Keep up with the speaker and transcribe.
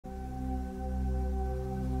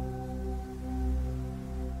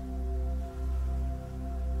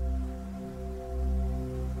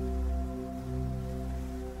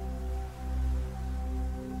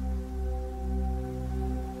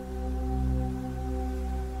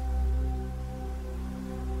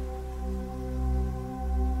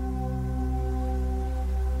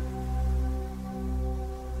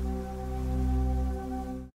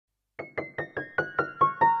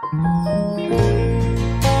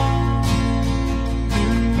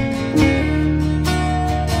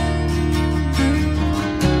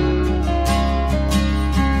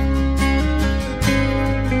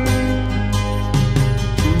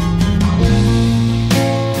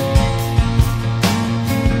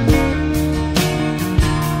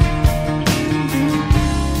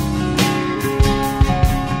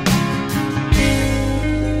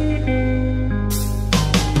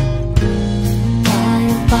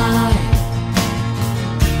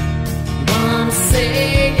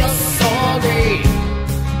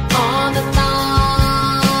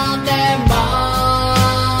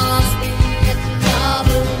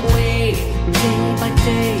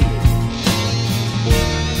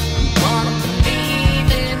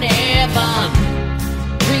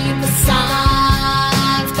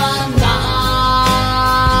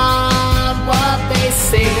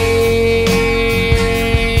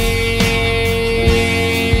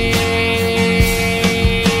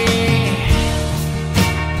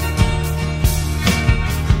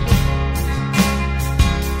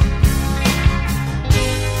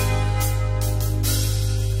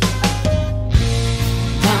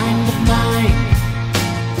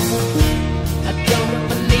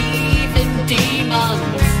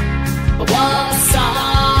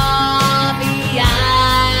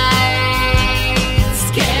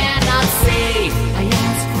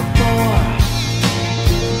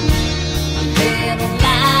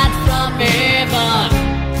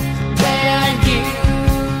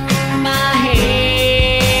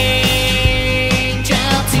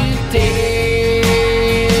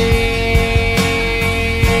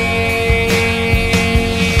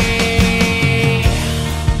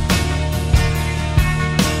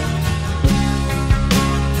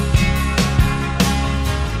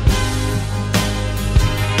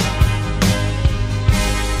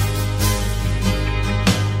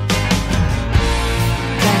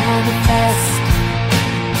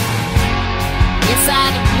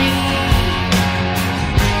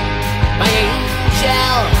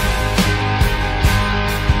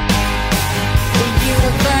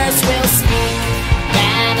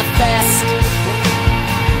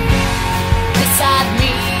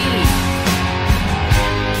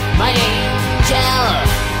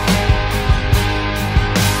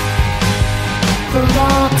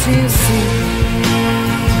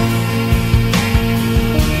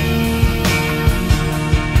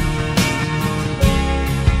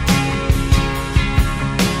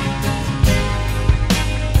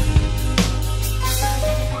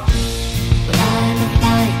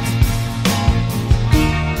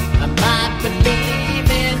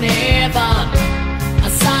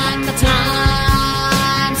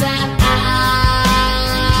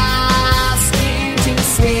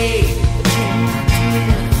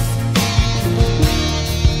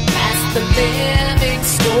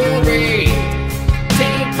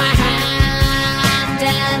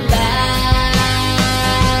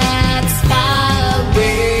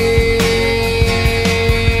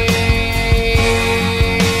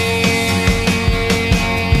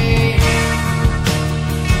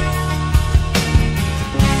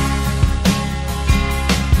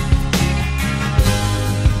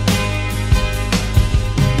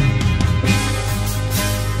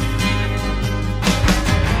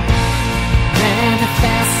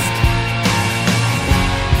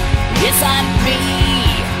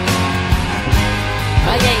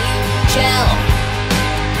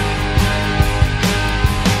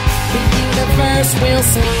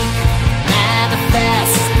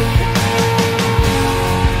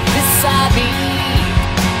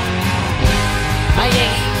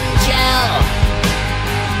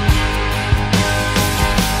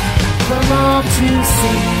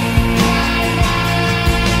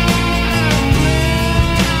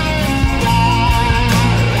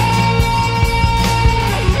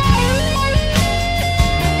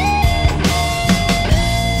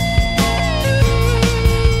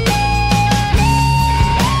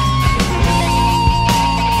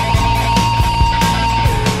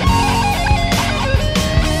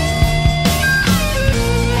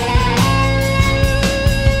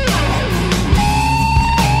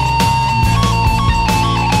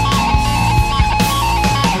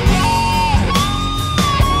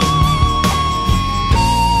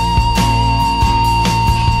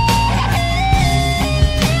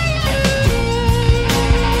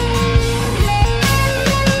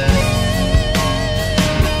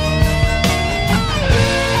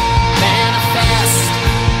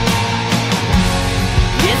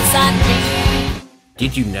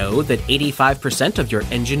Did you know that 85% of your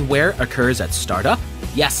engine wear occurs at startup?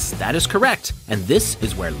 Yes, that is correct, and this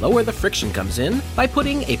is where Lower the Friction comes in by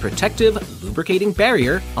putting a protective, lubricating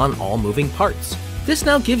barrier on all moving parts. This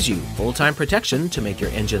now gives you full-time protection to make your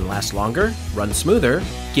engine last longer, run smoother,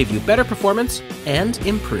 give you better performance, and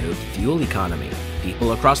improved fuel economy.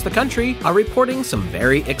 People across the country are reporting some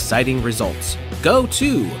very exciting results. Go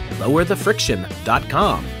to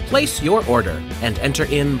lowerthefriction.com, place your order, and enter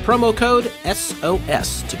in promo code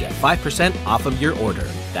SOS to get 5% off of your order.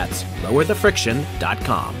 That's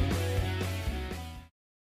lowerthefriction.com.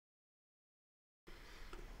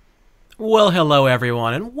 Well, hello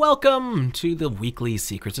everyone, and welcome to the weekly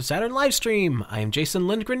Secrets of Saturn livestream. I am Jason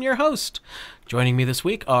Lindgren, your host. Joining me this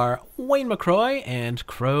week are Wayne McCroy and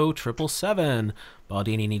Crow777.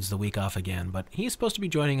 Baldini needs the week off again, but he's supposed to be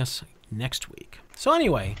joining us next week. So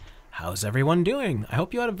anyway, how's everyone doing? I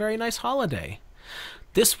hope you had a very nice holiday.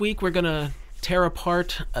 This week we're going to tear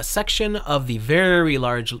apart a section of the very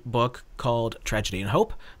large book called Tragedy and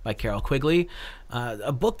Hope by Carol Quigley,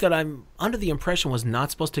 a book that I'm under the impression was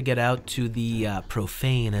not supposed to get out to the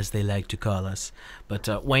profane, as they like to call us.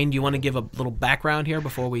 But Wayne, do you want to give a little background here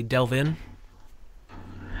before we delve in?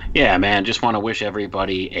 Yeah, man, just want to wish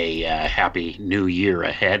everybody a happy new year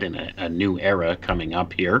ahead and a new era coming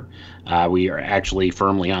up here. We are actually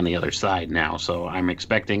firmly on the other side now, so I'm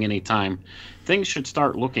expecting any time things should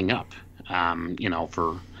start looking up.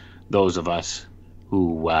 For those of us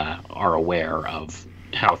who are aware of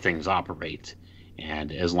how things operate.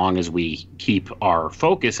 And as long as we keep our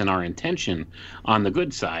focus and our intention on the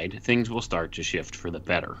good side, things will start to shift for the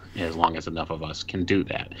better, as long as enough of us can do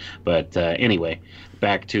that. But anyway,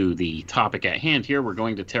 back to the topic at hand here. We're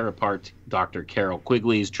going to tear apart Dr. Carol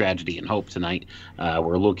Quigley's Tragedy and Hope tonight.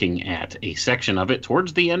 We're looking at a section of it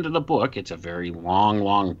towards the end of the book. It's a very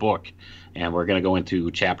long book. And we're going to go into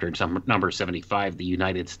chapter number 75, The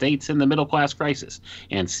United States and the Middle Class Crisis,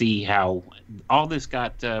 and see how all this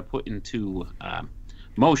got put into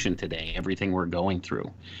motion today, everything we're going through.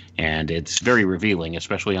 And it's very revealing,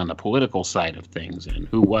 especially on the political side of things. And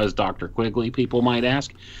who was Dr. Quigley, people might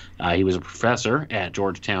ask? He was a professor at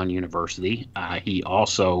Georgetown University. He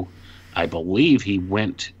also, I believe, he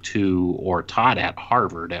went to or taught at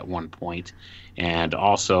Harvard at one point, and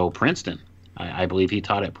also Princeton. I believe he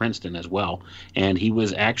taught at Princeton as well, and he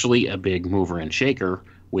was actually a big mover and shaker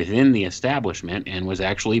within the establishment, and was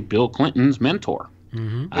actually Bill Clinton's mentor.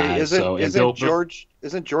 Mm-hmm.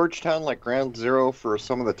 Isn't Georgetown like ground zero for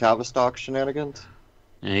some of the Tavistock shenanigans?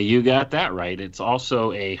 You got that right. It's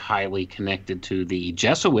also a highly connected to the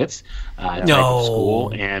Jesuits type of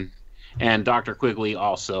school, and Dr. Quigley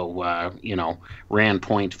also, ran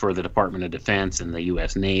point for the Department of Defense and the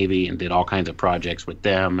U.S. Navy, and did all kinds of projects with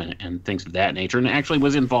them and things of that nature, and actually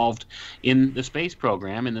was involved in the space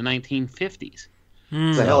program in the 1950s.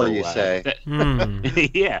 The hell you say?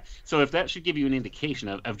 Yeah. So if that should give you an indication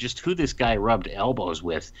of just who this guy rubbed elbows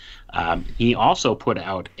with, he also put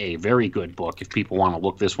out a very good book, if people want to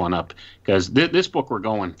look this one up, because this book we're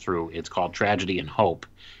going through, it's called Tragedy and Hope.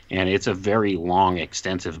 And it's a very long,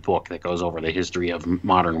 extensive book that goes over the history of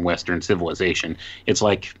modern Western civilization. It's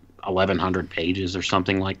like 1,100 pages or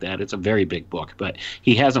something like that. It's a very big book. But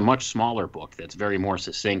he has a much smaller book that's very more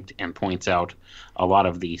succinct and points out a lot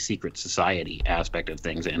of the secret society aspect of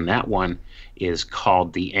things. And that one is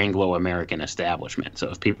called The Anglo-American Establishment. So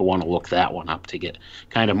if people want to look that one up to get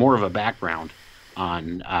kind of more of a background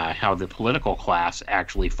on how the political class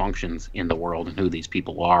actually functions in the world and who these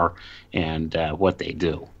people are and what they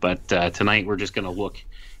do. But tonight we're just going to look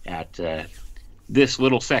at this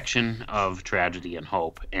little section of Tragedy and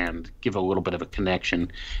Hope and give a little bit of a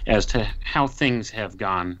connection as to how things have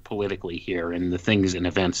gone politically here and the things and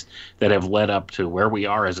events that have led up to where we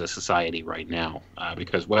are as a society right now.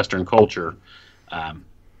 Because Western culture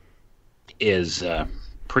is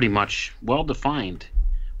pretty much well-defined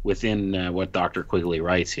within what Dr. Quigley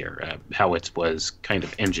writes here, how it was kind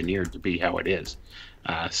of engineered to be how it is.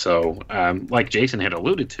 Like Jason had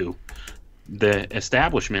alluded to, the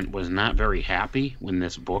establishment was not very happy when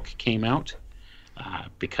this book came out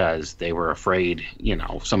because they were afraid,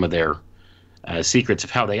 some of their secrets of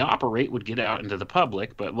how they operate would get out into the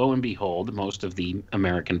public. But lo and behold, most of the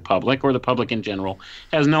American public, or the public in general,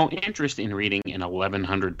 has no interest in reading an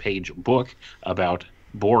 1,100-page book about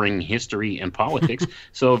boring history and politics.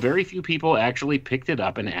 So very few people actually picked it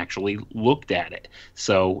up and actually looked at it.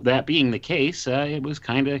 So that being the case, it was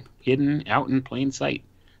kind of hidden out in plain sight.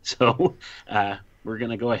 So we're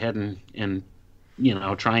going to go ahead and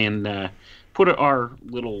try and put our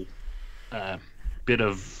little bit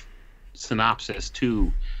of synopsis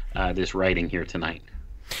to this writing here tonight.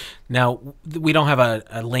 Now, we don't have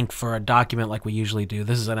a link for a document like we usually do.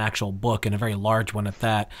 This is an actual book, and a very large one at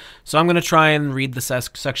that. So I'm going to try and read the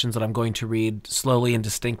sections that I'm going to read slowly and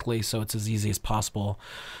distinctly, so it's as easy as possible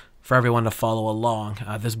for everyone to follow along.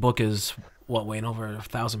 This book is, Wayne, over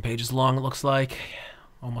 1,000 pages long, it looks like.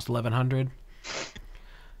 Almost 1,100.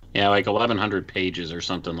 Yeah, like 1,100 pages or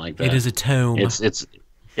something like that. It is a tome.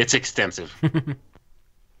 It's extensive.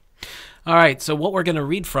 All right, so what we're going to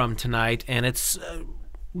read from tonight, and it's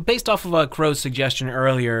based off of Crow's suggestion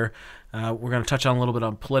earlier. We're going to touch on a little bit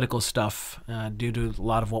on political stuff due to a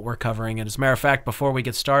lot of what we're covering. And as a matter of fact, before we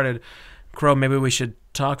get started, Crow, maybe we should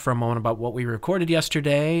talk for a moment about what we recorded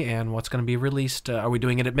yesterday and what's going to be released. Are we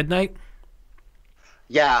doing it at midnight?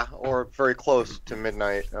 Yeah, or very close to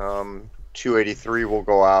midnight. 283 will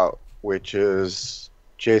go out, which is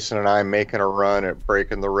Jason and I making a run at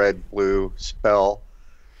breaking the red-blue spell,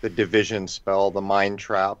 the division spell, the mind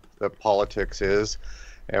trap that politics is.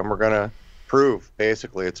 And we're going to prove,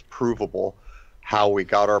 basically, it's provable how we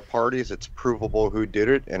got our parties, it's provable who did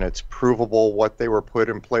it, and it's provable what they were put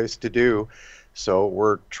in place to do. So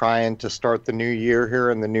we're trying to start the new year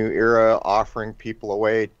here in the new era, offering people a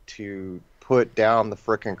way to put down the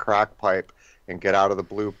frickin' crack pipe and get out of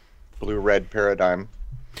the blue-red paradigm.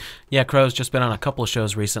 Yeah, Crow's just been on a couple of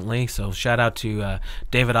shows recently, so shout out to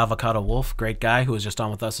David Avocado Wolf, great guy who was just on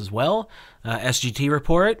with us as well. SGT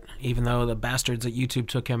Report, even though the bastards at YouTube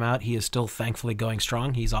took him out, he is still thankfully going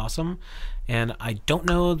strong. He's awesome. And I don't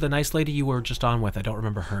know the nice lady you were just on with. I don't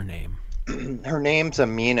remember her name. Her name's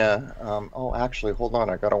Amina. Actually, hold on.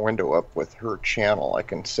 I got a window up with her channel. I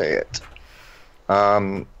can say it.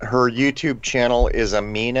 Her YouTube channel is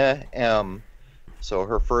Amina M. So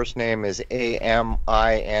her first name is Amina,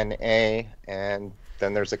 and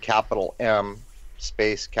then there's a capital M,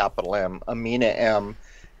 space capital M. Amina M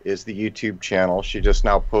is the YouTube channel. She just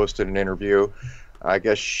now posted an interview. I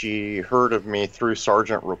guess she heard of me through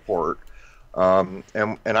Sergeant Report. And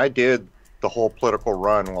I did the whole political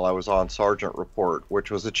run while I was on Sergeant Report,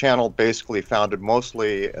 which was a channel basically founded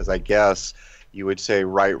mostly, as I guess you would say,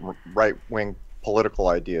 right-wing political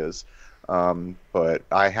ideas. But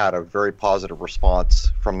I had a very positive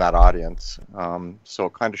response from that audience. So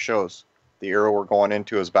it kind of shows the era we're going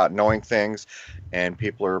into is about knowing things, and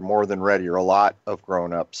people are more than ready, or a lot of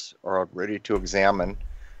grown-ups are ready to examine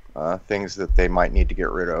things that they might need to get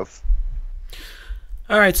rid of.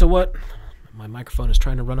 All right, so what? My microphone is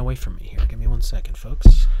trying to run away from me here. Give me 1 second,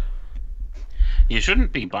 folks. You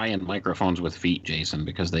shouldn't be buying microphones with feet, Jason,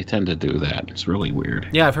 because they tend to do that. It's really weird.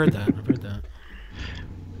 Yeah, I've heard that.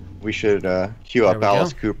 We should cue up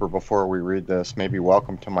Alice Cooper before we read this. Maybe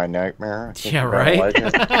Welcome to My Nightmare. Yeah, right? Like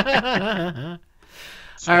it.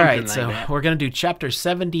 All right, so we're going to do Chapter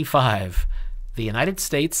 75, The United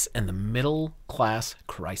States and the Middle Class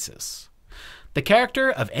Crisis. The character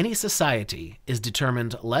of any society is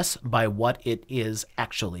determined less by what it is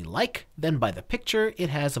actually like than by the picture it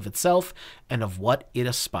has of itself and of what it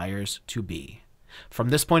aspires to be. From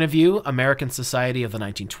this point of view, American society of the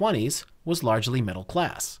 1920s was largely middle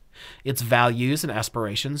class. Its values and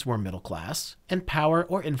aspirations were middle class, and power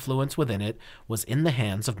or influence within it was in the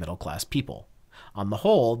hands of middle class people. On the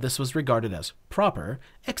whole, this was regarded as proper,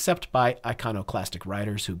 except by iconoclastic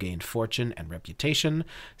writers who gained fortune and reputation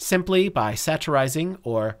simply by satirizing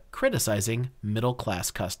or criticizing middle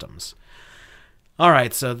class customs. All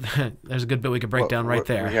right, so there's a good bit we could break down right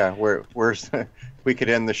there. Yeah, we could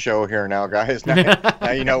end the show here now, guys.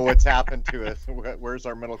 Now you know what's happened to us. Where's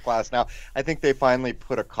our middle class now? I think they finally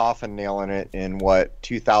put a coffin nail in it in,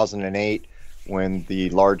 2008, when the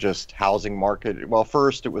largest housing market... Well,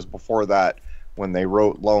 first, it was before that, when they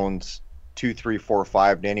wrote loans 2, 3, 4,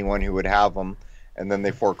 5 to anyone who would have them, and then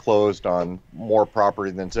they foreclosed on more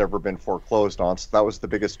property than's ever been foreclosed on. So that was the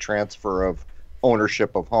biggest transfer of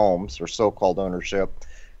ownership of homes, or so-called ownership.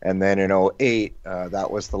 And then in 2008, that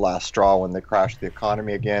was the last straw when they crashed the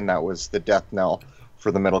economy again. That was the death knell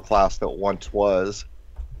for the middle class that once was.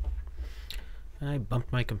 I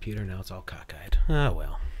bumped my computer, now it's all cockeyed. Oh,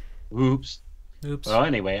 well. Oops. Well,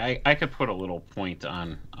 anyway, I could put a little point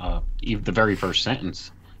on the very first sentence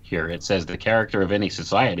here. It says the character of any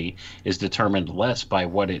society is determined less by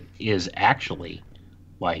what it is actually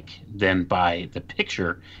like than by the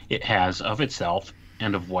picture it has of itself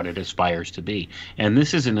and of what it aspires to be. And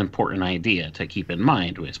this is an important idea to keep in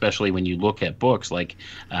mind, especially when you look at books like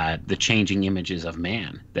The Changing Images of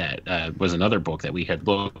Man. That was another book that we had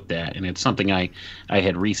looked at, and it's something I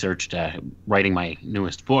had researched writing my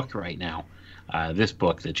newest book right now. This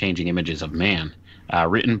book, The Changing Images of Man,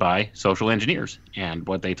 written by social engineers. And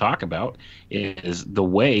what they talk about is the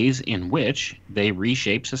ways in which they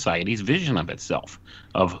reshape society's vision of itself,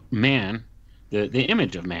 of man the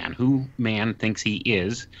image of man, who man thinks he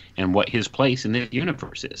is, and what his place in the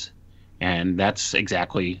universe is. And that's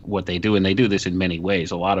exactly what they do. And they do this in many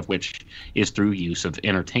ways, a lot of which is through use of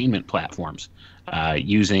entertainment platforms,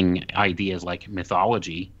 using ideas like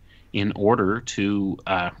mythology in order to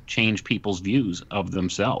change people's views of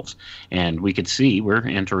themselves. And we could see we're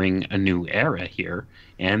entering a new era here,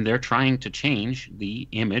 and they're trying to change the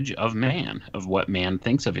image of man, of what man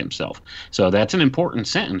thinks of himself. So that's an important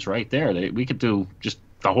sentence right there. We could do just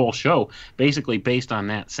the whole show basically based on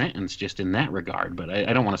that sentence, just in that regard. But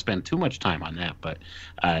I don't want to spend too much time on that. But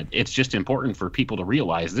it's just important for people to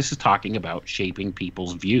realize this is talking about shaping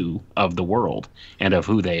people's view of the world and of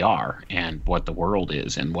who they are and what the world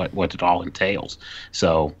is and what it all entails.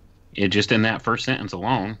 So it just in that first sentence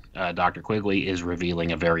alone, Dr. Quigley is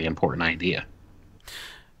revealing a very important idea.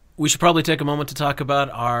 We should probably take a moment to talk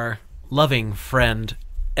about our loving friend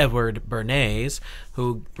Edward Bernays,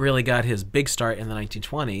 who really got his big start in the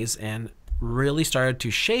 1920s and really started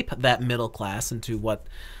to shape that middle class into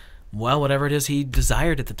whatever it is he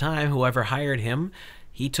desired at the time. Whoever hired him,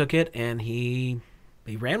 he took it and he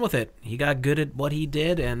ran with it. He got good at what he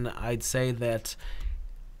did, and I'd say that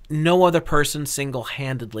no other person,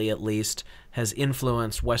 single-handedly at least, has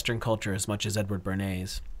influenced Western culture as much as Edward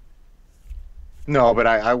Bernays. No, but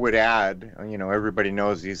I would add, everybody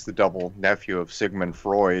knows he's the double nephew of Sigmund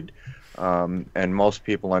Freud, and most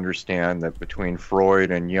people understand that between Freud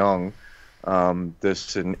and Jung,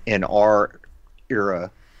 this in our era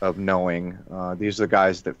of knowing, these are the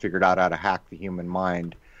guys that figured out how to hack the human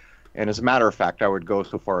mind. And as a matter of fact, I would go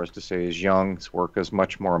so far as to say Jung's work is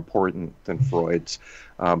much more important than Freud's,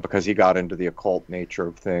 because he got into the occult nature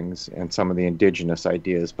of things and some of the indigenous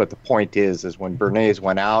ideas. But the point is when Bernays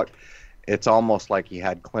went out, it's almost like he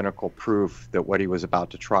had clinical proof that what he was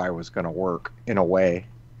about to try was going to work in a way.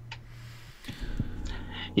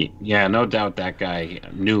 Yeah, no doubt that guy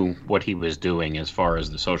knew what he was doing as far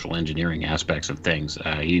as the social engineering aspects of things.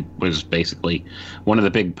 He was basically one of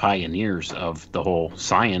the big pioneers of the whole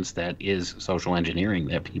science that is social engineering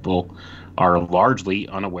that people are largely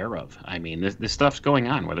unaware of. I mean, this stuff's going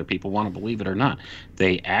on, whether people want to believe it or not.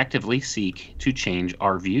 They actively seek to change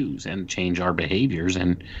our views and change our behaviors,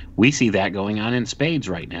 and we see that going on in spades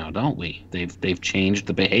right now, don't we? They've changed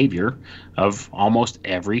the behavior of almost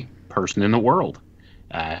every person in the world.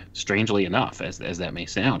 Strangely enough, as that may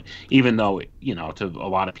sound, even though, to a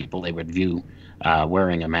lot of people they would view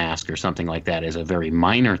wearing a mask or something like that as a very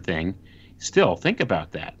minor thing, still think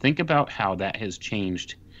about that. Think about how that has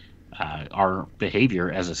changed our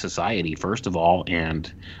behavior as a society, first of all,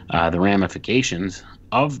 and the ramifications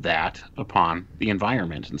of that upon the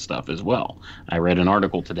environment and stuff as well. I read an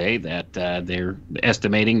article today that they're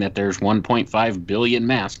estimating that there's 1.5 billion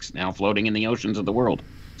masks now floating in the oceans of the world.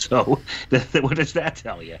 So what does that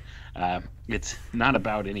tell you? It's not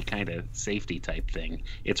about any kind of safety type thing.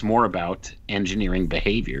 It's more about engineering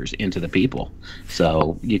behaviors into the people.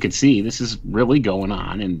 So you could see this is really going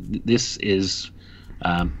on, and this is,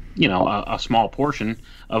 a small portion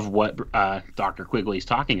of what Dr. Quigley's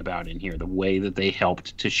talking about in here, the way that they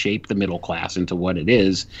helped to shape the middle class into what it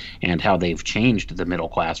is, and how they've changed the middle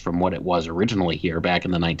class from what it was originally here back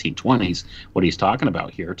in the 1920s, what he's talking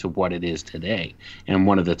about here, to what it is today. And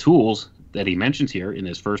one of the tools that he mentions here in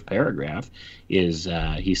his first paragraph is,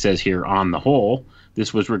 he says here, on the whole,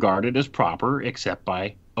 this was regarded as proper except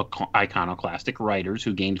by iconoclastic writers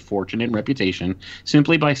who gained fortune and reputation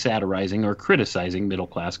simply by satirizing or criticizing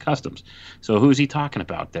middle-class customs. So who's he talking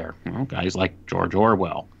about there? Well, guys like George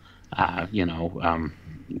Orwell,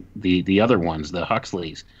 the other ones, the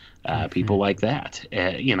Huxleys, people like that,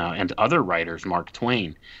 and other writers, Mark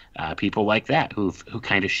Twain, people like that who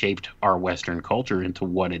kind of shaped our Western culture into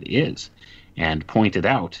what it is and pointed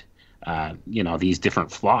out these different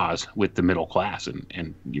flaws with the middle class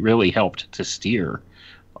and really helped to steer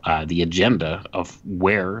the agenda of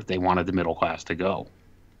where they wanted the middle class to go.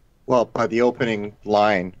 Well, by the opening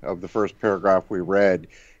line of the first paragraph we read,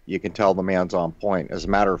 you can tell the man's on point. As a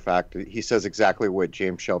matter of fact, he says exactly what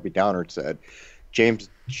James Shelby Downard said. James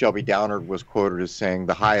Shelby Downard was quoted as saying,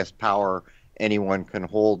 "The highest power anyone can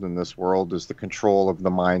hold in this world is the control of the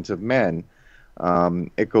minds of men."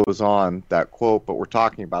 It goes on, that quote, but we're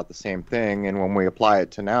talking about the same thing. And when we apply it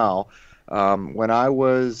to now, when I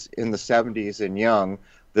was in the 70s and young,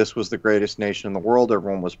 this was the greatest nation in the world.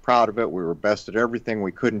 Everyone was proud of it. We were best at everything.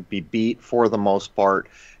 We couldn't be beat for the most part.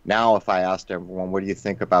 Now, if I asked everyone, what do you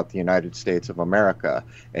think about the United States of America?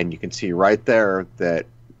 And you can see right there that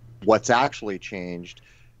what's actually changed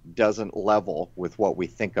doesn't level with what we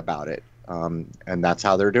think about it. And that's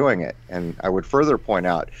how they're doing it. And I would further point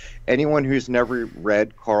out, anyone who's never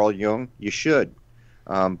read Carl Jung, you should.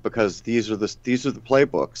 because these are the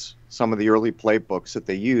playbooks, some of the early playbooks that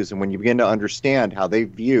they use. And when you begin to understand how they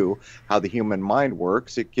view how the human mind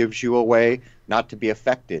works, it gives you a way not to be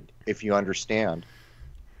affected if you understand.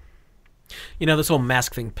 You know, this whole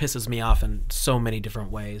mask thing pisses me off in so many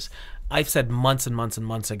different ways. I've said months and months and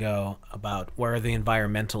months ago about where are the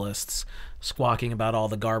environmentalists squawking about all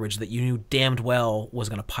the garbage that you knew damned well was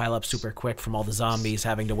going to pile up super quick from all the zombies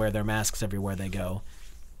having to wear their masks everywhere they go.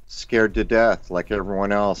 Scared to death, like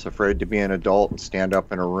everyone else, afraid to be an adult and stand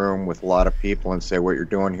up in a room with a lot of people and say what you're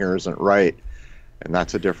doing here isn't right. And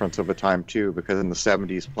that's a difference of a time, too, because in the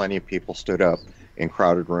 70s, plenty of people stood up in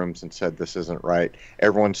crowded rooms and said this isn't right.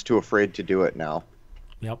 Everyone's too afraid to do it now.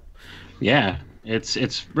 Yep. Yeah,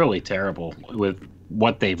 it's really terrible with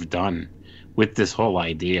what they've done with this whole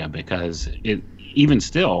idea, because even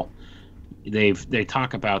still, they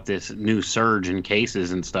talk about this new surge in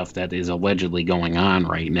cases and stuff that is allegedly going on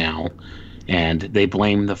right now, and they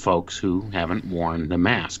blame the folks who haven't worn the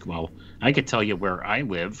mask. Well, I could tell you where I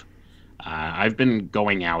live. I've been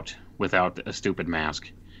going out without a stupid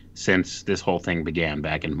mask since this whole thing began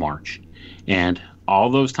back in March. And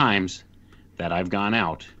all those times that I've gone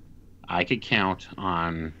out, I could count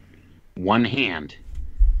on one hand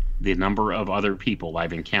the number of other people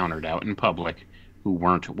I've encountered out in public who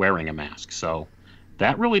weren't wearing a mask. So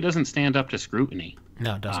that really doesn't stand up to scrutiny.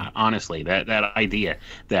 No, it doesn't. Honestly, that idea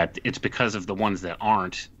that it's because of the ones that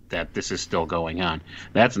aren't that this is still going on,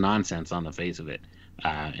 that's nonsense on the face of it.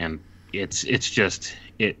 And it's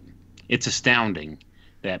astounding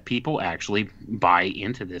that people actually buy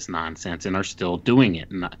into this nonsense and are still doing it,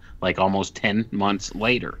 like almost 10 months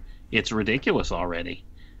later. It's ridiculous already.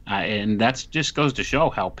 And that just goes to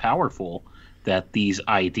show how powerful that these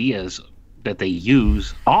ideas that they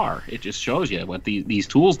use are. It just shows you what these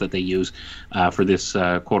tools that they use for this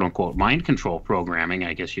quote-unquote mind control programming,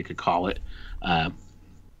 I guess you could call it,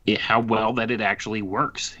 how well that it actually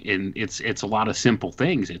works. And it's a lot of simple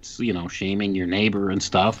things. It's, shaming your neighbor and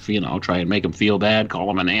stuff, try and make them feel bad, call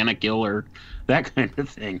them an Anna killer, that kind of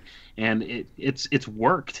thing. And it's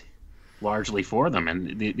worked largely for them.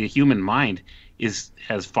 And the human mind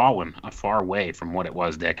has fallen a far way from what it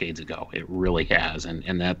was decades ago. It really has.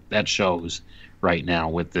 And that shows right now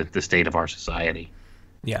with the state of our society.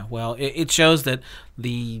 Yeah, well, it shows that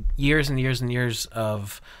the years and years and years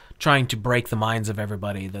of trying to break the minds of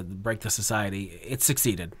everybody, break the society, it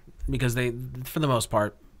succeeded. Because they, for the most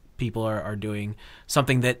part, people are doing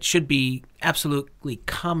something that should be absolutely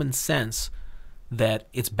common sense, that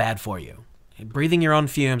it's bad for you. Breathing your own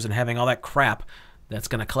fumes and having all that crap that's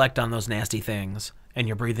going to collect on those nasty things, and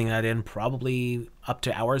you're breathing that in probably up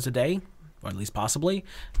to hours a day, or at least possibly,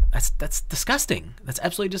 that's disgusting. That's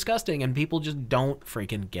absolutely disgusting, and people just don't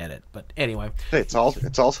freaking get it. But anyway. It's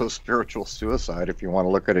also spiritual suicide if you want to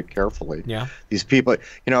look at it carefully. Yeah. These people,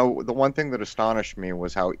 the one thing that astonished me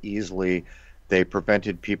was how easily they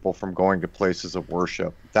prevented people from going to places of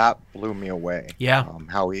worship. That blew me away. Yeah.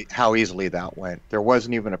 How easily that went. There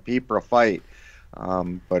wasn't even a peep or a fight.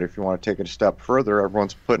 But if you want to take it a step further,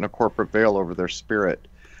 everyone's putting a corporate veil over their spirit.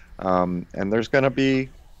 And there's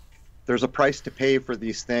a price to pay for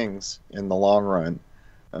these things in the long run.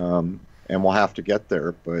 And we'll have to get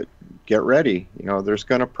there, but get ready. There's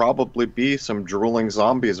going to probably be some drooling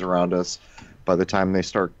zombies around us by the time they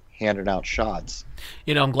start handing out shots.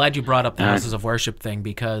 I'm glad you brought up the houses of worship thing,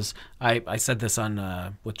 because I said this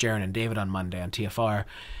on with Jaron and David on Monday on TFR.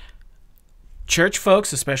 Church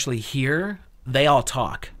folks, especially here, they all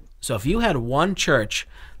talk. So if you had one church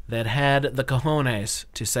that had the cojones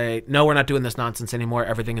to say, no, we're not doing this nonsense anymore,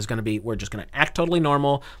 everything is going to be, we're just going to act totally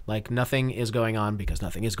normal, like nothing is going on, because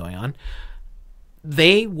nothing is going on,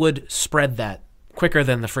 they would spread that quicker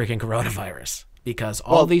than the freaking coronavirus. Because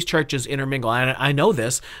all these churches intermingle. I know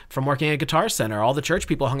this from working at Guitar Center. All the church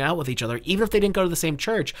people hung out with each other. Even if they didn't go to the same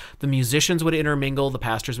church, the musicians would intermingle, the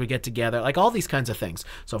pastors would get together, like all these kinds of things.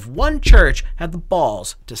 So if one church had the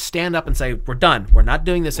balls to stand up and say, we're done, we're not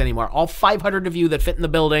doing this anymore, all 500 of you that fit in the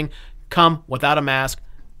building, come without a mask,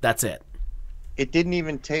 that's it. It didn't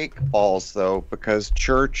even take balls, though, because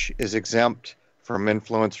church is exempt from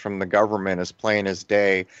influence from the government as plain as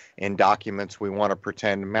day in documents we want to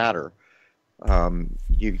pretend matter.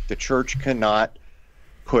 The church cannot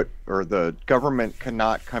the government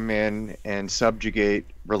cannot come in and subjugate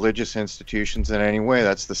religious institutions in any way.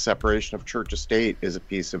 That's the separation of church estate is a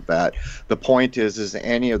piece of that. The point is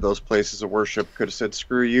any of those places of worship could have said,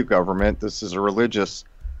 screw you, government, this is a religious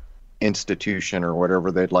institution, or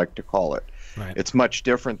whatever they'd like to call it. Right. It's much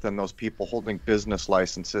different than those people holding business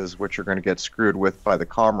licenses, which are going to get screwed with by the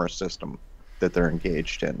commerce system that they're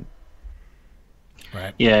engaged in.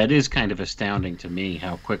 Right. Yeah, it is kind of astounding to me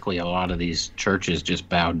how quickly a lot of these churches just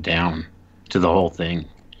bowed down to the whole thing.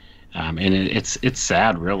 And it's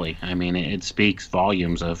sad, really. I mean, it speaks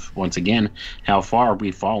volumes of, once again, how far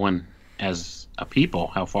we've fallen as a people,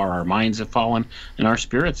 how far our minds have fallen and our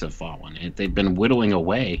spirits have fallen. They've been whittling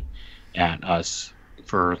away at us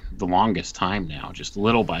for the longest time now, just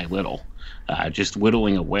little by little, just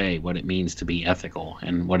whittling away what it means to be ethical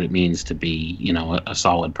and what it means to be, a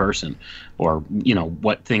solid person, or,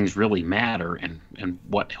 what things really matter and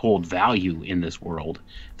what hold value in this world.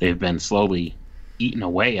 They've been slowly eaten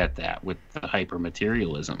away at that with the hyper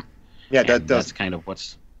materialism. Yeah, that's kind of where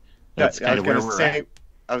we're at.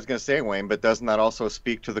 I was going to say, Wayne, but doesn't that also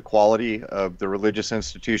speak to the quality of the religious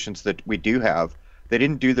institutions that we do have? They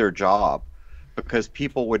didn't do their job because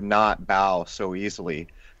people would not bow so easily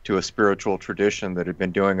to a spiritual tradition that had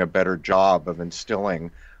been doing a better job of instilling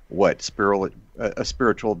what a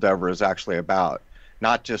spiritual endeavor is actually about.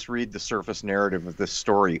 Not just read the surface narrative of this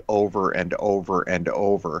story over and over and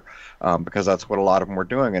over, because that's what a lot of them were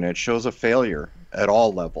doing, and it shows a failure at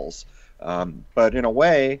all levels. But in a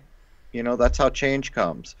way, that's how change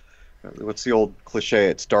comes. What's the old cliche?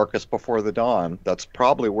 It's darkest before the dawn. That's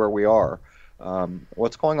probably where we are.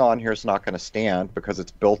 What's going on here is not going to stand because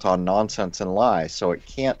it's built on nonsense and lies, so it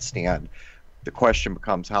can't stand. The question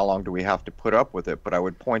becomes, how long do we have to put up with it? But I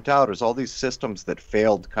would point out, is all these systems that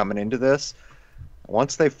failed coming into this,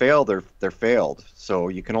 once they fail, they're failed. So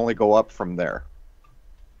you can only go up from there.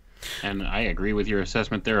 And I agree with your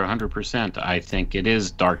assessment there 100%. I think it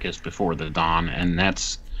is darkest before the dawn, and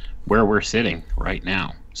that's where we're sitting right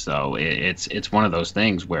now. So it's one of those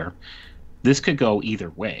things where this could go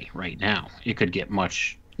either way right now. It could get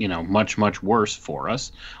much worse for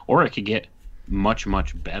us, or it could get much,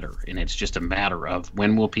 much better. And it's just a matter of,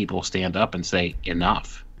 when will people stand up and say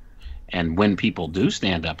enough? And when people do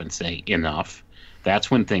stand up and say enough,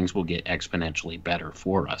 that's when things will get exponentially better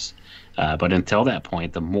for us. But until that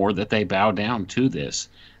point, the more that they bow down to this,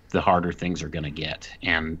 the harder things are going to get.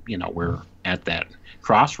 And, we're at that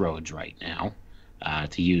crossroads right now,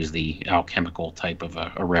 to use the alchemical type of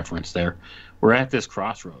a reference there. We're at this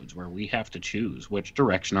crossroads where we have to choose which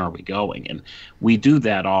direction are we going. And we do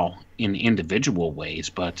that all in individual ways,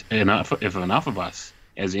 but if enough of us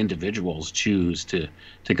as individuals choose to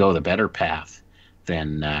go the better path,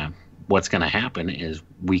 then what's going to happen is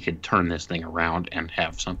we could turn this thing around and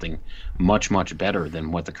have something much, much better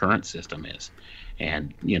than what the current system is.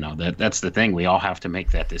 And, that's the thing. We all have to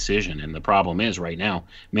make that decision. And the problem is, right now,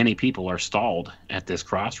 many people are stalled at this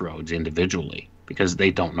crossroads individually because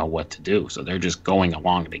they don't know what to do. So they're just going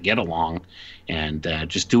along to get along and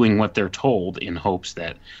just doing what they're told in hopes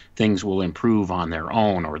that things will improve on their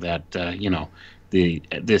own, or that,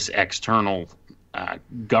 this external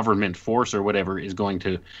government force or whatever is going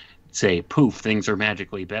to say, poof, things are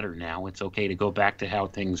magically better now. It's okay to go back to how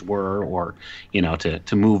things were, or,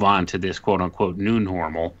 to move on to this quote unquote new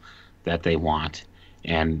normal that they want.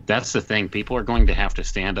 And that's the thing. People are going to have to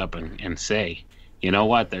stand up and say, you know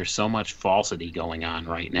what, there's so much falsity going on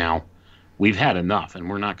right now. We've had enough, and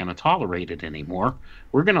we're not going to tolerate it anymore.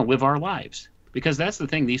 We're going to live our lives. Because that's the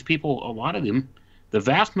thing. These people, a lot of them, the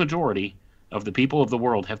vast majority of the people of the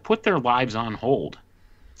world have put their lives on hold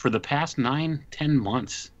for the past 9-10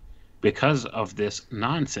 months because of this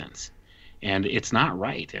nonsense. And it's not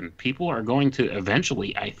right. And people are going to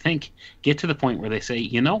eventually, I think, get to the point where they say,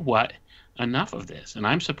 you know what, enough of this. And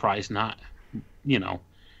I'm surprised not,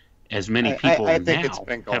 as many people I now think it's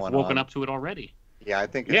been going have woken on. up to it already. Yeah, I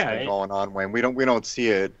think it's been going on, Wayne. We don't see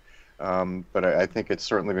it, but I think it's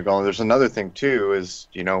certainly been going. There's another thing too, is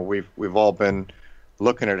we've all been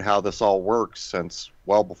looking at how this all works since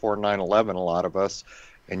well before 9/11, a lot of us,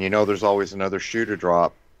 and there's always another shoe to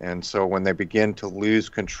drop. And so when they begin to lose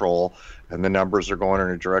control and the numbers are going in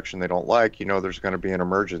a direction they don't like, there's going to be an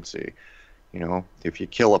emergency. If you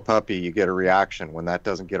kill a puppy, you get a reaction. When that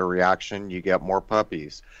doesn't get a reaction, you get more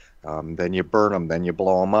puppies. Then you burn them, then you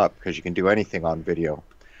blow them up, because you can do anything on video.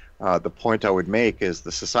 The point I would make is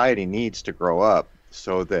the society needs to grow up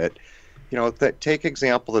so that, take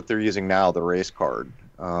example that they're using now, the race card.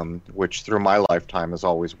 Which through my lifetime has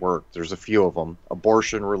always worked. There's a few of them: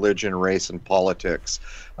 abortion, religion, race, and politics.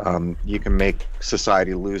 You can make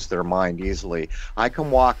society lose their mind easily. I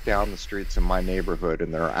can walk down the streets in my neighborhood,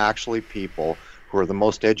 and there are actually people who are the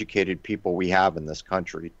most educated people we have in this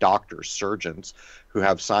country, doctors, surgeons, who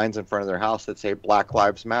have signs in front of their house that say Black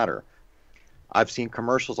Lives Matter. I've seen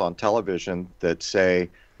commercials on television that say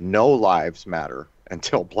no lives matter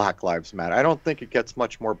until Black Lives Matter. I don't think it gets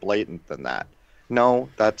much more blatant than that. No,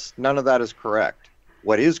 none of that is correct.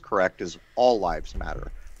 What is correct is all lives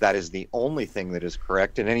matter. that is the only thing that is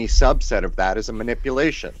correct, and any subset of that is a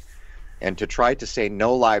manipulation. And to try to say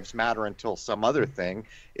no lives matter until some other thing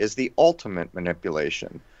is the ultimate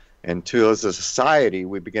manipulation. Until as a society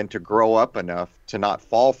we begin to grow up enough to not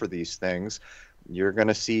fall for these things, you're going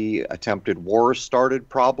to see attempted wars started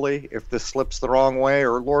probably if this slips the wrong way,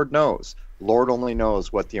 or Lord knows. Lord only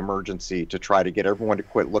knows what the emergency to try to get everyone to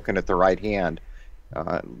quit looking at the right hand,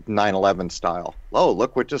 9/11 style. Oh,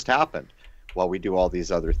 look what just happened, while we do all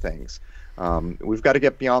these other things. We've got to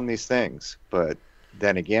get beyond these things. But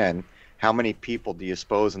then again, how many people do you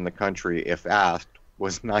suppose in the country, if asked,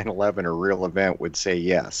 was 9/11 a real event, would say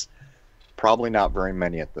yes? Probably not very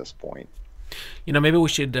many at this point. You know, maybe we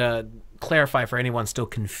should clarify for anyone still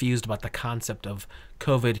confused about the concept of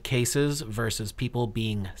COVID cases versus people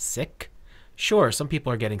being sick. Sure, some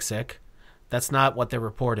people are getting sick. That's not what they're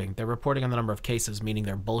reporting. They're reporting on the number of cases, meaning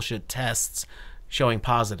they're bullshit tests showing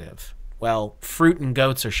positive. Well, fruit and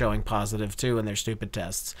goats are showing positive too in their stupid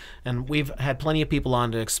tests. And we've had plenty of people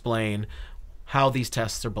on to explain how these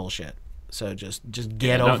tests are bullshit. So just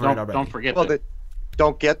get over it already. Don't forget that.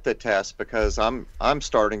 Don't get the test, because I'm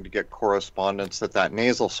starting to get correspondence that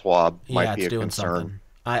nasal swab might be a concern.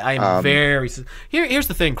 Something. I'm very... Here's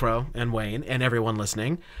the thing, Crow and Wayne and everyone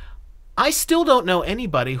listening. I still don't know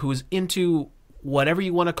anybody who's into whatever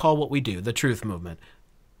you want to call what we do, the truth movement.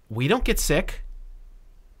 We don't get sick.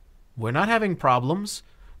 We're not having problems.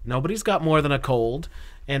 Nobody's got more than a cold.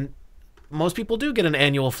 And most people do get an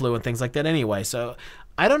annual flu and things like that anyway. So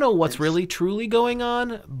I don't know what's really truly going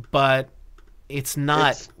on, but it's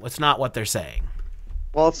not what they're saying.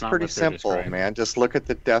 Well, it's pretty simple, man. Just look at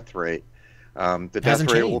the death rate. The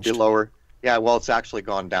death rate will be lower. Yeah, well, it's actually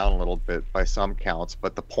gone down a little bit by some counts,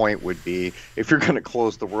 but the point would be, if you're going to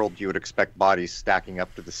close the world, you would expect bodies stacking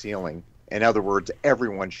up to the ceiling. In other words,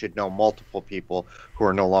 everyone should know multiple people who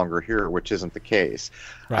are no longer here, which isn't the case.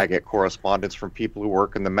 Right. I get correspondence from people who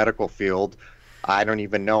work in the medical field. I don't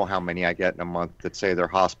even know how many I get in a month that say their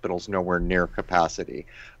hospital's nowhere near capacity.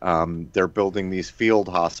 They're building these field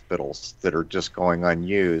hospitals that are just going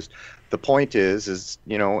unused. The point is,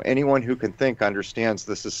 you know, anyone who can think understands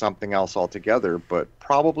this is something else altogether, but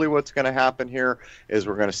probably what's going to happen here is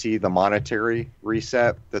we're going to see the monetary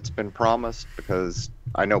reset that's been promised, because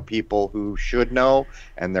I know people who should know,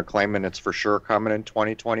 and they're claiming it's for sure coming in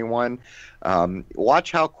 2021.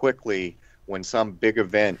 Watch how quickly, when some big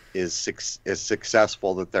event is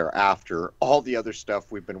successful that they're after, all the other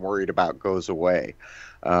stuff we've been worried about goes away.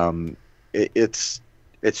 It's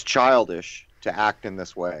childish to act in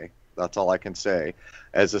this way. That's all I can say.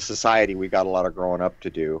 As a society, we got a lot of growing up to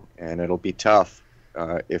do, and it'll be tough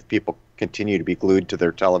if people continue to be glued to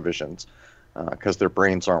their televisions because their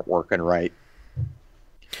brains aren't working right.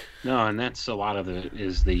 No, and that's a lot of it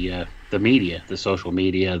is the media, the social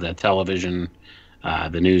media, the television,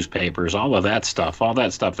 the newspapers, all that stuff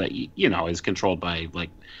that, you know, is controlled by like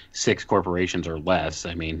 6 corporations or less.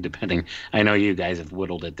 I mean, depending, I know you guys have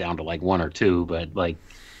whittled it down to like 1 or 2, but like,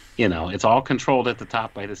 you know, it's all controlled at the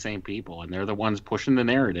top by the same people, and they're the ones pushing the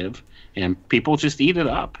narrative, and people just eat it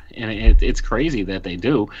up. And it's crazy that they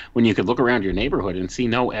do, when you could look around your neighborhood and see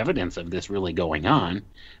no evidence of this really going on,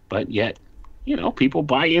 but yet, you know, people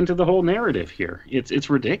buy into the whole narrative here.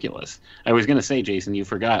 It's ridiculous. I was going to say, Jason, you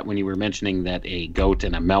forgot when you were mentioning that a goat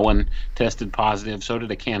and a melon tested positive. So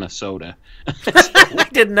did a can of soda. I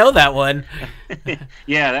didn't know that one.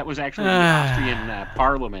 Yeah, that was actually in the Austrian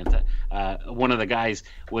parliament. One of the guys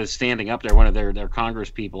was standing up there, one of their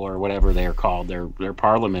Congress people or whatever they're called, their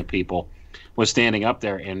parliament people, was standing up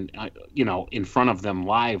there and, you know, in front of them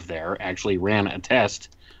live there, actually ran a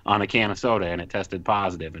test on a can of soda, and it tested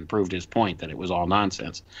positive and proved his point that it was all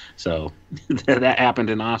nonsense. So that happened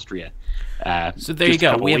in Austria. So there you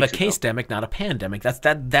go. We have a case-demic, not a pandemic.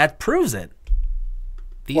 That proves it.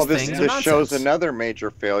 This shows another major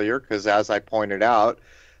failure, because as I pointed out,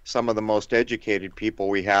 some of the most educated people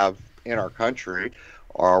we have in our country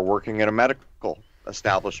are working in a medical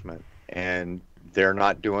establishment, and they're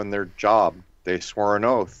not doing their job. They swore an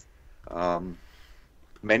oath.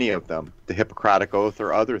 Many of them, the Hippocratic Oath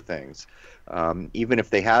or other things. Even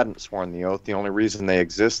if they hadn't sworn the oath, the only reason they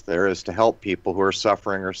exist there is to help people who are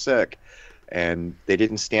suffering or sick. And they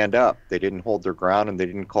didn't stand up. They didn't hold their ground, and they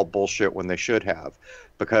didn't call bullshit when they should have.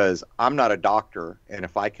 Because I'm not a doctor, and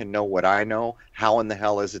if I can know what I know, how in the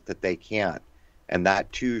hell is it that they can't? And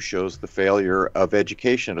that, too, shows the failure of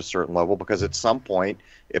education at a certain level, because at some point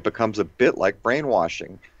it becomes a bit like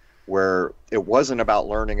brainwashing, where it wasn't about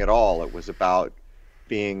learning at all. It was about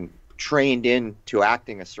being trained into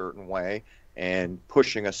acting a certain way and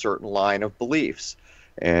pushing a certain line of beliefs.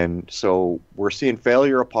 And so we're seeing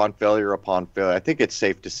failure upon failure upon failure. I think it's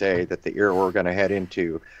safe to say that the era we're going to head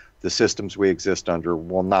into, the systems we exist under,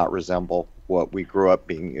 will not resemble what we grew up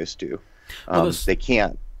being used to. They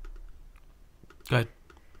can't. Go ahead.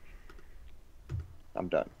 I'm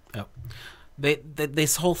done. Oh.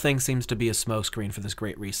 This whole thing seems to be a smokescreen for this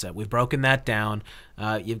great reset. We've broken that down.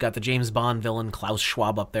 You've got the James Bond villain Klaus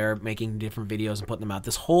Schwab up there making different videos and putting them out.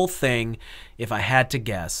 This whole thing, if I had to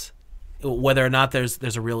guess, whether or not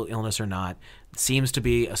there's a real illness or not, seems to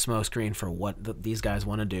be a smokescreen for what these guys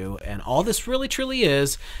want to do. And all this really truly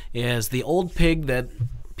is the old pig that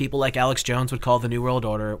people like Alex Jones would call the New World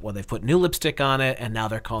Order. Well, they've put new lipstick on it, and now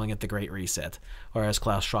they're calling it the Great Reset. Or as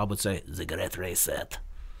Klaus Schwab would say, the Great Reset.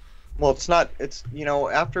 Well, it's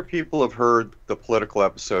after people have heard the political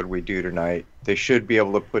episode we do tonight, they should be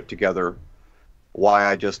able to put together why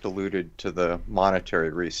I just alluded to the monetary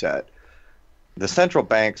reset. The central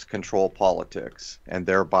banks control politics and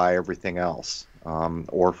thereby everything else.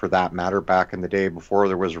 Or for that matter, back in the day before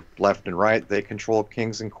there was left and right, they controlled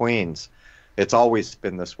kings and queens. It's always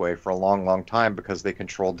been this way for a long, long time because they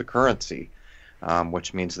controlled the currency,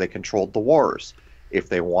 which means they controlled the wars. If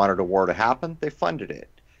they wanted a war to happen, they funded it.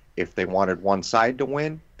 If they wanted one side to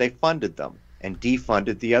win, they funded them and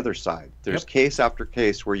defunded the other side. There's case after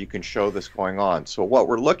case where you can show this going on. So what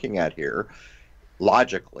we're looking at here,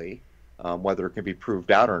 logically, whether it can be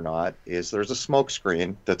proved out or not, is there's a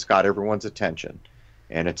smokescreen that's got everyone's attention.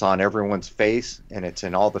 And it's on everyone's face, and it's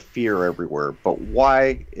in all the fear everywhere. But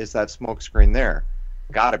why is that smokescreen there?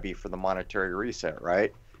 Got to be for the monetary reset,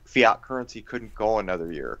 right? Fiat currency couldn't go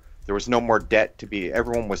another year. There was no more debt to be.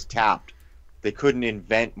 Everyone was tapped. They couldn't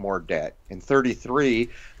invent more debt. In 1933,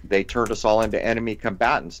 they turned us all into enemy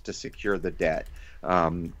combatants to secure the debt.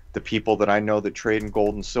 The people that I know that trade in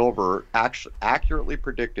gold and silver actually accurately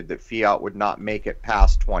predicted that fiat would not make it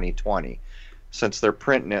past 2020. Since they're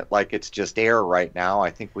printing it like it's just air right now,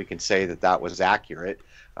 I think we can say that that was accurate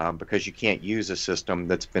because you can't use a system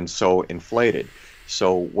that's been so inflated.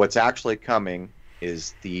 So what's actually coming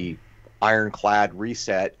is the ironclad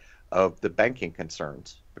reset of the banking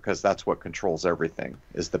concerns, because that's what controls everything,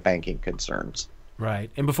 is the banking concerns. Right.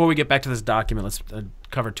 And before we get back to this document, let's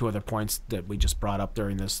cover two other points that we just brought up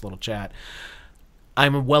during this little chat.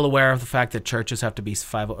 I'm well aware of the fact that churches have to be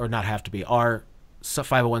are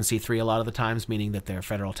 501c3 a lot of the times, meaning that they're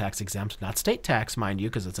federal tax exempt, not state tax, mind you,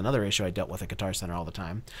 because it's another issue I dealt with at Guitar Center all the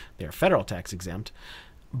time. They're federal tax exempt.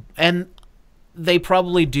 And they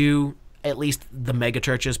probably do, at least the mega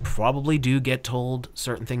churches probably do get told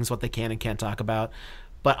certain things, what they can and can't talk about.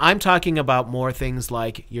 But I'm talking about more things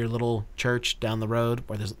like your little church down the road,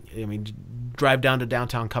 where drive down to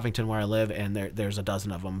downtown Covington where I live, and there's a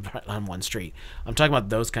dozen of them on one street. I'm talking about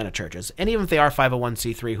those kind of churches. And even if they are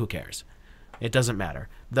 501c3, who cares? It doesn't matter.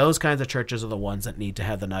 Those kinds of churches are the ones that need to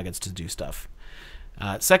have the nuggets to do stuff.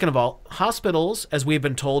 Second of all, hospitals, as we've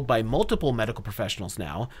been told by multiple medical professionals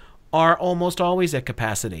now, are almost always at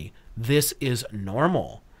capacity. This is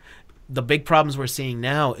normal. The big problems we're seeing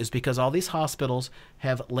now is because all these hospitals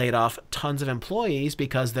have laid off tons of employees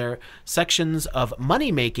because their sections of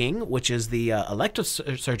money making, which is the elective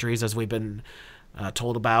surgeries, as we've been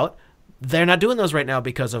told about, they're not doing those right now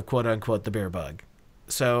because of quote unquote the beer bug.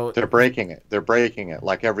 So they're breaking it. They're breaking it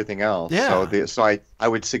like everything else. Yeah. So I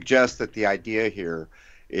would suggest that the idea here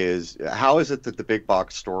is, how is it that the big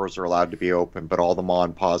box stores are allowed to be open, but all the ma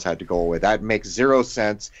and pa's had to go away? That makes zero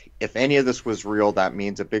sense. If any of this was real, that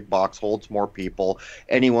means a big box holds more people.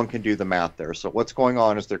 Anyone can do the math there. So what's going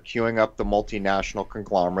on is they're queuing up the multinational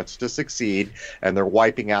conglomerates to succeed, and they're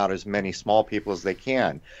wiping out as many small people as they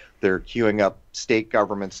can. They're queuing up state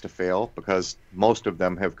governments to fail because most of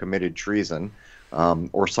them have committed treason.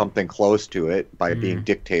 Or something close to it by being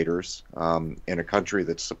dictators in a country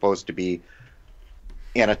that's supposed to be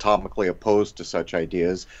anatomically opposed to such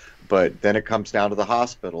ideas. But then it comes down to the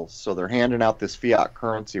hospitals. So they're handing out this fiat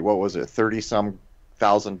currency. What was it, $30-some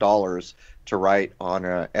thousand to write on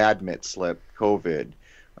an admit slip, COVID.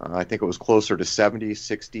 I think it was closer to 70,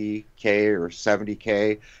 60K or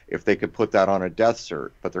 70K if they could put that on a death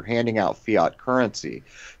cert. But they're handing out fiat currency.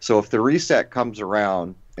 So if the reset comes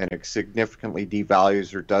around and it significantly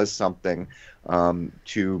devalues or does something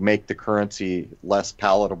to make the currency less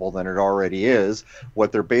palatable than it already is,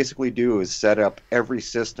 what they're basically do is set up every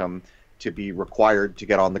system to be required to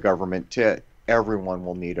get on the government tit. Everyone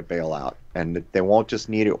will need a bailout, and they won't just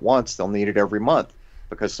need it once, they'll need it every month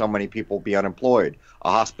because so many people will be unemployed.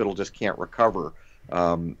 A hospital just can't recover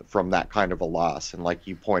from that kind of a loss. And like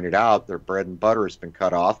you pointed out, their bread and butter has been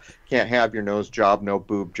cut off. Can't have your nose job, no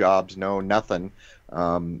boob jobs, no nothing,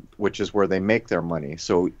 which is where they make their money.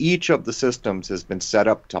 So each of the systems has been set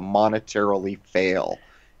up to monetarily fail.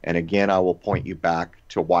 And again, I will point you back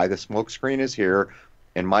to why the smokescreen is here.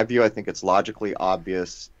 In my view, I think it's logically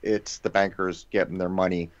obvious. It's the bankers getting their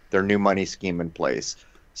money, their new money scheme in place,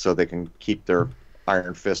 so they can keep their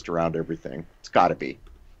iron fist around everything. It's got to be.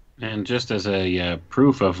 And just as a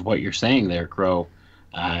proof of what you're saying there, Crow,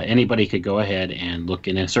 anybody could go ahead and look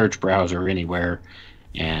in a search browser anywhere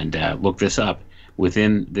and look this up.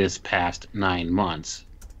 Within this past 9 months,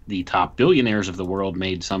 the top billionaires of the world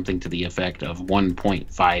made something to the effect of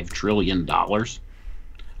 $1.5 trillion,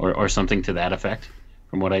 or something to that effect,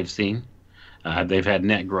 from what I've seen. They've had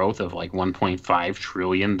net growth of like $1.5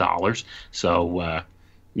 trillion. So,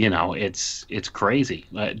 it's crazy.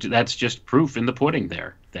 That's just proof in the pudding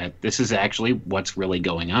there that this is actually what's really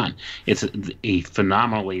going on. It's a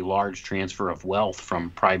phenomenally large transfer of wealth from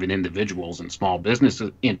private individuals and small business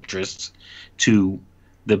interests to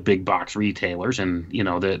the big box retailers and,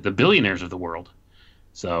 the billionaires of the world.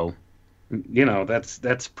 So,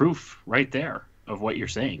 that's proof right there of what you're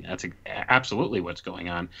saying. That's absolutely what's going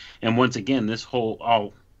on. And once again, this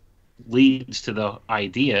all leads to the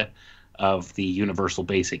idea of the universal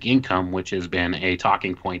basic income, which has been a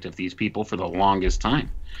talking point of these people for the longest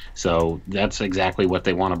time. So that's exactly what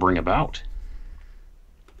they want to bring about.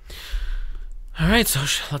 All right, so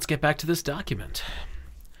let's get back to this document.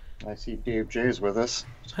 I see Dave J's with us.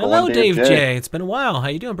 Hello, Dave J. It's been a while. How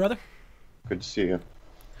you doing, brother? Good to see you.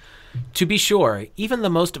 To be sure, even the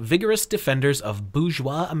most vigorous defenders of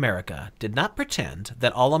bourgeois America did not pretend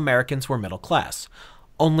that all Americans were middle class.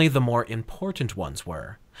 Only the more important ones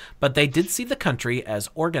were. But they did see the country as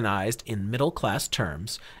organized in middle-class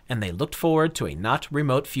terms, and they looked forward to a not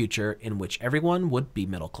remote future in which everyone would be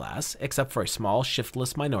middle class, except for a small,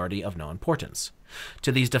 shiftless minority of no importance.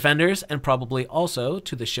 To these defenders, and probably also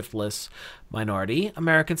to the shiftless minority,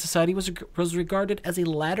 American society was regarded as a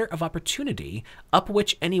ladder of opportunity up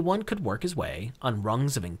which anyone could work his way on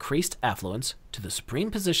rungs of increased affluence to the supreme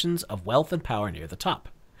positions of wealth and power near the top.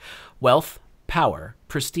 Wealth, power,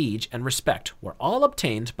 prestige, and respect were all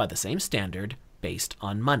obtained by the same standard, based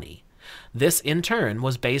on money. This, in turn,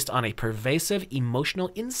 was based on a pervasive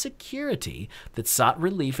emotional insecurity that sought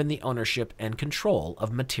relief in the ownership and control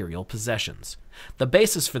of material possessions. The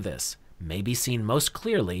basis for this may be seen most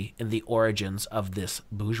clearly in the origins of this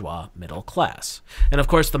bourgeois middle class. And of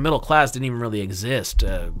course, the middle class didn't even really exist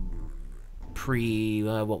what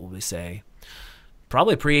would we say?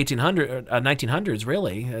 Probably pre-1800, 1900s,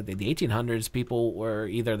 really. The 1800s, people were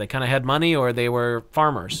either they kind of had money or they were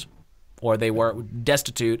farmers, or they were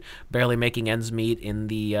destitute, barely making ends meet in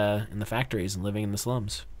the factories and living in the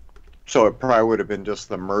slums. So it probably would have been just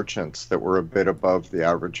the merchants that were a bit above the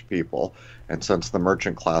average people. And since the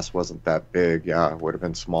merchant class wasn't that big, yeah, it would have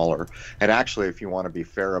been smaller. And actually, if you want to be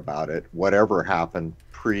fair about it, whatever happened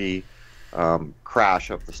pre-crash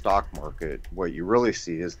of the stock market, what you really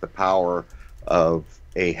see is the power of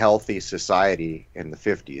a healthy society in the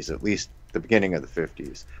 50s, at least the beginning of the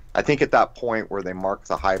 50s. I think at that point where they marked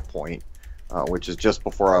the high point, which is just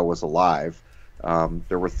before I was alive,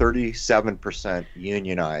 there were 37%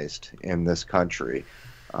 unionized in this country.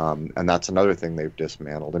 And that's another thing they've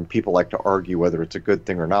dismantled. And people like to argue whether it's a good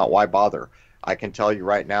thing or not. Why bother? I can tell you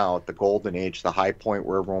right now, at the golden age, the high point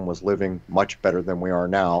where everyone was living much better than we are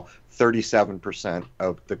now, 37%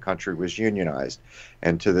 of the country was unionized.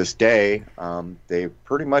 And to this day, they've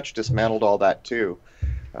pretty much dismantled all that too.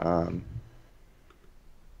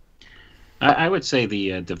 I would say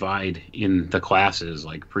the divide in the classes,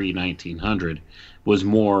 like pre-1900, was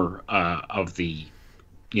more of the,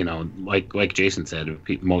 like Jason said,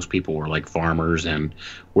 most people were like farmers and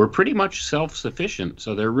were pretty much self-sufficient.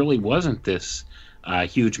 So there really wasn't this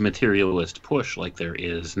huge materialist push like there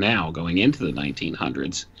is now going into the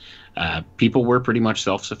 1900s. People were pretty much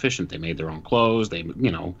self-sufficient. They made their own clothes. They,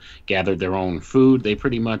 gathered their own food. They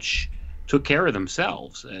pretty much took care of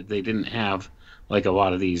themselves. They didn't have like a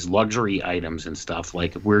lot of these luxury items and stuff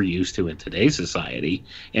like we're used to in today's society.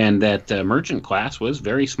 And that merchant class was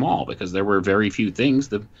very small because there were very few things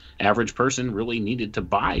the average person really needed to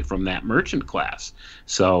buy from that merchant class.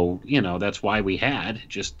 So, that's why we had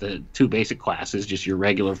just the two basic classes, just your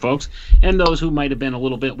regular folks and those who might have been a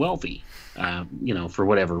little bit wealthy, for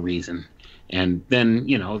whatever reason. And then,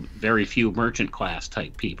 very few merchant class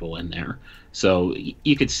type people in there. So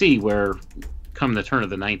you could see where come the turn of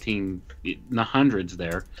the 1900s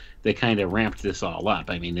there, they kind of ramped this all up.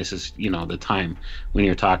 I mean, this is, the time when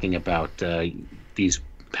you're talking about these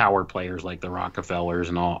power players like the Rockefellers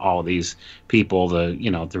and all these people,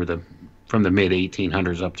 from the mid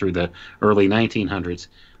 1800s up through the early 1900s,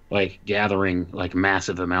 like gathering like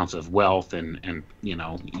massive amounts of wealth and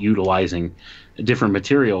utilizing different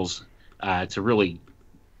materials to really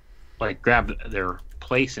like grab their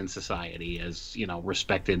place in society as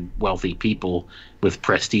respected wealthy people with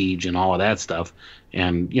prestige and all of that stuff.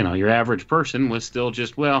 And your average person was still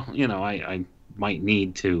just, well, I might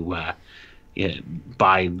need to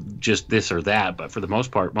buy just this or that, but for the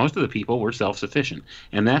most part, most of the people were self-sufficient.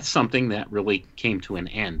 And that's something that really came to an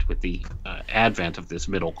end with the advent of this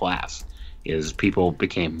middle class, is people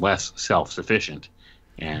became less self-sufficient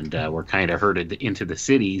and were kind of herded into the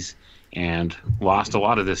cities and lost a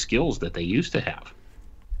lot of the skills that they used to have.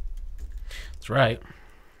 That's right.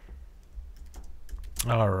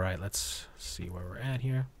 All right, let's see where we're at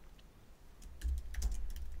here.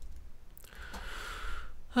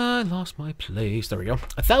 I lost my place. There we go.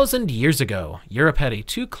 1,000 years ago, Europe had a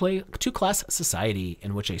two-class society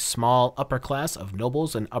in which a small upper class of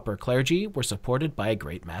nobles and upper clergy were supported by a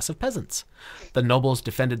great mass of peasants. The nobles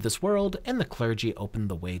defended this world, and the clergy opened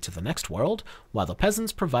the way to the next world, while the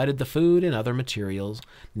peasants provided the food and other materials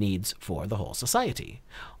needs for the whole society.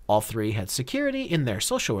 All three had security in their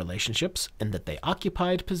social relationships, in that they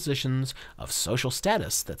occupied positions of social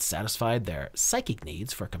status that satisfied their psychic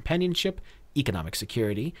needs for companionship, economic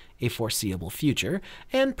security, a foreseeable future,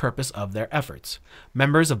 and purpose of their efforts.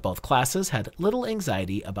 Members of both classes had little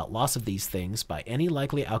anxiety about loss of these things by any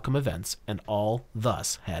likely outcome events, and all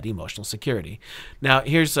thus had emotional security. Now,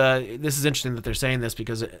 here's this is interesting that they're saying this,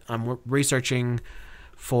 because I'm researching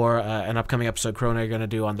for an upcoming episode Crow and I are going to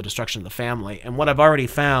do on the destruction of the family, and what I've already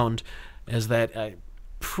found is that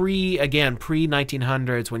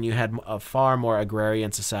pre-1900s, when you had a far more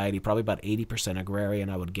agrarian society, probably about 80% agrarian,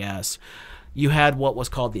 I would guess, you had what was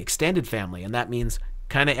called the extended family, and that means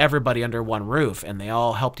kind of everybody under one roof, and they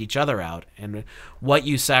all helped each other out. And what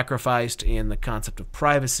you sacrificed in the concept of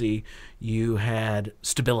privacy, you had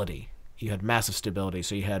stability. You had massive stability.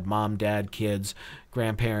 So you had mom, dad, kids,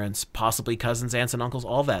 grandparents, possibly cousins, aunts, and uncles,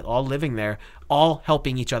 all that, all living there, all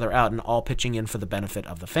helping each other out and all pitching in for the benefit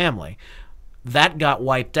of the family. That got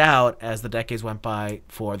wiped out as the decades went by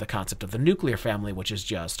for the concept of the nuclear family, which is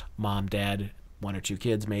just mom, dad, one or two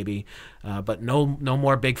kids maybe, but no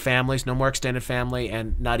more big families, no more extended family,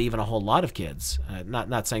 and not even a whole lot of kids.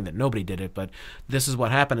 Not saying that nobody did it, but this is what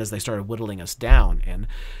happened as they started whittling us down. And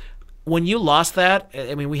when you lost that,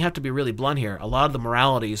 I mean, we have to be really blunt here. A lot of the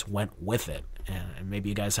moralities went with it, and maybe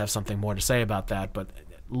you guys have something more to say about that. But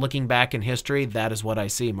looking back in history, that is what I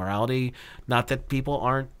see. Morality, not that people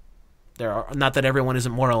aren't. Not that everyone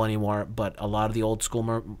isn't moral anymore, but a lot of the old school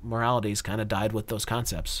moralities kind of died with those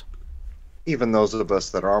concepts. Even those of us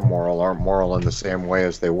that are moral aren't moral in the same way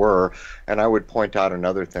as they were. And I would point out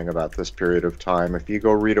another thing about this period of time. If you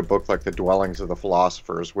go read a book like The Dwellings of the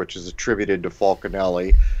Philosophers, which is attributed to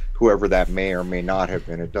Falconelli, whoever that may or may not have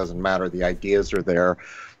been, it doesn't matter, the ideas are there.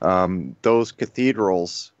 Those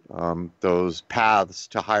cathedrals, those paths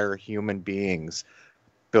to higher human beings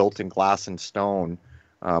built in glass and stone,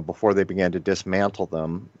 before they began to dismantle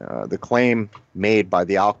them, the claim made by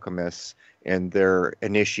the alchemists in their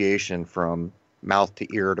initiation from mouth to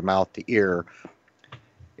ear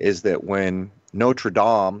is that when Notre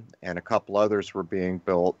Dame and a couple others were being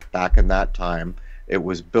built back in that time, it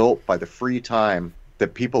was built by the free time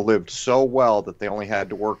that people lived so well that they only had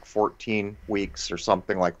to work 14 weeks or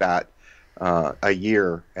something like that a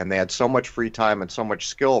year, and they had so much free time and so much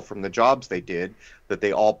skill from the jobs they did that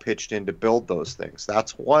they all pitched in to build those things.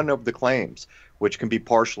 That's one of the claims, which can be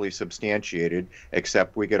partially substantiated,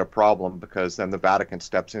 except we get a problem because then the Vatican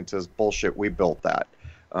steps in and says, bullshit, we built that.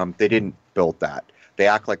 They didn't build that. They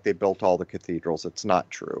act like they built all the cathedrals. It's not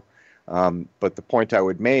true. But the point I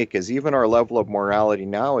would make is even our level of morality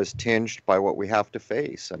now is tinged by what we have to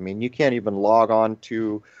face. I mean, you can't even log on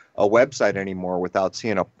to a website anymore without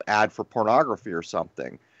seeing an ad for pornography or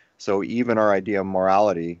something. So even our idea of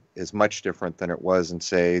morality is much different than it was in,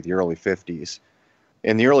 say, the early 50s.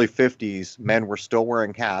 In the early 50s, men were still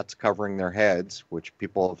wearing hats covering their heads, which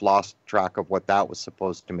people have lost track of what that was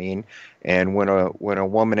supposed to mean. And when a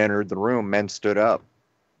woman entered the room, men stood up.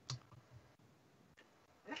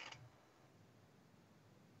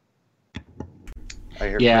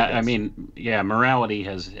 Morality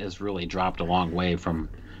has really dropped a long way from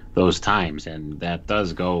those times, and that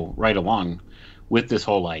does go right along with this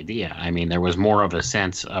whole idea. I mean, there was more of a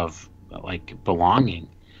sense of like belonging.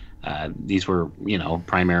 These were,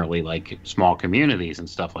 primarily like small communities and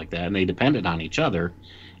stuff like that, and they depended on each other.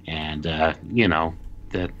 And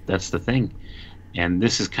that's the thing. And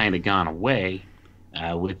this has kind of gone away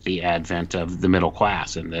with the advent of the middle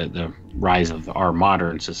class and the rise of our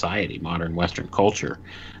modern society, modern Western culture.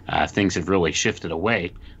 Things have really shifted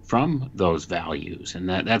away from those values. And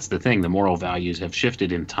that's the thing. The moral values have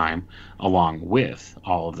shifted in time along with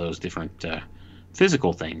all of those different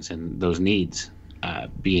physical things and those needs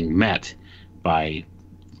being met by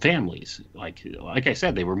families. Like I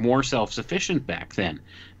said, they were more self-sufficient back then.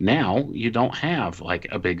 Now you don't have like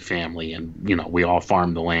a big family and we all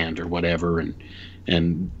farm the land or whatever,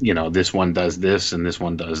 and this one does this and this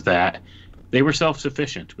one does that. They were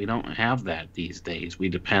self-sufficient. We don't have that these days. We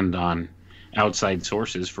depend on outside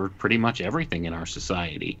sources for pretty much everything in our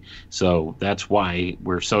society. So that's why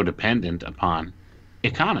we're so dependent upon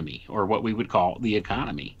economy, or what we would call the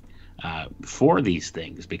economy, for these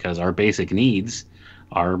things, because our basic needs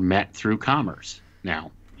are met through commerce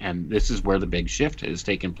now. And this is where the big shift has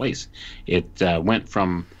taken place. It went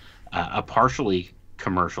from a partially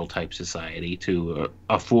commercial type society to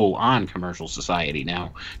a full-on commercial society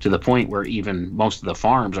now, to the point where even most of the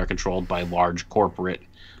farms are controlled by large corporate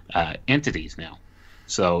entities now.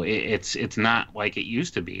 So it's not like it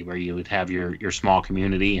used to be, where you would have your small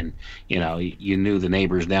community and you knew the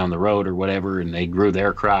neighbors down the road or whatever, and they grew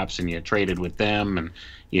their crops and you traded with them and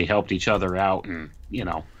you helped each other out, and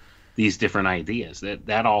these different ideas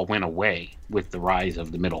that all went away with the rise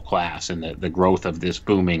of the middle class and the growth of this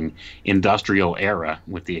booming industrial era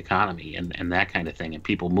with the economy and that kind of thing, and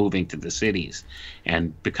people moving to the cities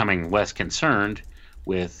and becoming less concerned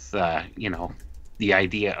with the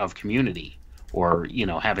idea of community, or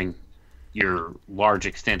having your large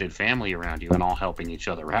extended family around you and all helping each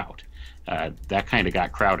other out. That kind of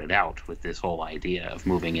got crowded out with this whole idea of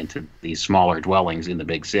moving into these smaller dwellings in the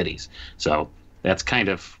big cities. So that's kind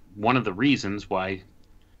of one of the reasons why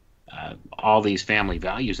all these family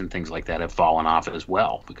values and things like that have fallen off as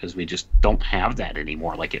well, because we just don't have that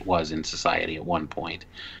anymore like it was in society at one point.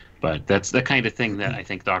 But that's the kind of thing that I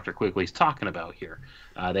think Dr. Quigley's talking about here.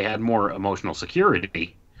 They had more emotional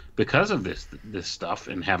security because of this stuff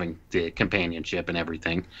and having the companionship and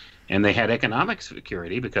everything. And they had economic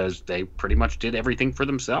security because they pretty much did everything for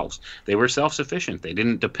themselves. They were self-sufficient. They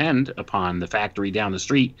didn't depend upon the factory down the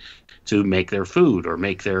street to make their food or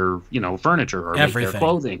make their, furniture or make their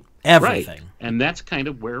clothing. Everything. Right. And that's kind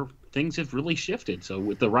of where things have really shifted. So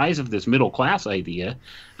with the rise of this middle class idea,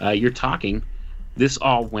 you're talking, this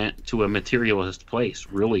all went to a materialist place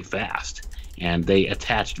really fast. And they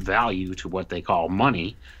attached value to what they call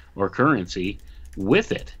money or currency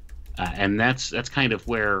with it. And that's kind of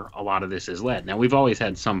where a lot of this is led. Now, we've always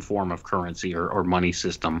had some form of currency or money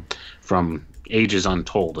system from ages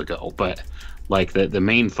untold ago, but like the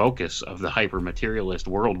main focus of the hyper-materialist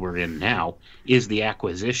world we're in now is the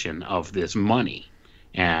acquisition of this money.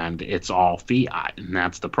 And it's all fiat, and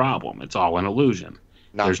that's the problem. It's all an illusion.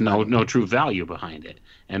 There's no true value behind it.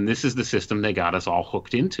 And this is the system they got us all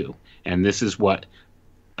hooked into. And this is what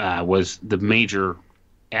was the major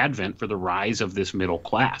advent for the rise of this middle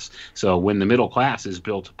class. So when the middle class is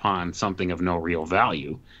built upon something of no real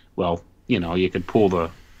value, well, you could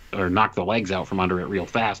knock the legs out from under it real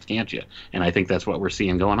fast, can't you? And I think that's what we're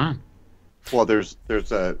seeing going on. Well, there's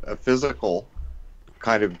a physical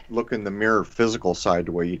kind of look in the mirror, physical side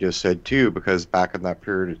to what you just said too, because back in that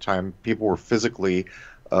period of time, people were physically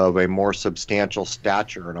of a more substantial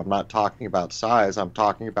stature. And I'm not talking about size. I'm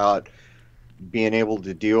talking about being able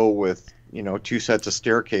to deal with two sets of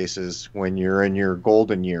staircases when you're in your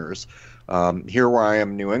golden years. Here where I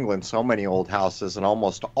am in New England, so many old houses, and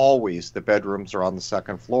almost always the bedrooms are on the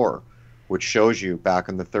second floor, which shows you back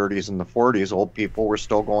in the 30s and the 40s, old people were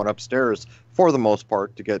still going upstairs for the most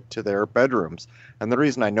part to get to their bedrooms. And the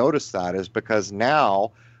reason I noticed that is because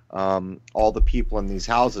now all the people in these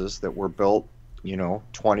houses that were built, 20s,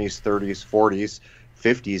 30s, 40s,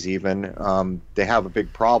 50s even, they have a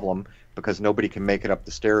big problem because nobody can make it up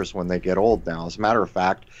the stairs when they get old now. As a matter of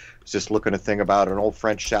fact, I was just looking at a thing about an old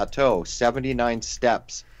French chateau, 79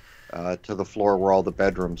 steps to the floor where all the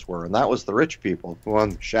bedrooms were. And that was the rich people who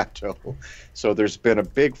owned the chateau. So there's been a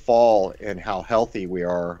big fall in how healthy we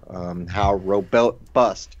are, how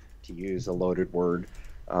robust, to use a loaded word,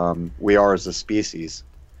 we are as a species.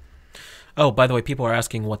 Oh, by the way, people are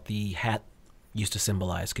asking what the hat used to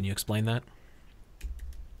symbolize. Can you explain that?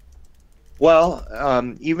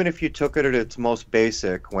 Well, even if you took it at its most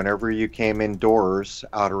basic, whenever you came indoors,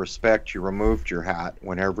 out of respect, you removed your hat.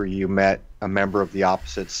 Whenever you met a member of the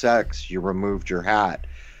opposite sex, you removed your hat.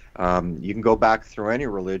 You can go back through any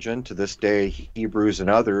religion. To this day, Hebrews and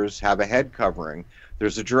others have a head covering.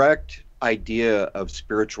 There's a direct idea of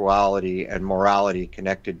spirituality and morality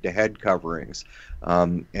connected to head coverings.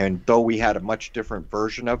 And though we had a much different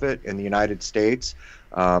version of it in the United States,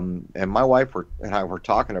 and my wife and I were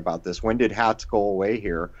talking about this. When did hats go away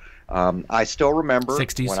here? I still remember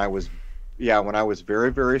 60s. when I was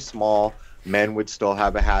very, very small, men would still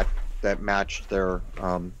have a hat that matched their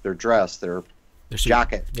dress, their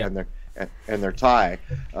jacket, Yep. and their tie.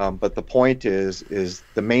 But the point is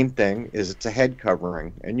the main thing is it's a head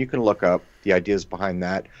covering, and you can look up the ideas behind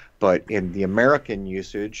that. But in the American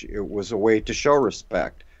usage, it was a way to show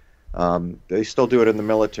respect. They still do it in the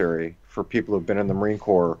military for people who've been in the Marine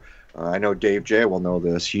Corps. I know Dave J will know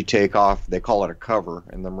this. You take off, they call it a cover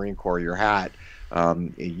in the Marine Corps, your hat.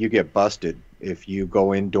 You get busted if you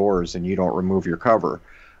go indoors and you don't remove your cover.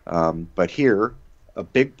 But here, a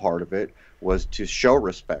big part of it was to show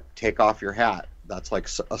respect. Take off your hat. That's like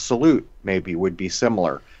a salute, maybe, would be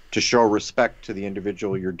similar, to show respect to the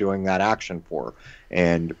individual you're doing that action for.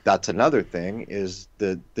 And that's another thing, is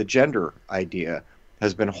the gender idea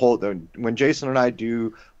has been when Jason and I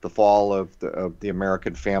do the fall of the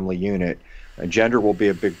American family unit, gender will be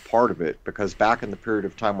a big part of it, because back in the period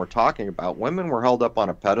of time we're talking about, women were held up on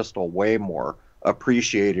a pedestal way more,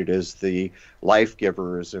 appreciated as the life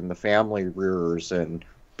givers and the family rearers and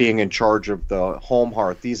being in charge of the home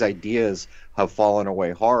hearth. These ideas have fallen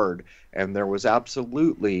away hard, and there was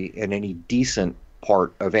absolutely, in any decent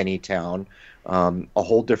part of any town, a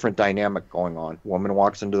whole different dynamic going on. Woman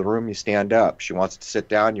walks into the room, you stand up. She wants to sit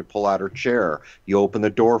down, you pull out her chair. You open the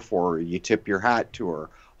door for her, you tip your hat to her.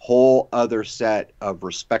 Whole other set of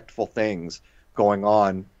respectful things going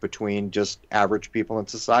on between just average people in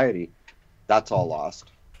society. That's all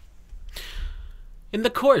lost. In the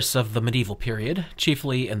course of the medieval period,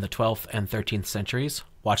 chiefly in the 12th and 13th centuries,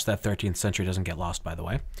 watch that 13th century doesn't get lost, by the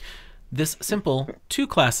way, this simple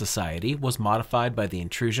two-class society was modified by the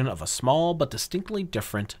intrusion of a small but distinctly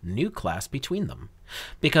different new class between them.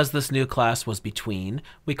 Because this new class was between,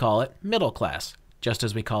 we call it middle class, just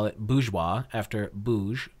as we call it bourgeois after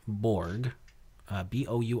bouge, bourg,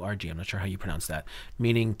 B-O-U-R-G, I'm not sure how you pronounce that,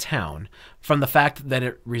 meaning town, from the fact that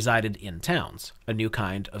it resided in towns, a new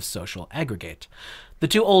kind of social aggregate. The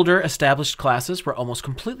two older established classes were almost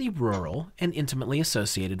completely rural and intimately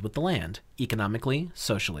associated with the land, economically,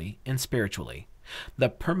 socially, and spiritually. The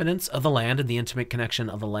permanence of the land and the intimate connection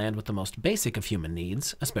of the land with the most basic of human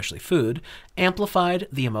needs, especially food, amplified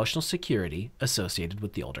the emotional security associated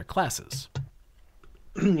with the older classes.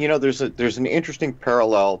 You know, there's an interesting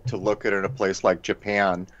parallel to look at in a place like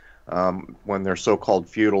Japan, when their so-called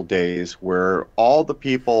feudal days, where all the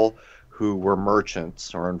people who were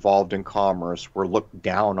merchants or involved in commerce were looked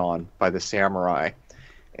down on by the samurai.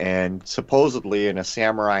 And supposedly in a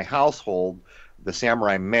samurai household, the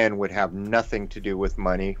samurai men would have nothing to do with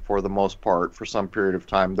money for the most part. For some period of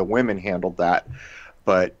time, the women handled that.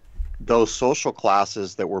 But those social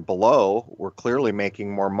classes that were below were clearly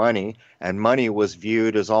making more money, and money was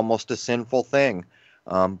viewed as almost a sinful thing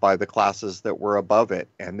by the classes that were above it,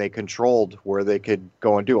 and they controlled where they could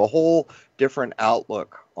go and do a whole different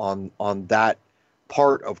outlook on that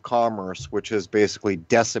part of commerce, which has basically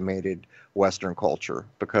decimated Western culture,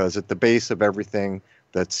 because at the base of everything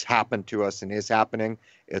that's happened to us and is happening,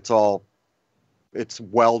 it's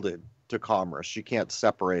welded to commerce. You can't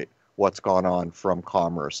separate what's gone on from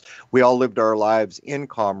commerce. We all lived our lives in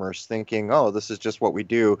commerce thinking, oh, this is just what we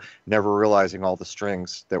do, never realizing all the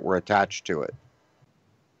strings that were attached to it.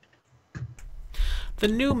 The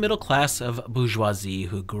new middle class of bourgeoisie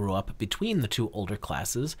who grew up between the two older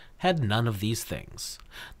classes had none of these things.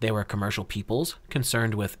 They were commercial peoples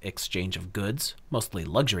concerned with exchange of goods, mostly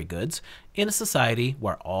luxury goods, in a society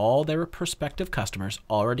where all their prospective customers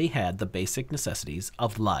already had the basic necessities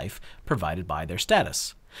of life provided by their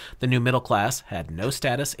status. The new middle class had no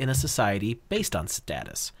status in a society based on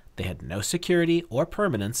status. They had no security or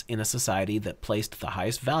permanence in a society that placed the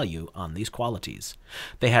highest value on these qualities.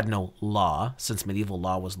 They had no law, since medieval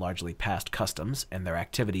law was largely past customs and their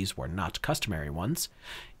activities were not customary ones,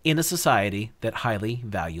 in a society that highly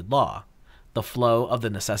valued law. The flow of the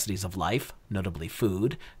necessities of life, notably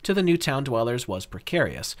food, to the new town dwellers was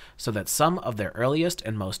precarious, so that some of their earliest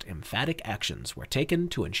and most emphatic actions were taken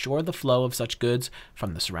to ensure the flow of such goods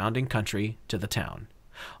from the surrounding country to the town.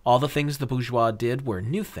 All the things the bourgeois did were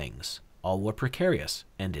new things. All were precarious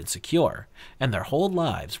and insecure, and their whole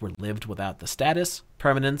lives were lived without the status,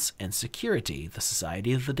 permanence, and security the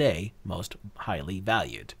society of the day most highly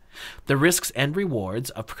valued. The risks and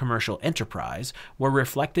rewards of commercial enterprise were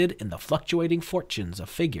reflected in the fluctuating fortunes of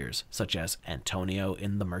figures such as Antonio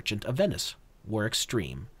in The Merchant of Venice were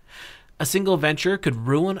extreme. A single venture could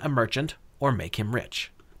ruin a merchant or make him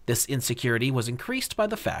rich. This insecurity was increased by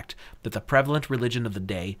the fact that the prevalent religion of the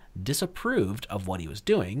day disapproved of what he was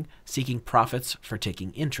doing, seeking profits for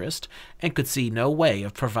taking interest, and could see no way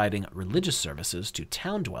of providing religious services to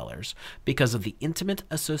town dwellers because of the intimate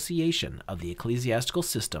association of the ecclesiastical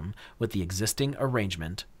system with the existing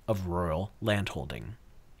arrangement of rural landholding.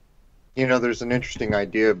 You know, there's an interesting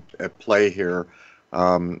idea at play here.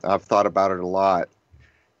 I've thought about it a lot.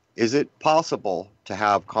 Is it possible to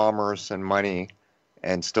have commerce and money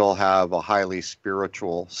and still have a highly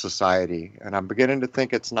spiritual society? And I'm beginning to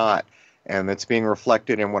think it's not. And it's being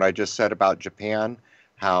reflected in what I just said about Japan,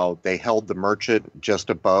 how they held the merchant just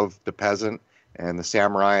above the peasant, and the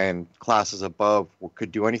samurai and classes above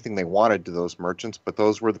could do anything they wanted to those merchants, but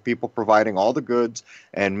those were the people providing all the goods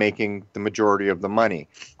and making the majority of the money.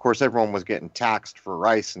 Of course, everyone was getting taxed for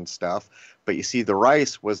rice and stuff, but you see, the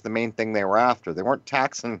rice was the main thing they were after. They weren't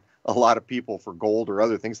taxing a lot of people for gold or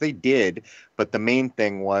other things. They did, but the main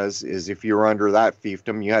thing is if you were under that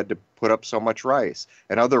fiefdom, you had to put up so much rice.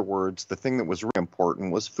 In other words, the thing that was really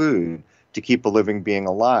important was food to keep a living being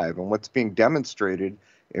alive. And what's being demonstrated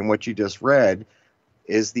in what you just read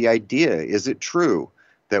is the idea. Is it true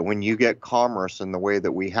that when you get commerce in the way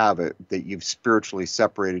that we have it, that you've spiritually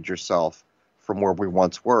separated yourself from where we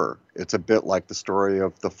once were? It's a bit like the story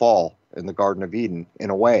of the fall in the Garden of Eden,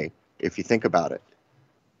 in a way, if you think about it.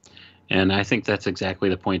 And I think that's exactly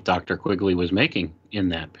the point Dr. Quigley was making in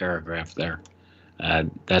that paragraph there.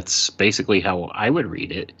 That's basically how I would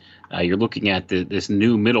read it. You're looking at this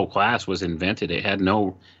new middle class was invented. It had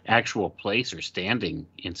no actual place or standing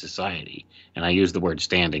in society. And I use the word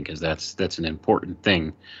standing because that's an important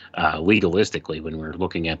thing legalistically when we're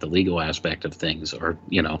looking at the legal aspect of things, or,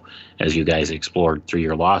 you know, as you guys explored through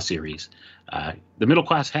your law series. The middle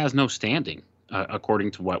class has no standing,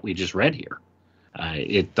 according to what we just read here.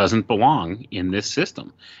 It doesn't belong in this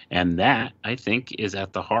system. And that, I think, is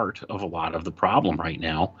at the heart of a lot of the problem right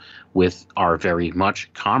now with our very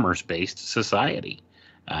much commerce-based society.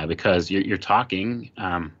 Because you're talking,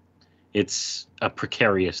 it's a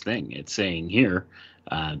precarious thing. It's saying here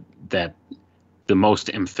that the most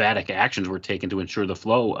emphatic actions were taken to ensure the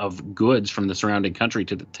flow of goods from the surrounding country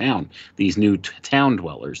to the town. These new town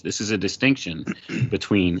dwellers. This is a distinction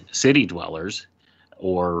between city dwellers,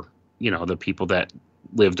 or, you know, the people that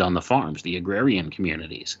lived on the farms, the agrarian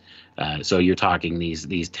communities. So you're talking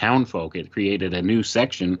these town folk. It created a new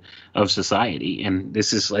section of society, and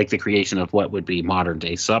this is like the creation of what would be modern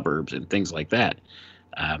day suburbs and things like that.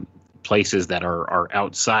 Places that are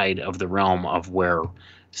outside of the realm of where,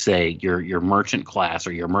 say, your merchant class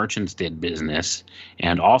or your merchants did business,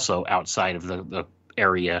 and also outside of the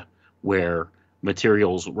area where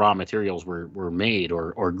raw materials were made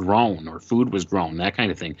or grown, or food was grown, that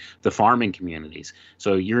kind of thing, the farming communities.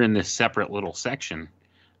 So you're in this separate little section,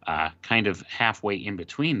 kind of halfway in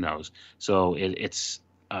between those. So it's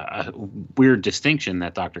a weird distinction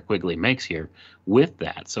that Dr. Quigley makes here with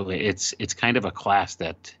that. So it's kind of a class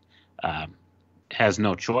that has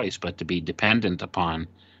no choice but to be dependent upon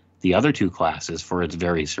the other two classes for its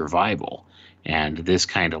very survival. And this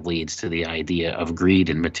kind of leads to the idea of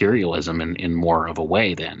greed and materialism in more of a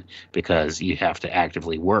way then, because you have to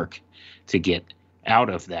actively work to get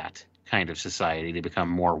out of that kind of society to become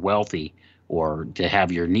more wealthy, or to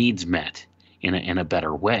have your needs met in a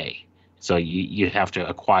better way. So you have to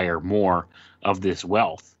acquire more of this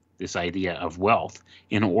wealth, this idea of wealth,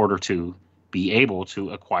 in order to be able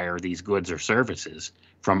to acquire these goods or services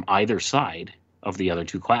from either side of the other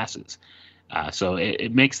two classes. So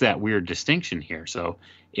it makes that weird distinction here. So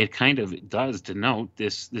it kind of does denote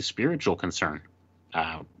this spiritual concern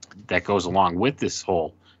that goes along with this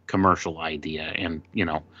whole commercial idea, and, you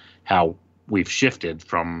know, how we've shifted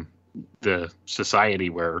from the society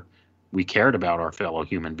where we cared about our fellow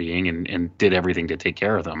human being and did everything to take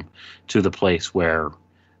care of them, to the place where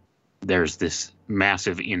there's this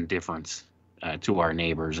massive indifference to our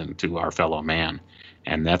neighbors and to our fellow man.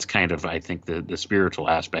 And that's kind of, I think, the spiritual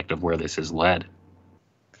aspect of where this has led.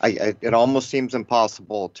 It almost seems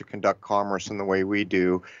impossible to conduct commerce in the way we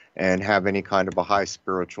do and have any kind of a high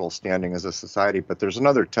spiritual standing as a society. But there's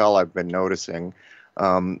another tell I've been noticing.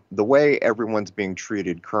 The way everyone's being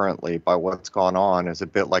treated currently by what's gone on is a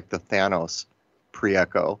bit like the Thanos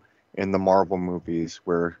pre-echo in the Marvel movies,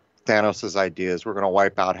 where Thanos' idea is, we're going to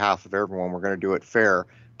wipe out half of everyone. We're going to do it fair.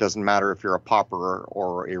 Doesn't matter if you're a pauper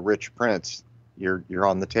or a rich prince. You're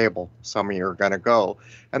on the table. Some of you are going to go.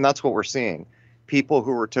 And that's what we're seeing. People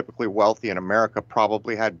who were typically wealthy in America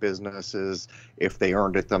probably had businesses if they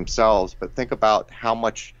earned it themselves. But think about how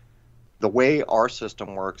much the way our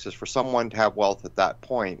system works is, for someone to have wealth at that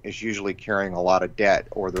point is usually carrying a lot of debt,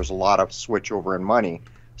 or there's a lot of switch over in money.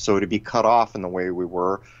 So to be cut off in the way we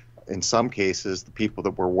were, in some cases, the people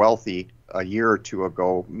that were wealthy a year or two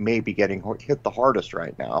ago may be getting hit the hardest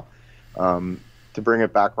right now. To bring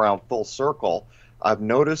it back around full circle, I've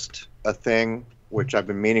noticed a thing which I've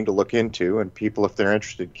been meaning to look into, and people, if they're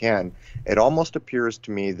interested, can. It almost appears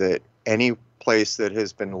to me that any place that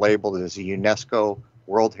has been labeled as a UNESCO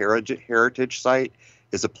World Heritage Site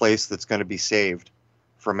is a place that's going to be saved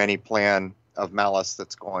from any plan of malice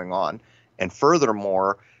that's going on. And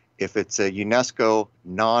furthermore, if it's a UNESCO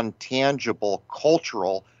non-tangible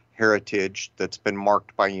cultural heritage that's been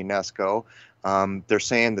marked by UNESCO, they're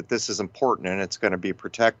saying that this is important and it's going to be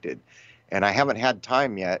protected. And I haven't had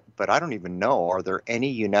time yet, but I don't even know, are there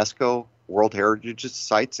any UNESCO World Heritage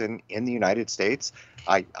Sites in the United States?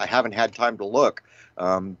 I haven't had time to look,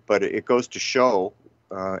 but it goes to show,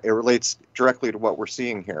 it relates directly to what we're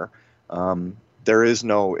seeing here. There is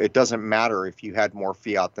no, it doesn't matter if you had more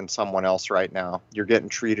fiat than someone else right now. You're getting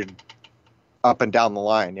treated up and down the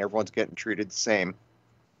line. Everyone's getting treated the same.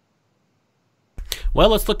 Well,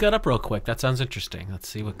 let's look that up real quick. That sounds interesting. Let's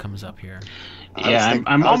see what comes up here.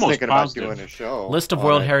 I'm almost thinking positive. about doing a show. List of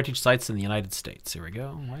World Heritage Sites in the United States. Here we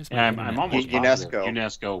go. Why is I'm almost positive UNESCO.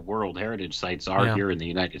 UNESCO World Heritage Sites are here in the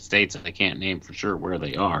United States. I can't name for sure where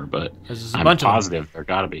they are, but I'm positive there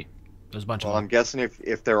got to be. There's a bunch of Well, them. I'm guessing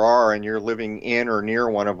if there are and you're living in or near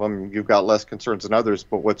one of them, you've got less concerns than others.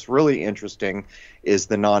 But what's really interesting is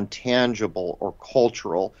the non-tangible or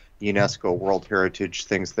cultural UNESCO World Heritage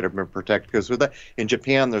things that have been protected. Because with that, in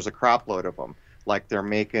Japan, there's a crap load of them. Like they're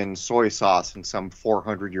making soy sauce in some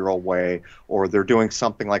 400-year-old way, or they're doing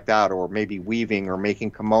something like that, or maybe weaving or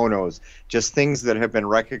making kimonos. Just things that have been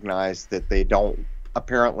recognized that they don't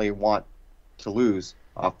apparently want to lose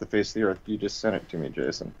off the face of the earth. You just sent it to me,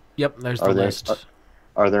 Jason. Yep, there's the list.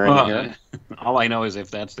 Are there any here? All I know is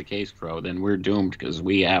if that's the case, Crow, then we're doomed because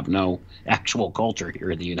we have no actual culture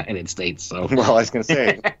here in the United States. So, well, I was going to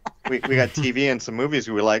say, we got TV and some movies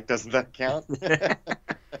we like. Doesn't that count?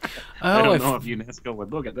 I don't know if UNESCO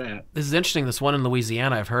would look at that. This is interesting. This one in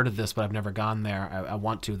Louisiana, I've heard of this, but I've never gone there. I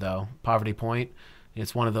want to, though. Poverty Point.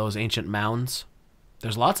 It's one of those ancient mounds.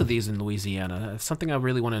 There's lots of these in Louisiana. It's something I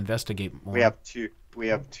really want to investigate more. We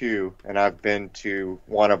have two, and I've been to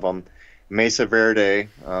one of them. Mesa Verde,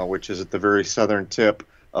 which is at the very southern tip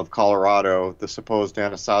of Colorado, the supposed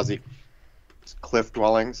Anasazi cliff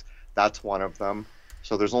dwellings. That's one of them.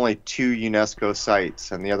 So there's only two UNESCO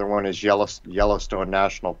sites, and the other one is Yellowstone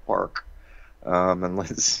National Park. And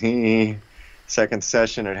let's see, second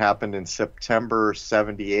session, it happened in September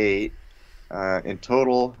 78. In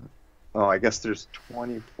total, I guess there's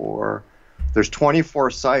 24. There's 24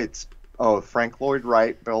 sites. Oh, Frank Lloyd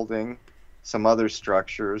Wright building, some other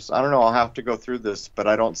structures. I don't know, I'll have to go through this, but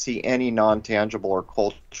I don't see any non-tangible or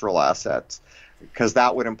cultural assets, because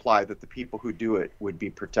that would imply that the people who do it would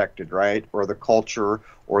be protected, right? Or the culture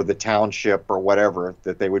or the township or whatever,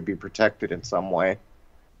 that they would be protected in some way.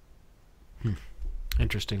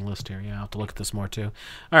 Interesting list here. Yeah, I'll have to look at this more too.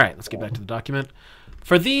 All right, let's get back to the document.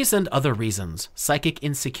 For these and other reasons, psychic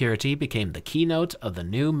insecurity became the keynote of the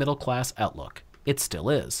new middle-class outlook. It still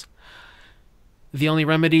is. The only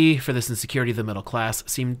remedy for this insecurity of the middle class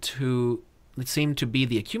seemed to be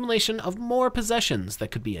the accumulation of more possessions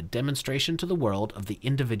that could be a demonstration to the world of the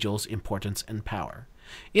individual's importance and power.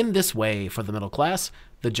 In this way, for the middle class,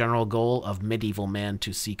 the general goal of medieval man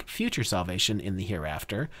to seek future salvation in the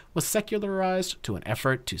hereafter was secularized to an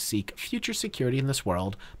effort to seek future security in this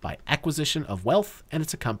world by acquisition of wealth and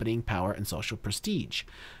its accompanying power and social prestige.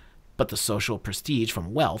 But the social prestige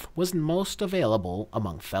from wealth was most available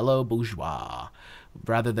among fellow bourgeois,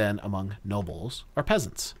 rather than among nobles or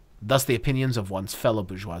peasants. Thus, the opinions of one's fellow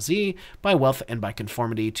bourgeoisie, by wealth and by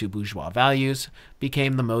conformity to bourgeois values,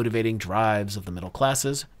 became the motivating drives of the middle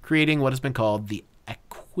classes, creating what has been called the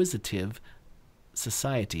acquisitive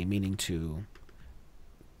society, meaning to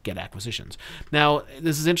get acquisitions. Now,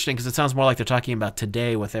 this is interesting because it sounds more like they're talking about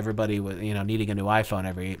today with everybody needing a new iPhone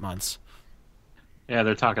every 8 months. Yeah,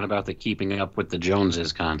 they're talking about the keeping up with the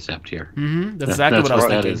Joneses concept here. Mm-hmm. That's exactly what I was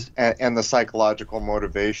thinking. Is. And the psychological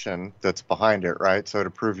motivation that's behind it, right? So to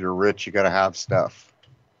prove you're rich, you got to have stuff.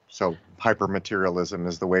 So hyper-materialism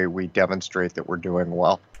is the way we demonstrate that we're doing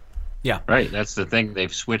well. Yeah. Right. That's the thing.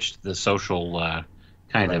 They've switched the social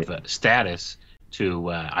kind of status to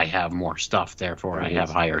I have more stuff, therefore I have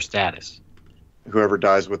higher status. Whoever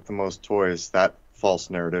dies with the most toys, that false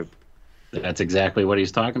narrative. That's exactly what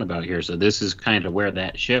he's talking about here. So this is kind of where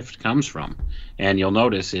that shift comes from. And you'll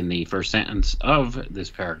notice in the first sentence of this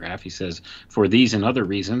paragraph, he says, for these and other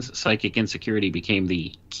reasons, psychic insecurity became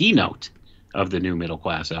the keynote of the new middle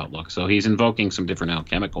class outlook. So he's invoking some different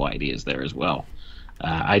alchemical ideas there as well.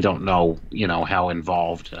 I don't know, how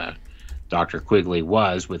involved Dr. Quigley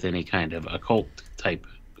was with any kind of occult type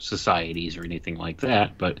societies or anything like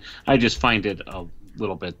that. But I just find it a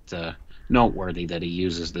little bit noteworthy that he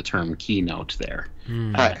uses the term keynote there.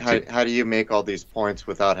 How do you make all these points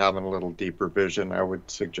without having a little deeper vision, I would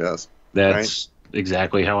suggest? That's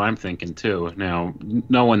exactly how I'm thinking, too. Now,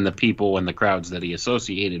 knowing the people and the crowds that he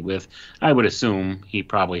associated with, I would assume he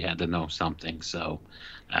probably had to know something. So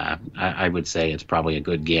I would say it's probably a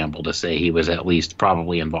good gamble to say he was at least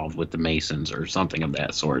probably involved with the Masons or something of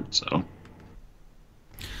that sort. So,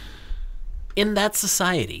 in that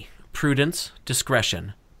society, prudence,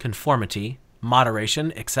 discretion, conformity,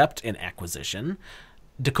 moderation except in acquisition,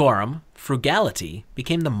 decorum, frugality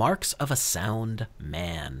became the marks of a sound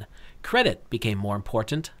man. Credit became more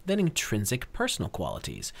important than intrinsic personal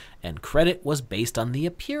qualities, and credit was based on the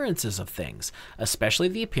appearances of things, especially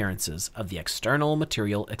the appearances of the external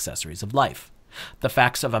material accessories of life. The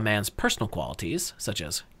facts of a man's personal qualities, such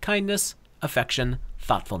as kindness, affection,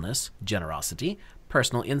 thoughtfulness, generosity,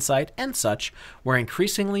 personal insight, and such, were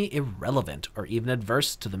increasingly irrelevant or even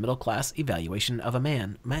adverse to the middle-class evaluation of a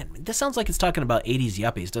man. Man, this sounds like it's talking about 80s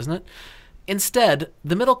yuppies, doesn't it? Instead,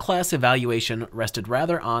 the middle-class evaluation rested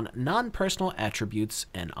rather on non-personal attributes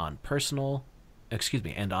and on external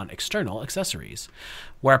accessories.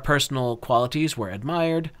 Where personal qualities were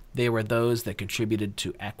admired, they were those that contributed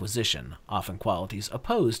to acquisition, often qualities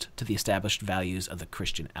opposed to the established values of the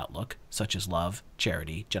Christian outlook, such as love,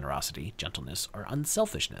 charity, generosity, gentleness, or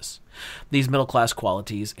unselfishness. These middle-class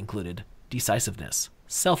qualities included decisiveness,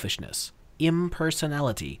 selfishness,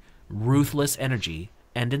 impersonality, ruthless energy,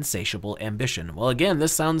 and insatiable ambition. Well, again,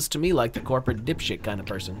 this sounds to me like the corporate dipshit kind of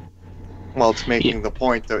person. Well, it's making the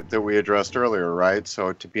point that we addressed earlier, right?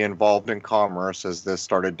 So to be involved in commerce as this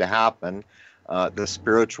started to happen, the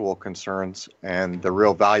spiritual concerns and the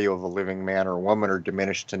real value of a living man or woman are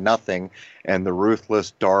diminished to nothing, and the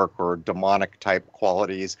ruthless, dark, or demonic type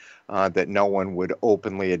qualities that no one would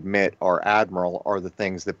openly admit are admirable are the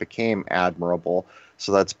things that became admirable.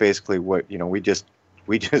 So that's basically what, we just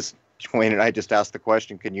Wayne and I just asked the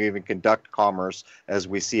question, can you even conduct commerce as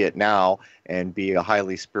we see it now and be a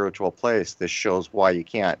highly spiritual place? This shows why you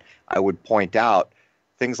can't. I would point out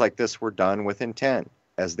things like this were done with intent.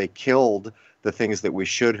 As they killed the things that we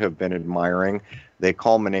should have been admiring, they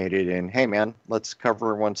culminated in, hey man, let's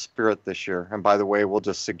cover everyone's spirit this year. And by the way, we'll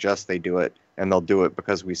just suggest they do it, and they'll do it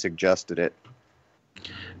because we suggested it.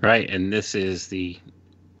 Right, and this is the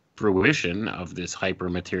fruition of this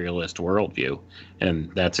hyper-materialist worldview,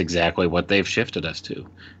 and that's exactly what they've shifted us to.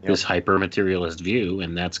 This hyper-materialist view,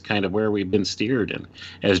 and that's kind of where we've been steered. And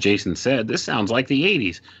as Jason said, this sounds like the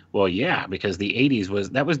 80s. Well, yeah, because the 80s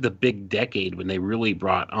was the big decade when they really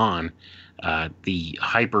brought on the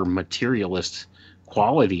hyper-materialist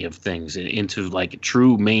quality of things into like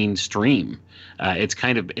true mainstream.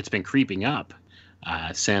 It's been creeping up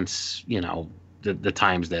since the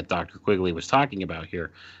times that Dr. Quigley was talking about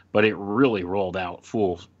here. But it really rolled out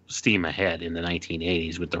full steam ahead in the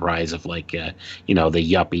 1980s with the rise of the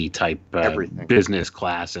yuppie type business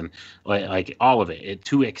class and like all of it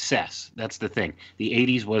to excess. That's the thing. The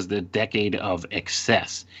 80s was the decade of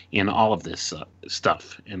excess in all of this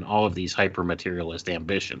stuff and all of these hyper materialist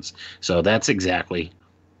ambitions. So that's exactly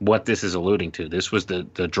what this is alluding to. This was the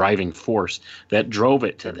driving force that drove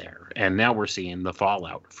it to there, and now we're seeing the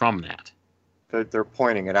fallout from that. They're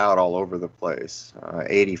pointing it out all over the place.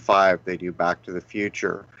 85, they do Back to the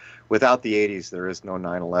Future. Without the 80s, there is no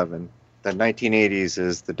 9/11. The 1980s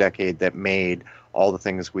is the decade that made all the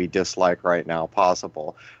things we dislike right now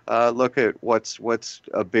possible. Look at what's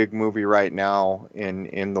a big movie right now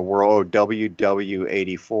in the world,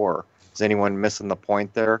 WW84. Is anyone missing the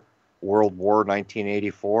point there? World War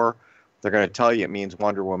 1984. They're going to tell you it means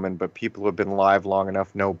Wonder Woman, but people who have been alive long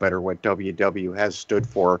enough know better what WW has stood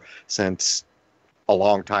for since a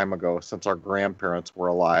long time ago, since our grandparents were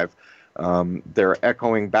alive. They're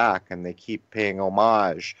echoing back, and they keep paying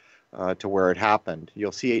homage to where it happened.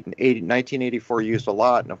 You'll see 1984 used a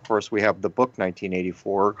lot, and of course we have the book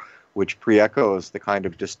 1984, which pre-echoes the kind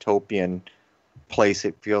of dystopian place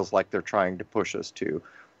it feels like they're trying to push us to.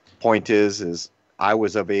 Point is I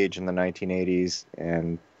was of age in the 1980s,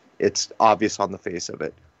 and it's obvious on the face of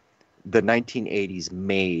it. The 1980s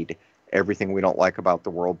made everything we don't like about the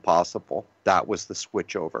world possible. That was the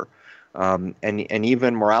switchover. And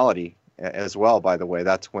even morality as well, by the way.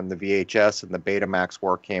 That's when the VHS and the Betamax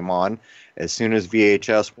war came on. As soon as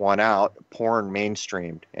VHS won out, porn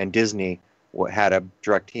mainstreamed, and Disney had a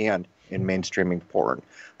direct hand in mainstreaming porn.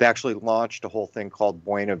 They actually launched a whole thing called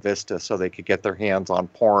Buena Vista so they could get their hands on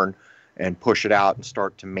porn and push it out and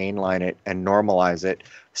start to mainline it and normalize it,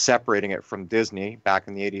 separating it from Disney. Back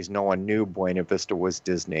in the 80s, no one knew Buena Vista was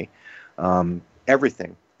Disney.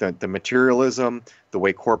 Everything. The materialism, the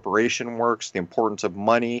way corporation works, the importance of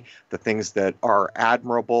money, the things that are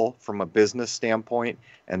admirable from a business standpoint,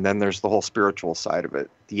 and then there's the whole spiritual side of it.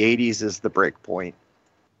 The 80s is the break point.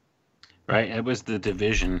 Right. It was the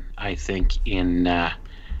division, I think, in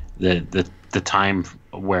the time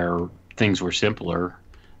where things were simpler.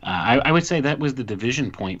 I would say that was the division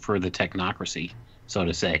point for the technocracy, so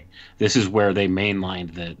to say. This is where they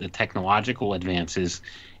mainlined the technological advances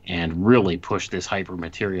and really pushed this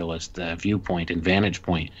hyper-materialist viewpoint and vantage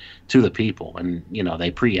point to the people. And, they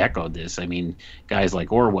pre-echoed this. I mean, guys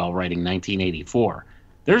like Orwell writing 1984,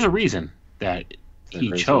 there's a reason that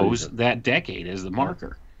he chose that decade as the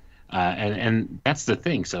marker. And that's the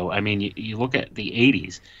thing. So, I mean, you look at the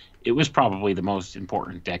 80s, it was probably the most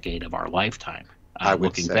important decade of our lifetime,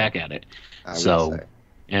 looking back at it. I would say.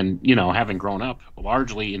 And, having grown up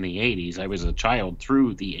largely in the 80s, I was a child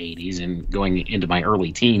through the 80s and going into my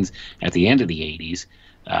early teens at the end of the 80s.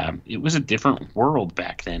 It was a different world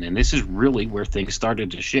back then. And this is really where things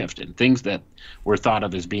started to shift. And things that were thought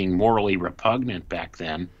of as being morally repugnant back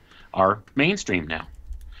then are mainstream now.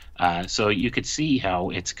 So you could see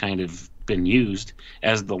how it's kind of been used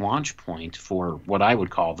as the launch point for what I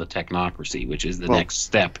would call the technocracy, which is the next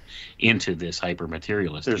step into this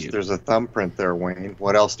hyper-materialist view. There's a thumbprint there, Wayne.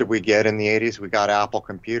 What else did we get in the 80s? We got Apple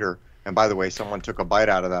Computer. And by the way, someone took a bite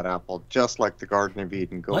out of that apple, just like the Garden of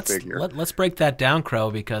Eden. Figure. Let's break that down,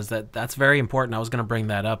 Crow, because that's very important. I was going to bring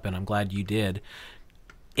that up, and I'm glad you did.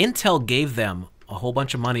 Intel gave them a whole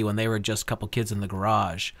bunch of money when they were just a couple kids in the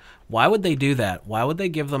garage. Why would they do that? Why would they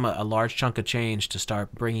give them a large chunk of change to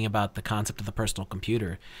start bringing about the concept of the personal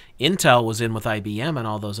computer? Intel was in with IBM and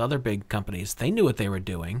all those other big companies. They knew what they were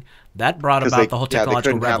doing. That brought about the whole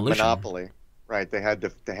technological revolution. Have monopoly. Right, they had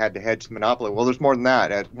to hedge the monopoly. Well, there's more than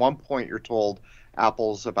that. At one point, you're told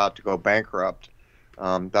Apple's about to go bankrupt.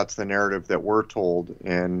 That's the narrative that we're told.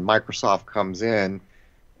 And Microsoft comes in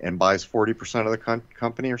and buys 40% of the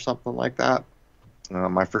company or something like that.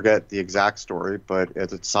 I forget the exact story, but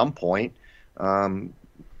at some point,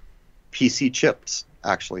 PC chips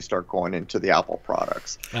actually start going into the Apple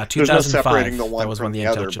products. 2005, there's no separating the one that was from when the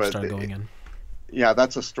other, Intel chips started going in. Yeah,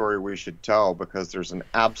 that's a story we should tell because there's an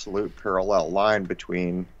absolute parallel line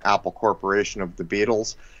between Apple Corporation of the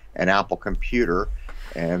Beatles and Apple Computer,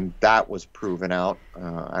 and that was proven out.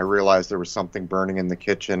 I realized there was something burning in the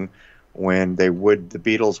kitchen when the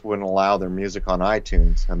Beatles wouldn't allow their music on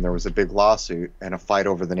iTunes, and there was a big lawsuit and a fight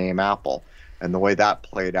over the name Apple. And the way that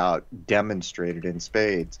played out demonstrated in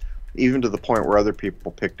spades, even to the point where other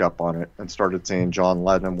people picked up on it and started saying John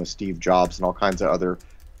Lennon was Steve Jobs and all kinds of other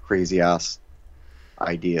crazy-ass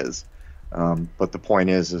ideas. But the point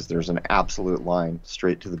is there's an absolute line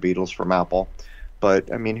straight to the Beatles from Apple.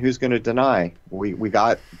 But, I mean, who's going to deny? We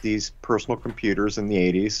got these personal computers in the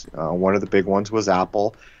 80s. One of the big ones was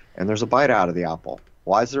Apple. And there's a bite out of the apple.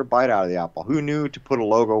 Why is there a bite out of the apple? Who knew to put a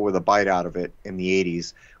logo with a bite out of it in the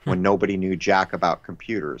 80s when nobody knew jack about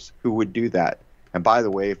computers? Who would do that? And by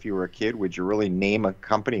the way, if you were a kid, would you really name a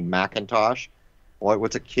company Macintosh?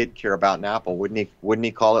 What's a kid care about an apple? Wouldn't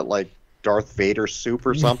he call it like Darth Vader soup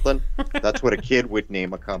or something? That's what a kid would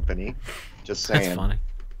name a company. Just saying. That's funny.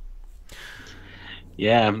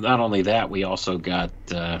 Yeah, not only that, we also got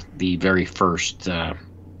the very first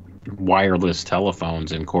wireless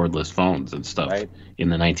telephones and cordless phones and stuff in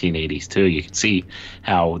the 1980s too. You can see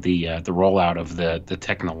how the rollout of the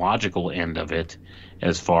technological end of it,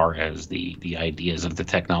 as far as the ideas of the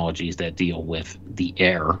technologies that deal with the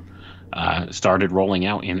air, started rolling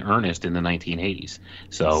out in earnest in the 1980s.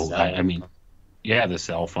 So I mean, yeah, the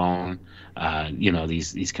cell phone,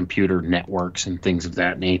 these computer networks and things of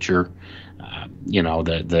that nature.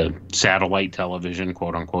 The satellite television,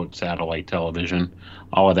 quote unquote satellite television,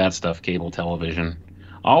 all of that stuff, cable television,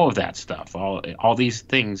 all of that stuff, all these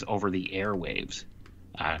things over the airwaves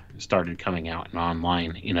started coming out and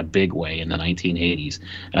online in a big way in the 1980s.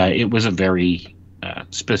 It was a very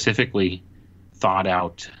specifically thought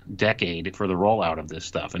out decade for the rollout of this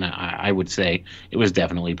stuff, and I would say it was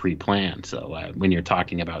definitely pre-planned. So when you're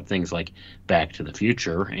talking about things like Back to the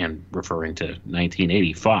Future and referring to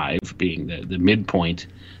 1985 being the midpoint,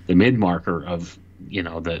 the mid-marker of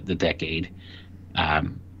the decade,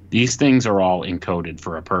 these things are all encoded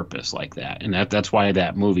for a purpose like that, and that's why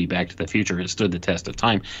that movie Back to the Future has stood the test of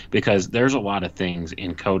time, because there's a lot of things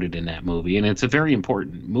encoded in that movie, and it's a very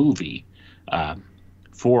important movie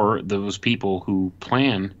for those people who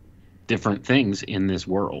plan different things in this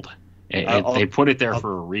world. They put it there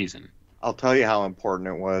for a reason. I'll tell you how important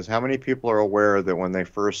it was. How many people are aware that when they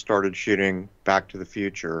first started shooting Back to the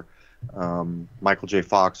Future, Michael J.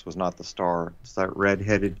 Fox was not the star? It's that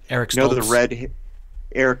red-headed... Eric Stoltz.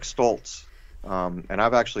 Eric Stoltz. And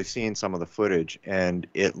I've actually seen some of the footage, and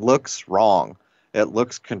it looks wrong. It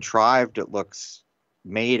looks contrived. It looks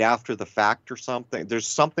made after the fact or something. There's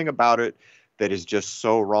something about it that is just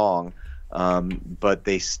so wrong. But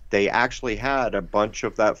they actually had a bunch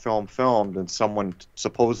of that film filmed, and someone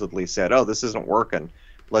supposedly said, "Oh, this isn't working.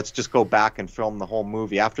 Let's just go back and film the whole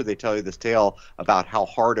movie." After they tell you this tale about how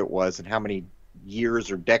hard it was and how many years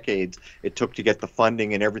or decades it took to get the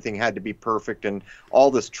funding and everything had to be perfect and all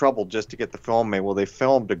this trouble just to get the film made. Well, they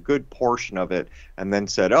filmed a good portion of it and then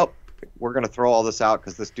said, "Oh, we're going to throw all this out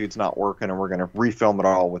because this dude's not working, and we're going to refilm it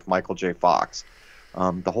all with Michael J. Fox."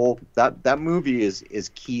 The whole that movie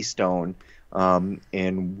is keystone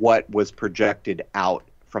in what was projected out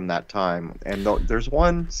from that time. And there's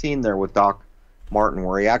one scene there with Doc Martin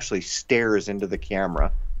where he actually stares into the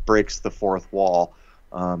camera, breaks the fourth wall,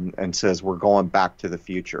 and says, "We're going back to the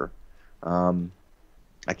future."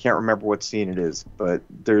 I can't remember what scene it is, but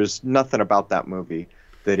there's nothing about that movie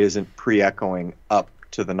that isn't pre-echoing up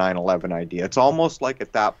to the 9/11 idea. It's almost like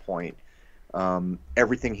at that point,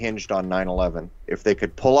 everything hinged on 9/11. If they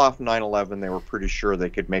could pull off 9/11, they were pretty sure they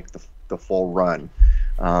could make the full run.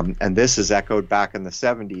 And this is echoed back in the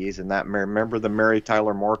 70s. And that, remember the Mary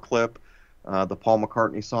Tyler Moore clip, the Paul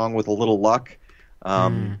McCartney song "With a Little Luck"?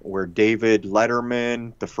 Where David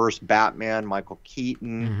Letterman, the first Batman, Michael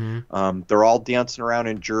Keaton, they're all dancing around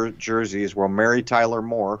in jerseys, while Mary Tyler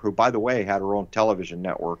Moore, who, by the way, had her own television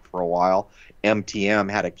network for a while, MTM,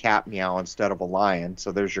 had a cat meow instead of a lion,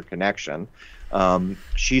 so there's your connection.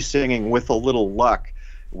 She's singing "With a Little Luck."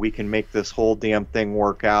 We can make this whole damn thing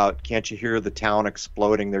work out. Can't you hear the town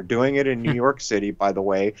exploding? They're doing it in New York City, by the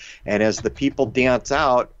way. And as the people dance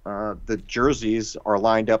out, the jerseys are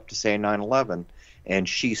lined up to say 9/11. And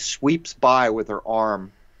she sweeps by with her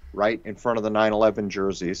arm right in front of the 9/11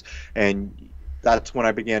 jerseys. And that's when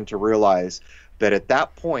I began to realize that at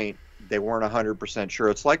that point, they weren't 100% sure.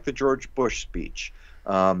 It's like the George Bush speech.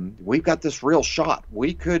 We've got this real shot.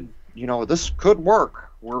 We could, this could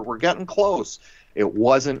work. We're getting close. It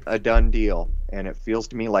wasn't a done deal. And it feels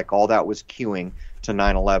to me like all that was queuing to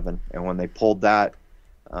 9/11. And when they pulled that,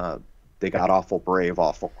 they got awful brave,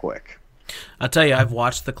 awful quick. I'll tell you, I've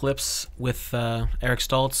watched the clips with Eric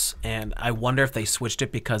Stoltz, and I wonder if they switched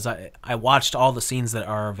it because I watched all the scenes that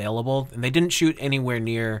are available, and they didn't shoot anywhere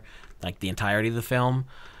near like the entirety of the film.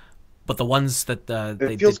 But the ones that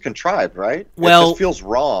it feels contrived, right? Well, it just feels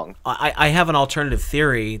wrong. I have an alternative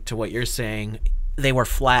theory to what you're saying. They were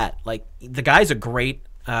flat. Like, the guy's a great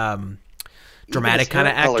dramatic kind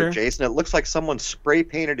of actor. Jason, it looks like someone spray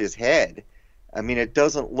painted his head. I mean, it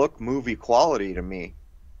doesn't look movie quality to me.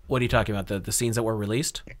 What are you talking about? The scenes that were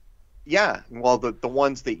released? Yeah, well, the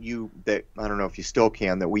ones that I don't know if you still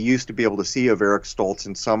can, that we used to be able to see of Eric Stoltz,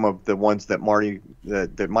 and some of the ones that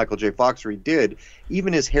that Michael J. Fox redid,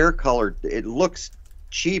 even his hair color, it looks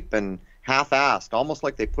cheap and half-assed, almost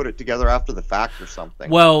like they put it together after the fact or something.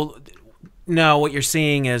 Well, no, what you're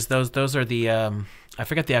seeing is those are the I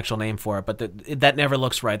forget the actual name for it, but that never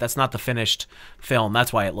looks right. That's not the finished film.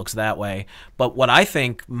 That's why it looks that way. But what I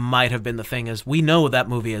think might have been the thing is, we know that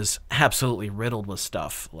movie is absolutely riddled with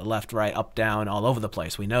stuff, left, right, up, down, all over the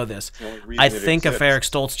place. We know this. I think if Eric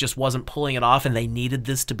Stoltz just wasn't pulling it off and they needed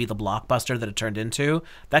this to be the blockbuster that it turned into,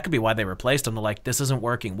 that could be why they replaced him. They're like, this isn't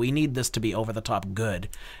working. We need this to be over the top good.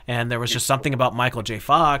 And there was just something about Michael J.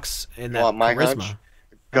 Fox in that charisma.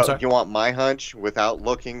 You want my hunch? Without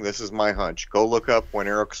looking, this is my hunch. Go look up when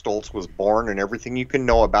Eric Stoltz was born and everything you can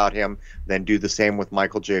know about him, then do the same with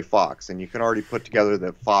Michael J. Fox. And you can already put together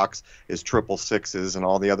that Fox is 666 and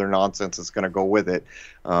all the other nonsense that's going to go with it.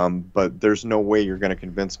 But there's no way you're going to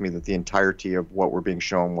convince me that the entirety of what we're being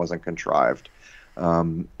shown wasn't contrived.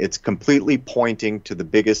 It's completely pointing to the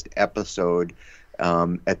biggest episode.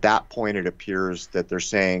 At that point, it appears that they're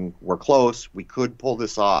saying, we're close, we could pull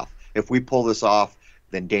this off. If we pull this off,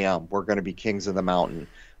 then damn, we're going to be kings of the mountain.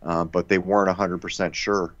 But they weren't 100%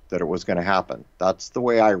 sure that it was going to happen. That's the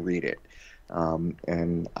way I read it.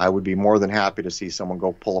 And I would be more than happy to see someone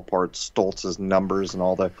go pull apart Stoltz's numbers and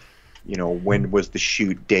all the, when was the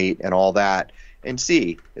shoot date and all that, and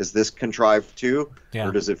see, is this contrived too? Yeah.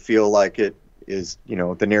 Or does it feel like it is,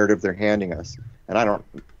 the narrative they're handing us? And I don't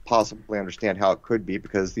possibly understand how it could be,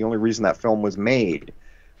 because the only reason that film was made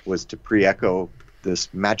was to pre-echo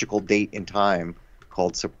this magical date in time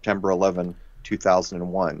called September 11,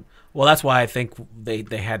 2001. Well, that's why I think they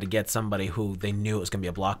had to get somebody who they knew it was going to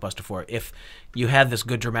be a blockbuster for. If you had this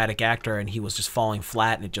good dramatic actor and he was just falling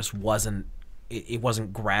flat and it just wasn't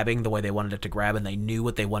grabbing the way they wanted it to grab, and they knew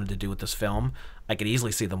what they wanted to do with this film, I could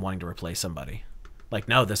easily see them wanting to replace somebody. Like,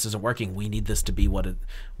 no, this isn't working. We need this to be what it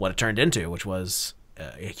turned into, which was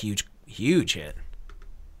a huge hit.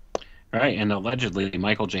 Right, and allegedly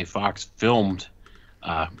Michael J. Fox filmed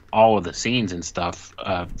all of the scenes and stuff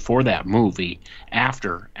for that movie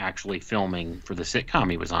after actually filming for the sitcom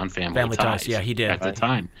he was on, Family Ties. Yeah, he did. At the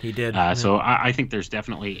time. He did. So I think there's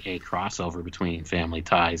definitely a crossover between Family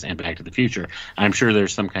Ties and Back to the Future. I'm sure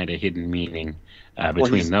there's some kind of hidden meaning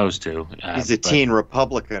between those two. He's a teen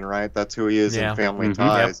Republican, right? That's who he is in Family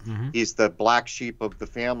Ties. Yep. He's the black sheep of the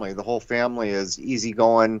family. The whole family is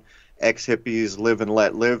easygoing, ex-hippies, live and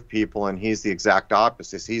let live people, and he's the exact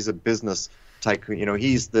opposite. He's a business tycoon.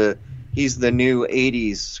 He's the new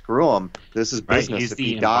 80s screw him. This is business. He's if the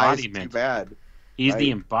he dies, embodiment. too bad. He's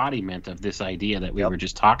the embodiment of this idea that we were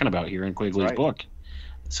just talking about here in Quigley's book.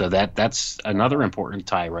 So that's another important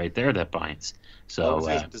tie right there that binds. So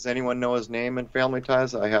does anyone know his name in Family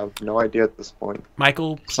Ties? I have no idea at this point.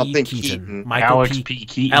 Michael P. Something Keaton. Alex P.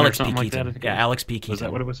 Keaton. Alex or something P. Keaton. like that. Yeah, Alex P. Keaton. Was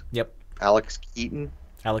that what it was? Yep. Alex Keaton?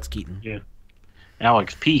 Alex Keaton. Yeah.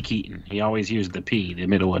 Alex P. Keaton. He always used the P, the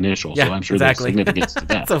middle initial, Yeah, so I'm sure exactly. there's significance to that.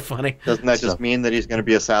 That's so funny. Doesn't that just mean that he's going to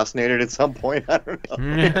be assassinated at some point? I don't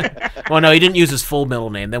know. Well, no, he didn't use his full middle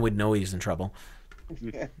name. Then we'd know he's in trouble.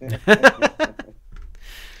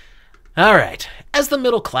 All right. As the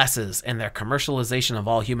middle classes and their commercialization of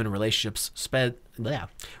all human relationships spread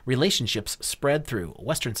through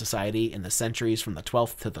Western society in the centuries from the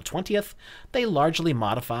 12th to the 20th, they largely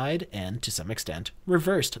modified and, to some extent,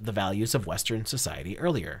 reversed the values of Western society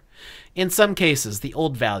earlier. In some cases, the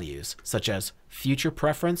old values, such as future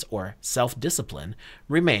preference or self-discipline,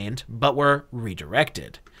 remained but were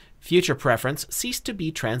redirected. Future preference ceased to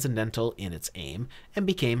be transcendental in its aim and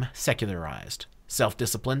became secularized.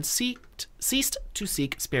 Self-discipline ceased to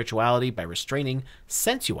seek spirituality by restraining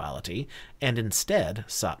sensuality and instead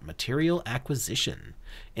sought material acquisition.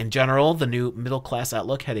 In general, the new middle-class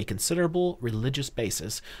outlook had a considerable religious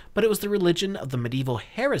basis, but it was the religion of the medieval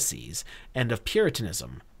heresies and of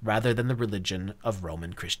Puritanism, rather than the religion of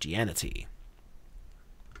Roman Christianity.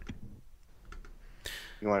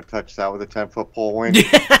 You want to touch that with a 10-foot pole, Wayne?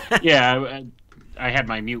 Yeah, I had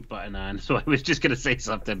my mute button on, so I was just going to say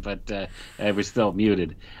something, but I was still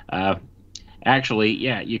muted. Actually,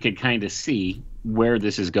 yeah, you could kind of see where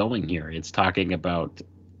this is going here. It's talking about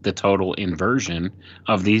the total inversion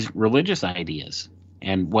of these religious ideas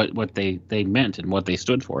and what they meant and what they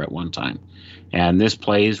stood for at one time. And this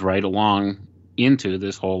plays right along into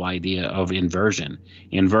this whole idea of inversion,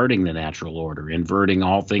 inverting the natural order, inverting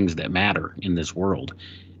all things that matter in this world,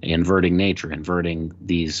 inverting nature, inverting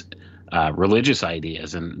these religious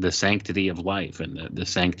ideas and the sanctity of life and the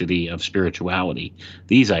sanctity of spirituality,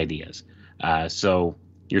 these ideas. So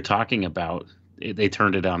you're talking about, they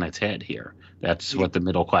turned it on its head here. That's what the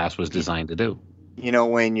middle class was designed to do.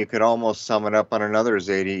 Wayne, you could almost sum it up on another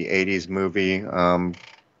 80s movie,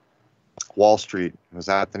 Wall Street. Was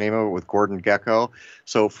that the name of it, with Gordon Gekko?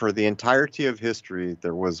 So for the entirety of history,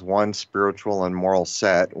 there was one spiritual and moral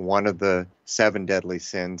set. One of the 7 deadly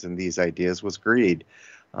sins in these ideas was greed.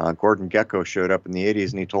 Gordon Gekko showed up in the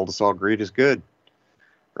 80s and he told us all greed is good,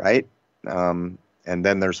 right? And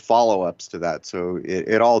then there's follow-ups to that. So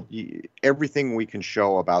everything we can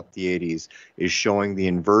show about the 80s is showing the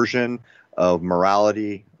inversion of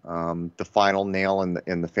morality, the final nail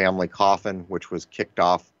in the family coffin, which was kicked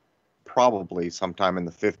off probably sometime in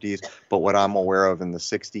the 50s, but what I'm aware of in the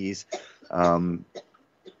 60s.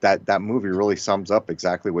 That movie really sums up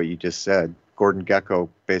exactly what you just said. Gordon Gekko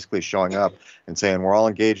basically showing up and saying, we're all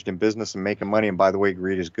engaged in business and making money, and by the way,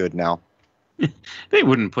 greed is good now. They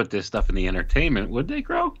wouldn't put this stuff in the entertainment, would they,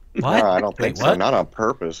 Crow? What? No, I don't think so. Not on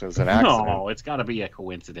purpose. It was an accident. No, it's got to be a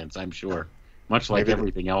coincidence, I'm sure. Much like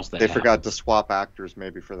everything else that they happens. forgot to swap actors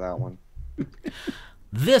maybe for that one.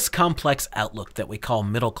 This complex outlook that we call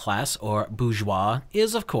middle class or bourgeois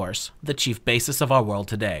is, of course, the chief basis of our world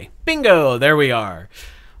today. Bingo! There we are.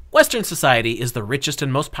 Western society is the richest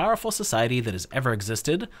and most powerful society that has ever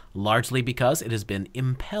existed, largely because it has been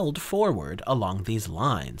impelled forward along these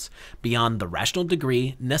lines, beyond the rational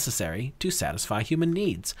degree necessary to satisfy human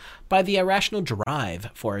needs, by the irrational drive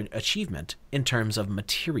for achievement in terms of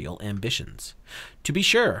material ambitions. To be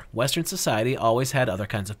sure, Western society always had other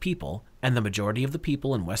kinds of people, and the majority of the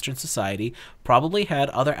people in Western society probably had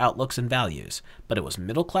other outlooks and values, but it was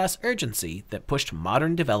middle-class urgency that pushed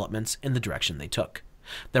modern developments in the direction they took.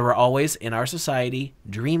 There were always in our society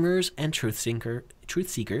dreamers and truth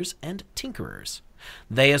seekers and tinkerers.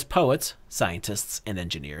 They, as poets, scientists, and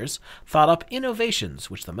engineers, thought up innovations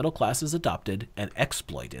which the middle classes adopted and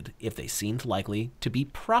exploited if they seemed likely to be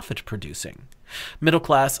profit-producing.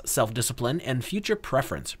 Middle-class self-discipline and future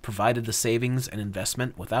preference provided the savings and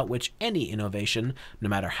investment without which any innovation, no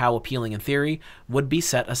matter how appealing in theory, would be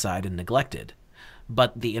set aside and neglected.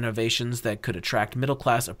 But the innovations that could attract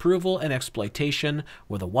middle-class approval and exploitation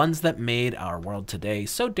were the ones that made our world today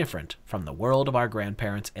so different from the world of our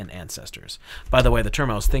grandparents and ancestors. By the way, the term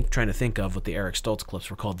I was trying to think of with the Eric Stoltz clips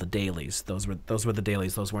were called the dailies. Those were the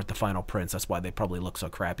dailies. Those weren't the final prints. That's why they probably look so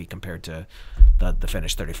crappy compared to the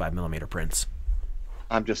finished 35mm prints.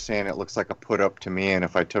 I'm just saying it looks like a put up to me, and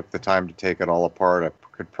if I took the time to take it all apart, I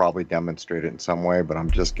could probably demonstrate it in some way, but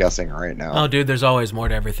I'm just guessing right now. Oh, dude, there's always more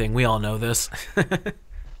to everything. We all know this.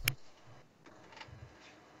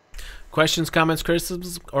 Questions, comments,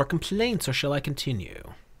 criticisms, or complaints, or shall I continue?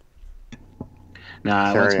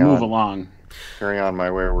 Nah, let's move along. Carry on,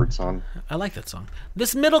 my wayward son. I like that song.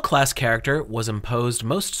 This middle-class character was imposed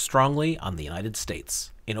most strongly on the United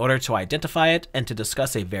States. In order to identify it and to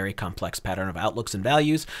discuss a very complex pattern of outlooks and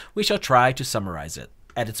values, we shall try to summarize it.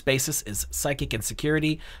 At its basis is psychic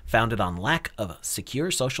insecurity, founded on lack of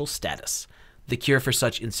secure social status. The cure for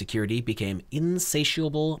such insecurity became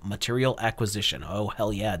insatiable material acquisition. Oh,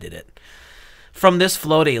 hell yeah, did it. From this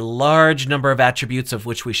flowed a large number of attributes of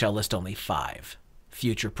which we shall list only 5.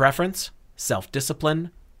 Future preference,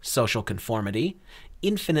 self-discipline, social conformity,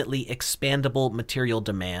 infinitely expandable material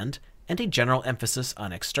demand, and a general emphasis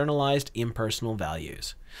on externalized impersonal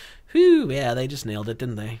values. Whew, yeah, they just nailed it,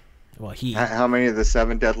 didn't they? Well, How many of the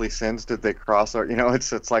 7 deadly sins did they cross? You know,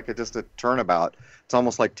 it's like just a turnabout. It's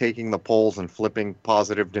almost like taking the poles and flipping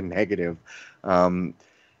positive to negative.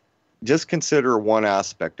 Just consider one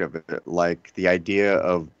aspect of it, like the idea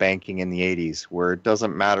of banking in the 80s, where it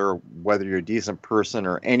doesn't matter whether you're a decent person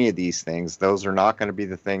or any of these things. Those are not going to be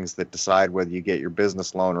the things that decide whether you get your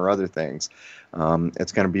business loan or other things.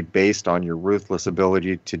 It's going to be based on your ruthless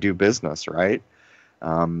ability to do business, right?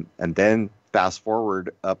 And then fast forward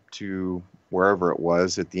up to wherever it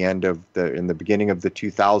was at the end of in the beginning of the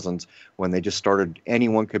 2000s, when they just started,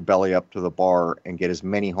 anyone could belly up to the bar and get as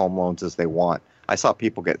many home loans as they want. I saw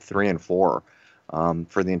people get 3 and 4.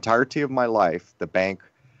 For the entirety of my life, the bank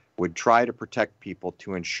would try to protect people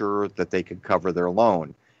to ensure that they could cover their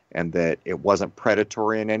loan and that it wasn't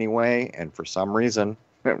predatory in any way. And for some reason,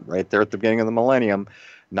 right there at the beginning of the millennium,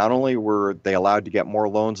 not only were they allowed to get more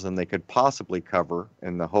loans than they could possibly cover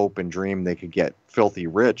in the hope and dream they could get filthy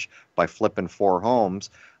rich by flipping 4 homes,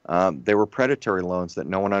 they were predatory loans that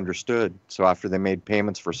no one understood. So after they made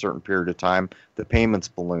payments for a certain period of time, the payments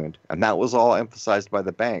ballooned. And that was all emphasized by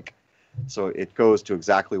the bank. So it goes to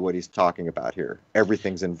exactly what he's talking about here.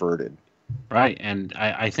 Everything's inverted. Right. And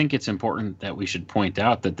I think it's important that we should point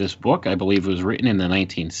out that this book, I believe, was written in the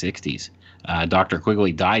 1960s. Dr.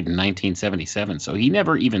 Quigley died in 1977, so he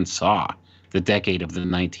never even saw the decade of the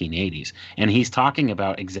 1980s. And he's talking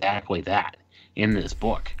about exactly that in this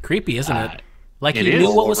book. Creepy, isn't it? Like he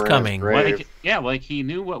knew what was coming. Like he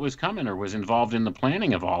knew what was coming or was involved in the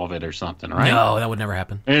planning of all of it or something, right? No, that would never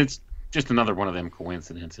happen. It's just another one of them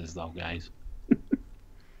coincidences, though, guys.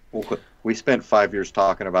 Well, we spent 5 years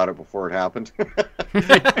talking about it before it happened.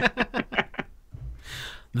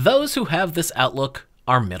 Those who have this outlook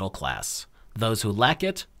are middle class. Those who lack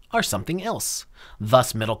it are something else.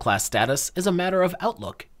 Thus, middle class status is a matter of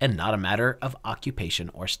outlook and not a matter of occupation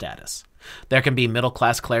or status. There can be middle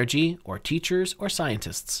class clergy or teachers or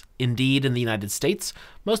scientists. Indeed, in the United States,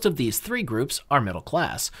 most of these 3 groups are middle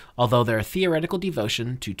class, although their theoretical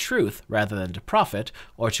devotion to truth rather than to profit,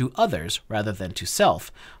 or to others rather than to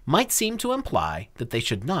self, might seem to imply that they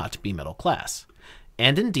should not be middle class.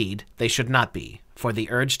 And indeed, they should not be, for the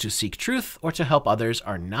urge to seek truth or to help others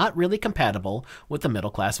are not really compatible with the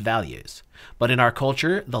middle-class values. But in our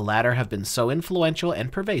culture, the latter have been so influential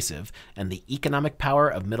and pervasive, and the economic power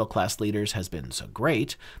of middle-class leaders has been so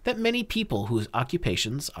great, that many people whose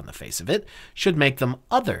occupations, on the face of it, should make them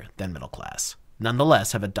other than middle-class,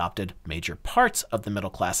 nonetheless have adopted major parts of the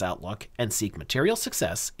middle-class outlook and seek material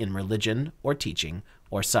success in religion or teaching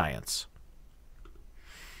or science.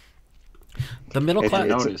 The middle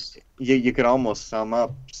class. You could almost sum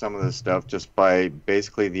up some of this stuff just by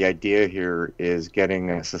basically the idea here is getting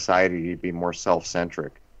a society to be more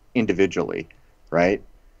self-centric individually, right?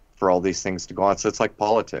 For all these things to go on. So it's like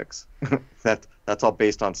politics. That's all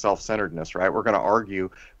based on self-centeredness, right? We're going to argue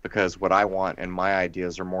because what I want and my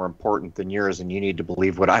ideas are more important than yours, and you need to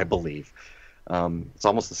believe what I believe. It's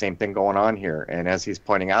almost the same thing going on here. And as he's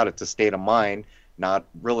pointing out, it's a state of mind, not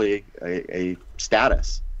really a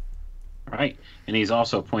status. Right. And he's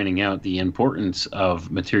also pointing out the importance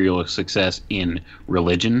of material success in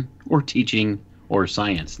religion or teaching or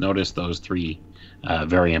science. Notice those 3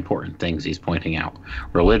 very important things he's pointing out.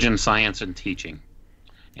 Religion, science, and teaching.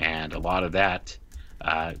 And a lot of that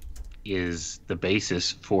is the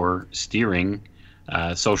basis for steering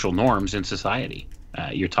social norms in society.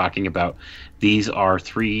 You're talking about these are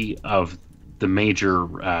 3 of the major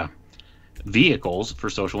vehicles for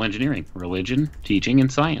social engineering: religion, teaching, and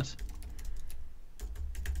science.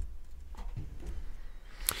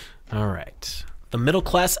 All right. The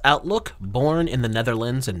middle-class outlook, born in the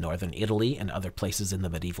Netherlands and northern Italy and other places in the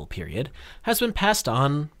medieval period, has been passed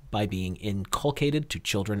on by being inculcated to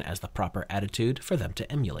children as the proper attitude for them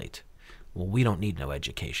to emulate. Well, we don't need no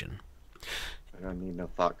education. I don't need no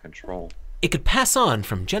thought control. It could pass on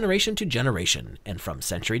from generation to generation and from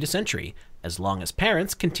century to century, as long as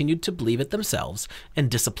parents continued to believe it themselves and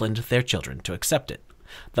disciplined their children to accept it.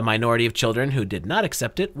 The minority of children who did not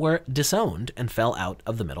accept it were disowned and fell out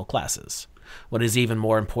of the middle classes. What is even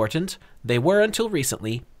more important, they were until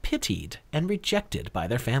recently pitied and rejected by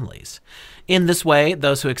their families. In this way,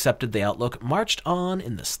 those who accepted the outlook marched on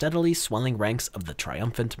in the steadily swelling ranks of the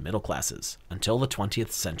triumphant middle classes until the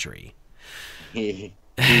 20th century.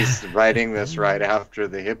 He's writing this right after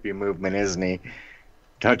the hippie movement, isn't he?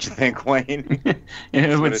 Don't you think, Wayne? It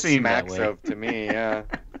would what seem that smacks way. of to me. Yeah,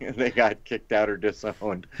 they got kicked out or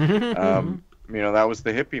disowned. That was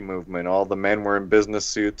the hippie movement. All the men were in business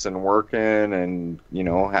suits and working, and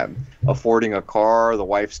affording a car. The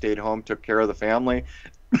wife stayed home, took care of the family.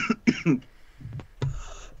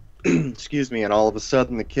 Excuse me. And all of a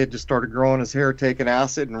sudden, the kid just started growing his hair, taking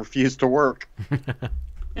acid, and refused to work.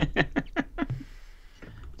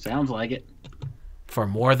 Sounds like it. For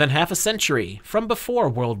more than half a century, from before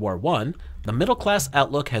World War I, the middle-class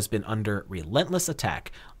outlook has been under relentless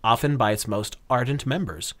attack, often by its most ardent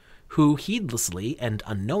members, who heedlessly and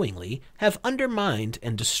unknowingly have undermined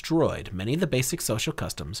and destroyed many of the basic social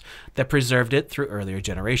customs that preserved it through earlier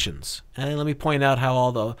generations. And let me point out how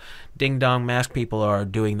all the ding-dong mask people are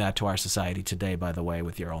doing that to our society today, by the way,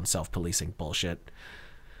 with your own self-policing bullshit.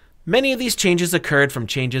 Many of these changes occurred from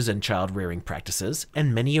changes in child-rearing practices,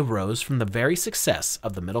 and many arose from the very success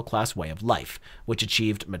of the middle-class way of life, which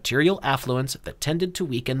achieved material affluence that tended to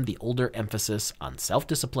weaken the older emphasis on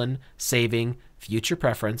self-discipline, saving, future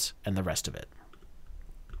preference, and the rest of it.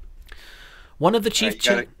 One of the chief...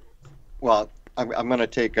 Well, I'm going to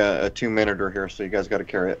take a 2-minuter here, so you guys got to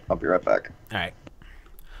carry it. I'll be right back. All right.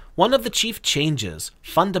 One of the chief changes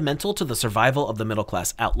fundamental to the survival of the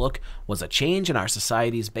middle-class outlook was a change in our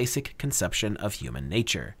society's basic conception of human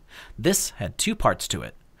nature. This had two parts to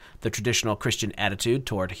it. The traditional Christian attitude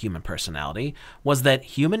toward human personality was that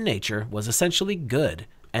human nature was essentially good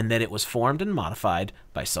and that it was formed and modified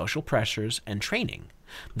by social pressures and training.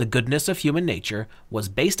 The goodness of human nature was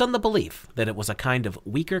based on the belief that it was a kind of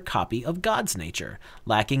weaker copy of God's nature,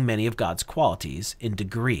 lacking many of God's qualities in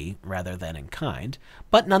degree rather than in kind,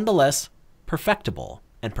 but nonetheless perfectible,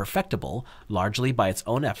 and perfectible largely by its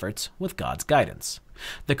own efforts with God's guidance.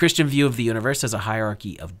 The Christian view of the universe as a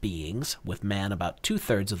hierarchy of beings, with man about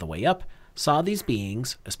 2/3 of the way up, saw these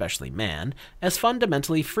beings, especially man, as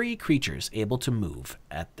fundamentally free creatures able to move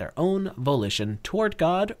at their own volition toward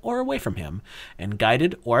God or away from him, and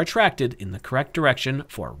guided or attracted in the correct direction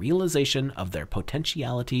for realization of their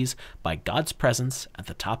potentialities by God's presence at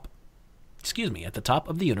the top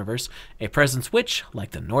of the universe, a presence which,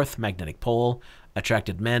 like the North Magnetic Pole,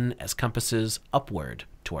 attracted men as compasses upward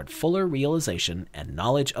toward fuller realization and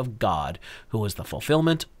knowledge of God, who was the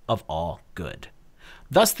fulfillment of all good.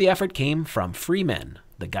 Thus the effort came from free men,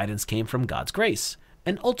 the guidance came from God's grace,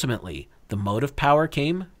 and ultimately the motive power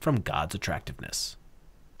came from God's attractiveness.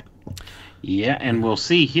 Yeah, and we'll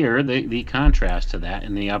see here the contrast to that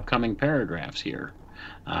in the upcoming paragraphs here.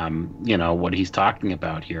 What he's talking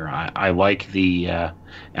about here. I like the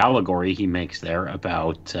allegory he makes there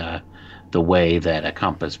about the way that a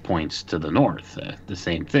compass points to the north. The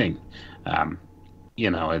same thing.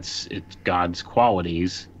 It's God's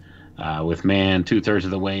qualities. With man 2/3 of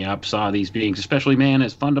the way up, saw these beings, especially man,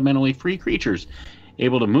 as fundamentally free creatures,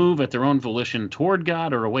 able to move at their own volition toward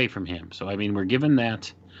God or away from him. So, we're given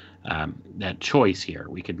that choice here.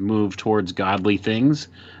 We could move towards godly things,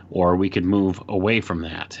 or we could move away from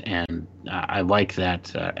that. And I like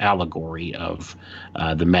that allegory of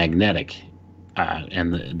the magnetic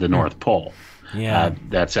and the North Pole. Yeah,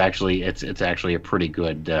 that's actually it's actually a pretty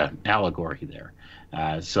good allegory there.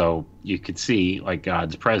 So you could see like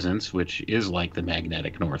God's presence, which is like the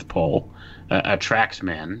magnetic North Pole, attracts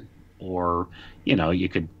men, or you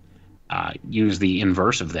could use the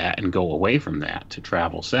inverse of that and go away from that to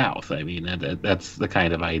travel south. That's the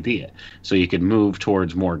kind of idea. So you could move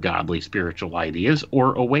towards more godly spiritual ideas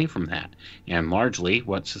or away from that. And largely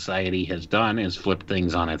what society has done is flip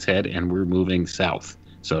things on its head, and we're moving south,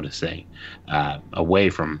 so to say, away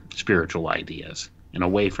from spiritual ideas and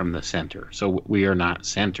away from the center. So we are not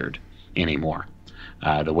centered anymore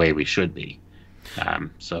the way we should be.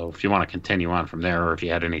 So if you want to continue on from there, or if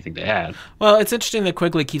you had anything to add. Well, it's interesting that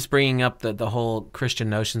Quigley keeps bringing up the whole Christian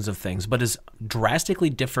notions of things, but is drastically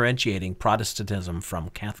differentiating Protestantism from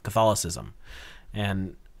Catholicism.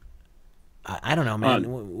 And I don't know,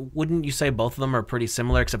 man. Wouldn't you say both of them are pretty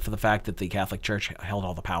similar, except for the fact that the Catholic Church held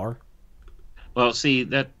all the power? Well, see,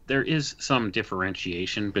 that there is some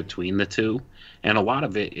differentiation between the two, and a lot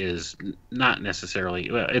of it is not necessarily.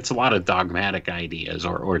 Well, it's a lot of dogmatic ideas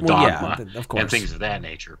or dogma of course, and things of that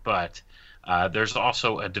nature. But there's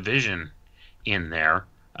also a division in there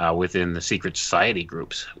within the secret society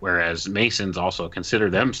groups, whereas Masons also consider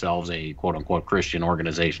themselves a quote unquote Christian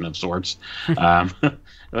organization of sorts.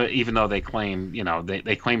 Even though they claim,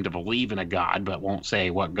 they claim to believe in a God, but won't say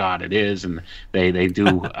what God it is, and they do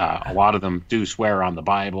a lot of them do swear on the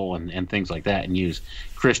Bible and things like that, and use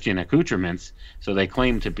Christian accoutrements. So they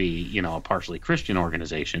claim to be, a partially Christian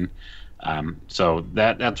organization. So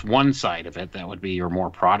that's one side of it. That would be your more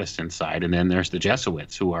Protestant side, and then there's the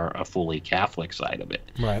Jesuits, who are a fully Catholic side of it.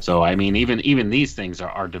 Right. So I mean, even these things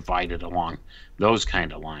are divided along those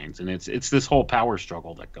kind of lines, and it's this whole power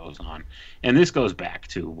struggle that goes on, and this goes back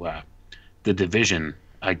to the division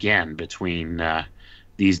again between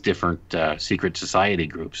these different secret society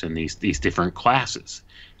groups and these different classes.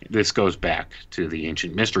 This goes back to the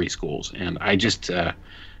ancient mystery schools, and I just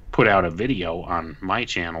put out a video on my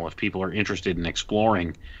channel if people are interested in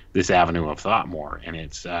exploring this avenue of thought more. And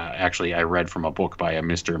it's actually, I read from a book by a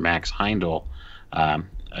Mr. Max Heindel, a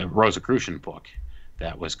Rosicrucian book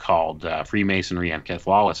that was called Freemasonry and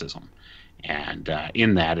Catholicism. And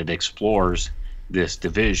in that, it explores this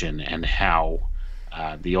division and how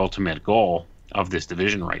the ultimate goal of this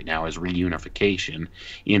division right now is reunification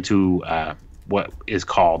into what is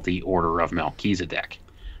called the Order of Melchizedek.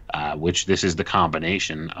 Which this is the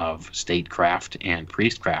combination of statecraft and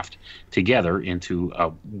priestcraft together into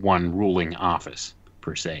one ruling office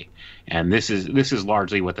per se, and this is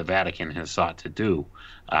largely what the Vatican has sought to do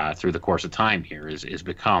through the course of time here is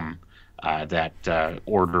become that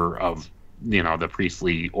order of the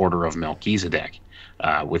priestly order of Melchizedek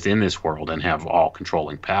within this world and have all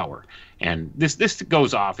controlling power. And this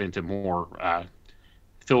goes off into more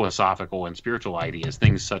philosophical and spiritual ideas,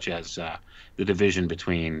 things such as the division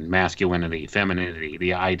between masculinity, femininity,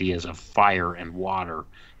 the ideas of fire and water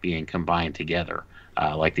being combined together,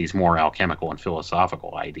 like these more alchemical and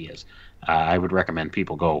philosophical ideas. I would recommend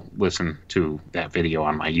people go listen to that video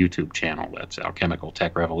on my YouTube channel. That's Alchemical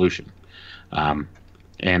Tech Revolution.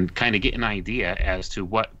 And kind of get an idea as to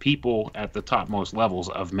what people at the topmost levels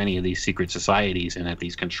of many of these secret societies and at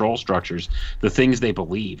these control structures, the things they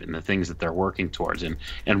believe and the things that they're working towards,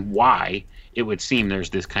 and why it would seem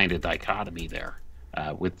there's this kind of dichotomy there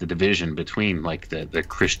with the division between like the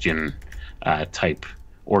Christian type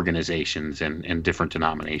organizations and different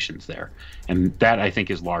denominations there. And that, I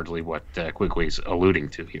think, is largely what Quigley's alluding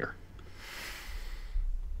to here.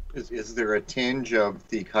 Is there a tinge of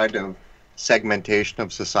the kind of segmentation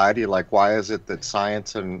of society? Like, why is it that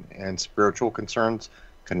science and spiritual concerns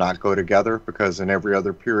cannot go together? Because in every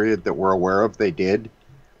other period that we're aware of, they did.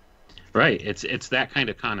 Right. It's that kind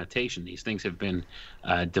of connotation. These things have been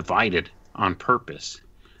divided on purpose,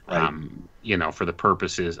 right. For the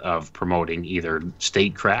purposes of promoting either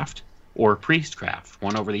statecraft or priestcraft,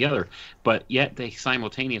 one over the other. But yet they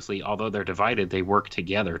simultaneously, although they're divided, they work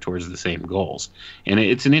together towards the same goals. And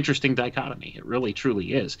it's an interesting dichotomy. It really,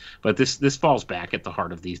 truly is. But this falls back at the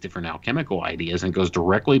heart of these different alchemical ideas and goes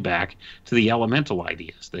directly back to the elemental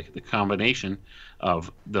ideas, the combination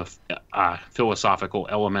of the philosophical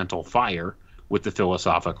elemental fire with the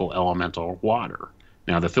philosophical elemental water.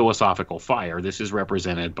 Now, the philosophical fire, this is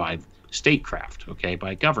represented by statecraft, okay,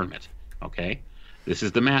 by government, okay? This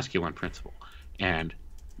is the masculine principle. And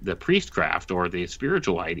the priestcraft, or the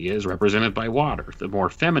spiritual idea, is represented by water, the more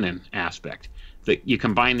feminine aspect. That you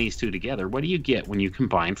combine these two together, what do you get when you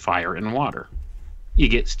combine fire and water? You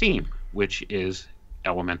get steam, which is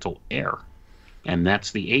elemental air. And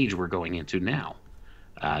that's the age we're going into now,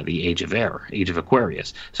 the age of air, age of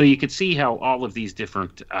Aquarius. So you could see how all of these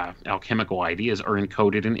different alchemical ideas are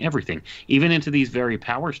encoded in everything, even into these very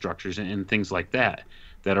power structures and things like that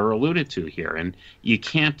are alluded to here. And you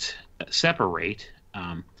can't separate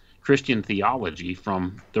Christian theology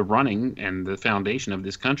from the running and the foundation of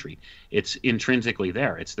this country. It's intrinsically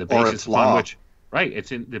there. It's the basis on which, right?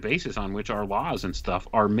 It's in the basis on which our laws and stuff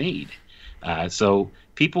are made. So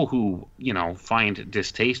people who find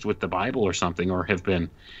distaste with the Bible or something, or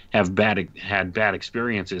had bad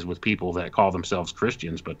experiences with people that call themselves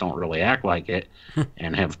Christians but don't really act like it,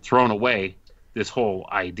 and have thrown away this whole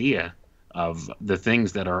idea of the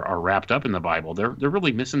things that are wrapped up in the Bible, they're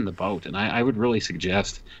really missing the boat. And I would really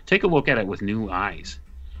suggest take a look at it with new eyes,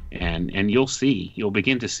 and you'll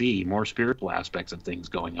begin to see more spiritual aspects of things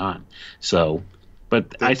going on. So,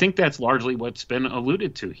 but I think that's largely what's been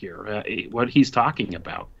alluded to here, what he's talking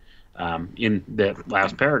about in that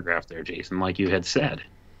last paragraph there, Jason, like you had said.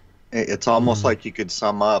 It's almost like you could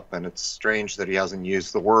sum up, and it's strange that he hasn't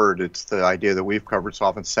used the word. It's the idea that we've covered so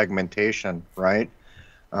often, segmentation, right?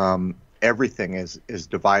 Everything is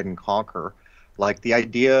divide and conquer. Like the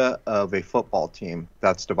idea of a football team,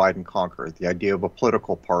 that's divide and conquer. The idea of a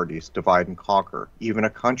political party is divide and conquer. Even a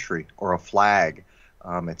country or a flag,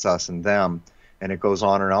 it's us and them, and it goes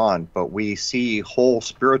on and on. But we see whole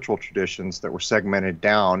spiritual traditions that were segmented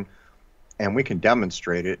down, and we can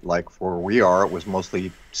demonstrate it. Like for where we are, it was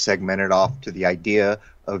mostly segmented off to the idea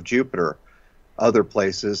of Jupiter, other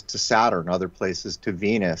places to Saturn, other places to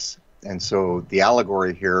Venus. And so the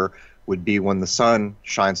allegory here would be when the sun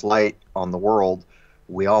shines light on the world,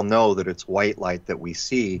 we all know that it's white light that we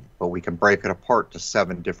see, but we can break it apart to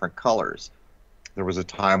 7 different colors. There was a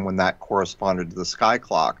time when that corresponded to the sky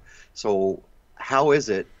clock. So how is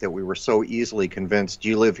it that we were so easily convinced,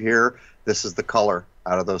 you live here, this is the color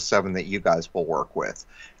out of those 7 that you guys will work with,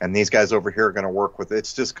 and these guys over here are going to work with it?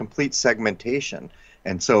 It's just complete segmentation.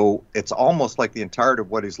 And so it's almost like the entirety of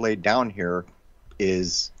what is laid down here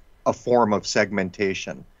is a form of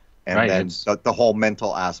segmentation. And right, then the whole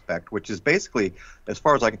mental aspect, which is basically, as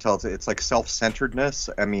far as I can tell, it's like self-centeredness.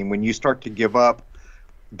 I mean, when you start to give up,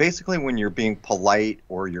 basically when you're being polite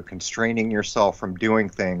or you're constraining yourself from doing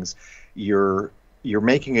things, you're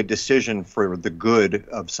making a decision for the good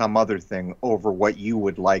of some other thing over what you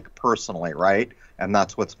would like personally, right? And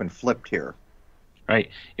that's what's been flipped here. Right.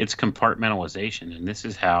 It's compartmentalization, and this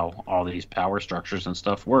is how all these power structures and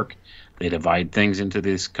stuff work. They divide things into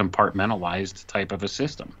this compartmentalized type of a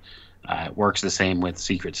system. It works the same with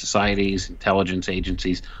secret societies, intelligence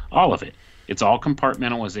agencies, all of it. It's all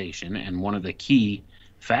compartmentalization, and one of the key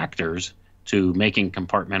factors to making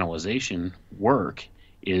compartmentalization work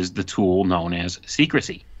is the tool known as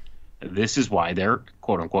secrecy. This is why they're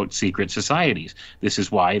quote-unquote secret societies. This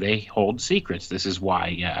is why they hold secrets. This is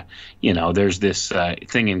why, there's this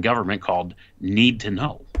thing in government called need to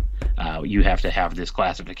know. You have to have this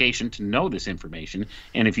classification to know this information,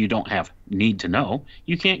 and if you don't have need to know,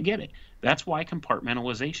 you can't get it. That's why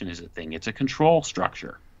compartmentalization is a thing. It's a control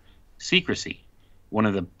structure. Secrecy, one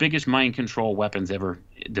of the biggest mind control weapons ever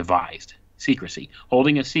devised. Secrecy,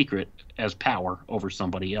 holding a secret as power over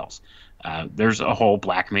somebody else. There's a whole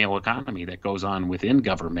blackmail economy that goes on within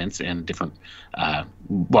governments and different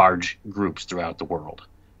large groups throughout the world.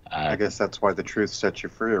 I guess that's why the truth sets you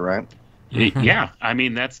free, right? Yeah, I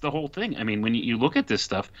mean, that's the whole thing. I mean, when you look at this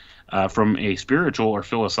stuff from a spiritual or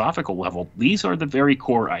philosophical level, these are the very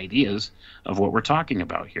core ideas of what we're talking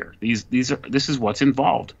about here. This is what's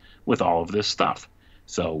involved with all of this stuff.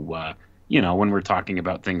 So, when we're talking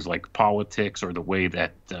about things like politics or the way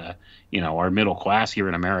that, our middle class here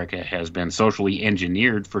in America has been socially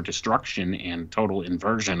engineered for destruction and total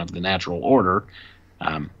inversion of the natural order,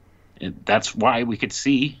 that's why we could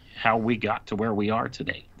see how we got to where we are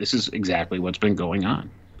today. This is exactly what's been going on.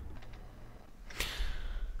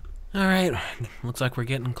 All right. Looks like we're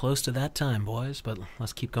getting close to that time, boys, but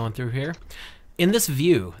let's keep going through here. In this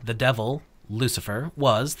view, the devil, Lucifer,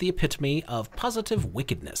 was the epitome of positive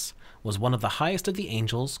wickedness, was one of the highest of the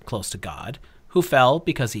angels close to God, who fell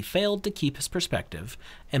because he failed to keep his perspective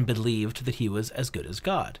and believed that he was as good as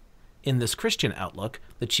God. In this Christian outlook,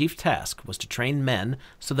 the chief task was to train men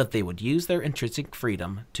so that they would use their intrinsic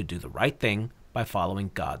freedom to do the right thing by following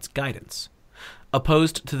God's guidance.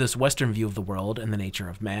 Opposed to this Western view of the world and the nature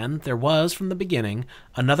of man, there was, from the beginning,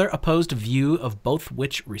 another opposed view of both,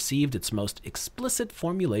 which received its most explicit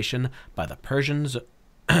formulation by the Persian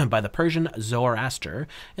Zoroaster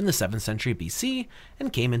in the 7th century BC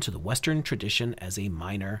and came into the Western tradition as a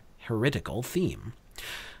minor heretical theme.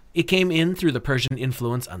 It came in through the Persian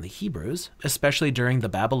influence on the Hebrews, especially during the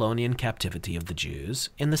Babylonian captivity of the Jews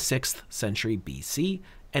in the 6th century BC,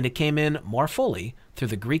 and it came in more fully through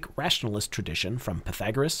the Greek rationalist tradition from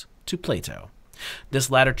Pythagoras to Plato. This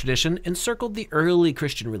latter tradition encircled the early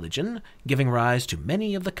Christian religion, giving rise to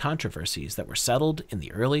many of the controversies that were settled in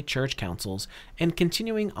the early church councils and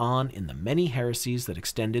continuing on in the many heresies that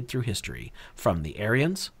extended through history, from the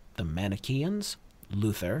Arians, the Manichaeans,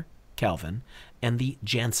 Luther, Calvin, and the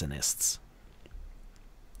Jansenists.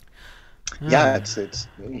 Yeah, it's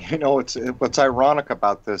what's ironic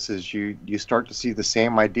about this is you start to see the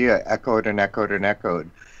same idea echoed and echoed and echoed.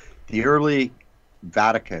 The early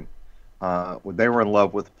Vatican, they were in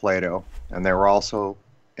love with Plato, and they were also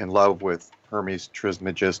in love with Hermes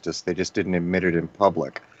Trismegistus. They just didn't admit it in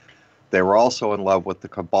public. They were also in love with the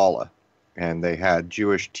Kabbalah, and they had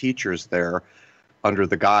Jewish teachers there under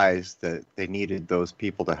the guise that they needed those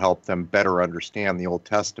people to help them better understand the Old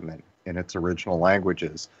Testament in its original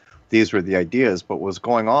languages. These were the ideas, but what was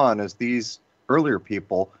going on is these earlier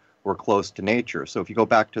people were close to nature. So if you go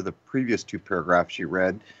back to the previous 2 paragraphs you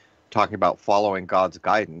read, talking about following God's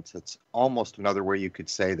guidance, it's almost another way you could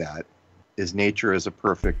say that is nature is a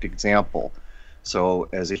perfect example. So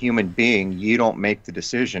as a human being, you don't make the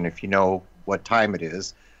decision if you know what time it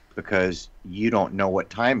is, because you don't know what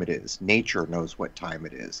time it is. Nature knows what time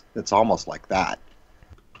it is. It's almost like that.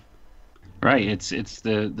 Right. It's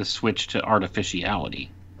the switch to artificiality.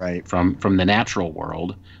 Right. From the natural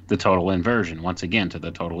world, the total inversion, once again, to the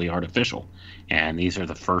totally artificial. And these are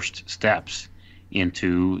the first steps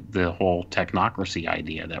into the whole technocracy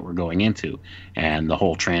idea that we're going into, and the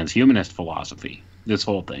whole transhumanist philosophy, this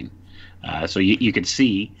whole thing. So you could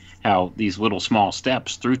see how these little small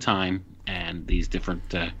steps through time and these different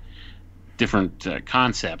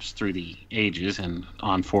concepts through the ages and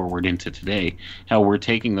on forward into today, how we're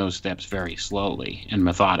taking those steps very slowly and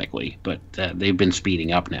methodically, but they've been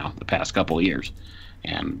speeding up now the past couple of years,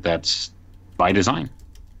 and that's by design.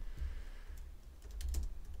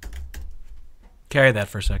 Carry that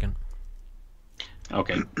for a second.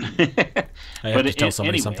 Okay. I have to tell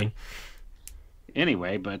somebody something.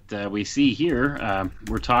 Anyway, but we see here,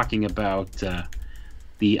 we're talking about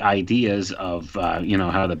the ideas of,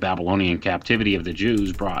 how the Babylonian captivity of the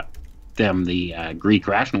Jews brought them the Greek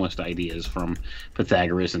rationalist ideas from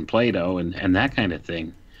Pythagoras and Plato and that kind of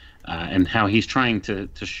thing, and how he's trying to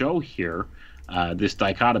show here this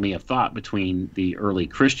dichotomy of thought between the early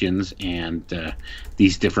Christians and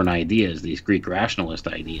these different ideas, these Greek rationalist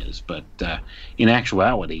ideas. But in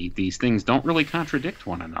actuality, these things don't really contradict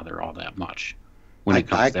one another all that much when it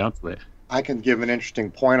comes down to it. I can give an interesting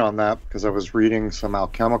point on that because I was reading some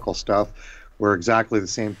alchemical stuff where exactly the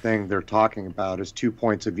same thing they're talking about is 2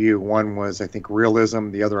 points of view. One was, I think,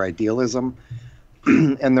 realism, the other idealism,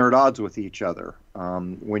 and they're at odds with each other.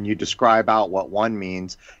 When you describe out what one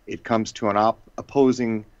means, it comes to an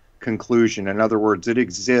opposing conclusion. In other words, it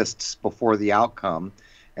exists before the outcome.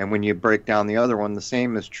 And when you break down the other one, the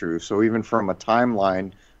same is true. So even from a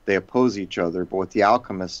timeline, they oppose each other. But what the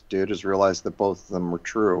alchemists did is realize that both of them were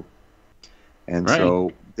true. And right.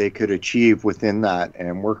 So they could achieve within that.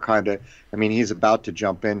 And we're kind of, he's about to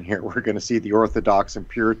jump in here. We're going to see the Orthodox and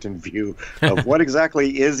Puritan view of what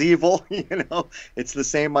exactly is evil. It's the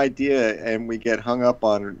same idea. And we get hung up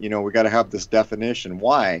on, we got to have this definition.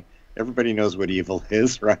 Why? Everybody knows what evil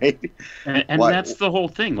is, right? And that's the whole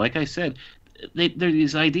thing. Like I said,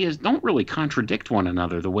 these ideas don't really contradict one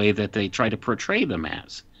another the way that they try to portray them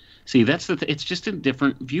as. See, it's just a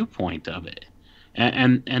different viewpoint of it.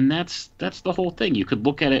 And that's the whole thing. You could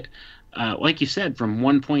look at it, like you said, from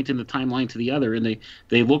one point in the timeline to the other, and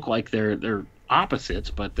they look like they're opposites,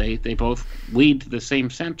 but they both lead to the same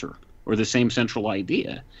center or the same central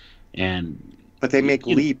idea. But they make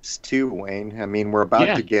leaps too, Wayne. We're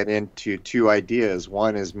about to get into 2 ideas.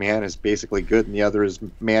 One is man is basically good, and the other is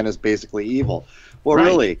man is basically evil. Well, right.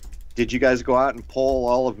 Really, did you guys go out and poll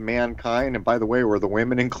all of mankind? And by the way, were the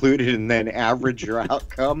women included, and then average your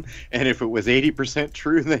outcome? And if it was 80%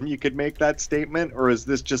 true, then you could make that statement? Or is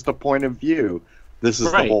this just a point of view? This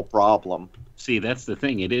is right. The whole problem. See, that's the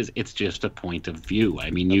thing. It's just a point of view.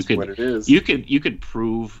 That's what it is. You could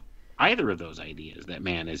prove either of those ideas, that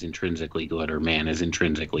man is intrinsically good or man is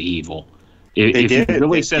intrinsically evil. If you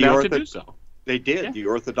really set out to do so. They did. Yeah. The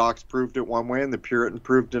Orthodox proved it one way, and the Puritan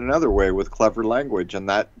proved it another way with clever language. And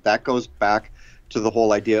that goes back to the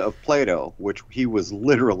whole idea of Plato, which he was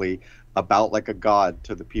literally about like a god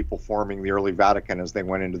to the people forming the early Vatican as they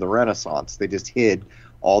went into the Renaissance. They just hid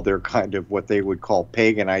all their kind of what they would call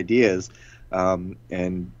pagan ideas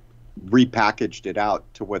and repackaged it out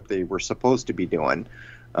to what they were supposed to be doing.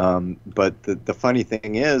 But the funny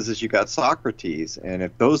thing is you got Socrates, and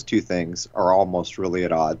if those 2 things are almost really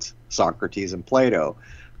at odds, Socrates and Plato.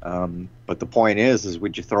 But the point is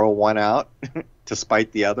would you throw one out to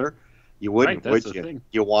spite the other? You wouldn't, right, would you? Thing.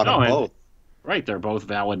 You want them both. Right, they're both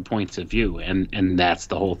valid points of view, and that's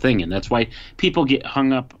the whole thing. And that's why people get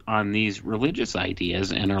hung up on these religious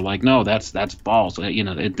ideas and are like, no, that's false.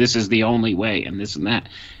 This is the only way, and this and that.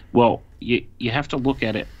 Well, you have to look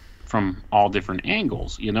at it from all different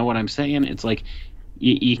angles. You know what I'm saying? It's like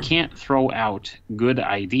you can't throw out good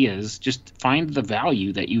ideas. Just find the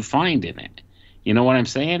value that you find in it. You know what I'm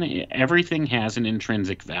saying? Everything has an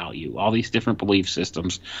intrinsic value. All these different belief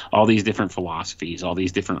systems, all these different philosophies, all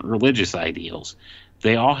these different religious ideals,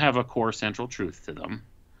 they all have a core central truth to them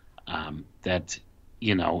that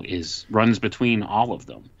runs between all of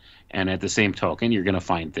them. And at the same token, you're going to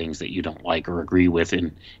find things that you don't like or agree with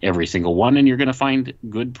in every single one, and you're going to find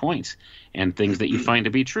good points and things that you find to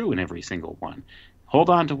be true in every single one. Hold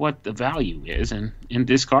on to what the value is and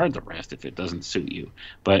discard the rest if it doesn't suit you.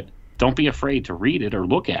 But don't be afraid to read it or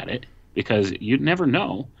look at it, because you never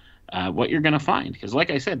know what you're going to find. Because like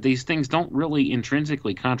I said, these things don't really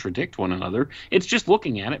intrinsically contradict one another. It's just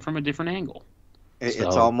looking at it from a different angle.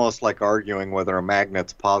 It's almost like arguing whether a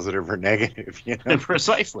magnet's positive or negative,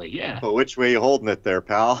 Precisely, yeah. But which way you holding it there,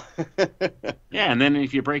 pal? Yeah, and then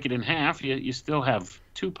if you break it in half, you still have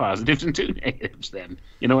 2 positives and 2 negatives then.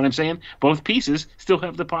 You know what I'm saying? Both pieces still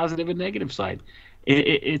have the positive and negative side.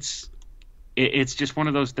 It's just one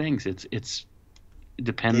of those things. It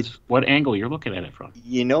depends what angle you're looking at it from.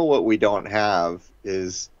 What we don't have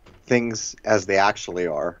is things as they actually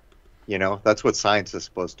are. That's what science is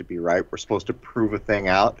supposed to be, right? We're supposed to prove a thing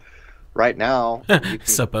out. Right now,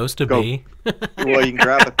 supposed to be. Well, you can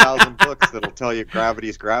grab 1,000 books that'll tell you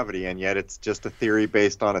gravity's gravity, and yet it's just a theory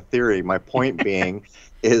based on a theory. My point being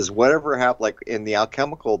is whatever happened, like in the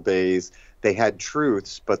alchemical days, they had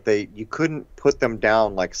truths, but you couldn't put them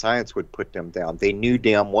down like science would put them down. They knew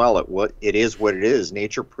damn well it is what it is.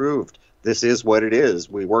 Nature proved this is what it is.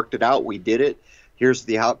 We worked it out. We did it. Here's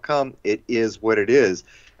the outcome. It is what it is.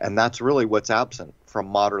 And that's really what's absent from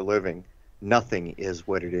modern living. Nothing is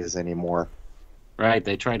what it is anymore. Right.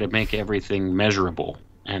 They try to make everything measurable,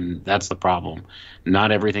 and that's the problem.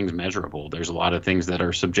 Not everything's measurable. There's a lot of things that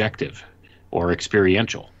are subjective or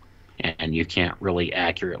experiential, and you can't really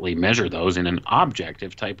accurately measure those in an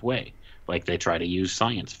objective type way, like they try to use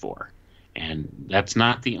science for. And that's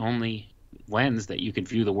not the only lens that you can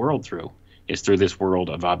view the world through, is through this world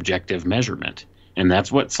of objective measurement. And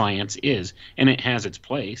that's what science is. And it has its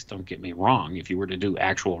place, don't get me wrong, if you were to do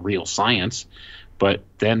actual real science. But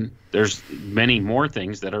then there's many more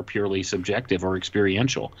things that are purely subjective or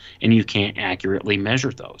experiential, and you can't accurately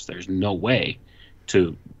measure those. There's no way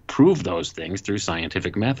to prove those things through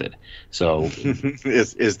scientific method. So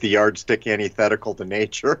is the yardstick antithetical to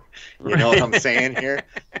nature? You know what I'm saying here?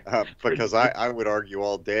 Because I would argue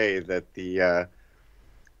all day that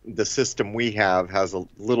the system we have has a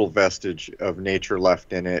little vestige of nature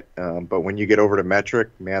left in it. But when you get over to metric,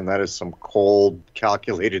 man, that is some cold,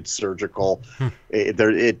 calculated, surgical.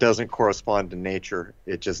 It doesn't correspond to nature.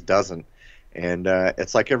 It just doesn't. And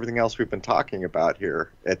it's like everything else we've been talking about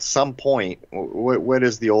here. At some point, what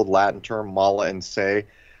is the old Latin term, mala in se?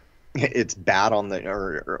 It's bad on the,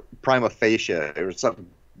 or prima facie, or something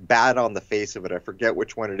bad on the face of it. I forget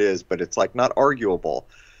which one it is, but it's like not arguable.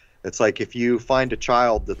 It's like if you find a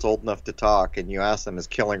child that's old enough to talk and you ask them, is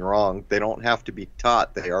killing wrong? They don't have to be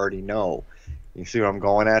taught. They already know. You see what I'm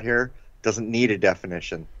going at here? Doesn't need a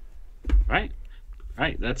definition. Right.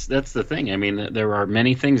 That's the thing. I mean, there are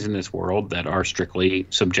many things in this world that are strictly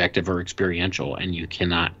subjective or experiential, and you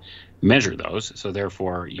cannot measure those. So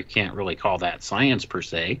therefore, you can't really call that science per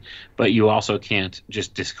se, but you also can't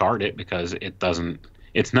just discard it because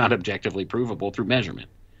it's not objectively provable through measurement.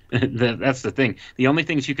 That's the thing. The only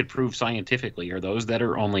things you could prove scientifically are those that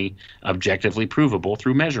are only objectively provable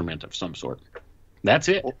through measurement of some sort. That's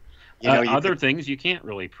it. Well, other things you can't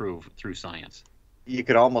really prove through science. You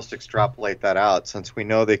could almost extrapolate that out, since we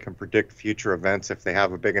know they can predict future events if they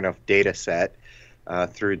have a big enough data set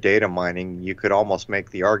through data mining. You could almost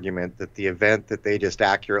make the argument that the event that they just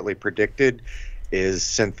accurately predicted is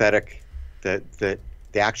synthetic, that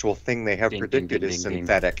the actual thing they have predicted is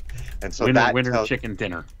synthetic. And so winner chicken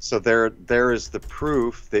dinner. So there is the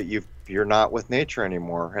proof that you're not with nature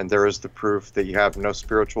anymore, and there is the proof that you have no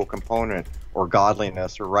spiritual component or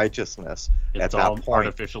godliness or righteousness at that point. It's all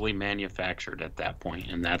artificially manufactured at that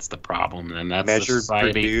point, and that's the problem. And that's measured, the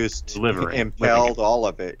society produced, delivering, impelled, all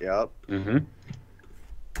of it. Yep. Mm-hmm.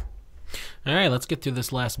 All right, let's get through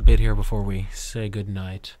this last bit here before we say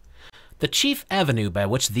goodnight. The chief avenue by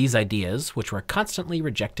which these ideas, which were constantly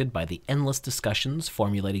rejected by the endless discussions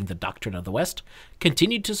formulating the doctrine of the West,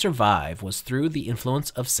 continued to survive was through the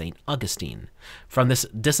influence of St. Augustine. From this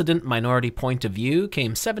dissident minority point of view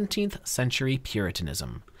came 17th century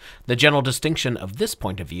Puritanism. The general distinction of this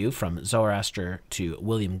point of view from Zoroaster to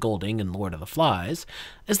William Golding in Lord of the Flies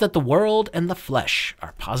is that the world and the flesh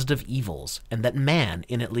are positive evils, and that man,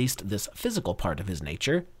 in at least this physical part of his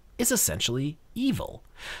nature, is essentially evil.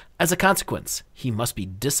 As a consequence, he must be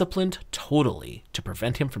disciplined totally to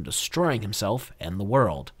prevent him from destroying himself and the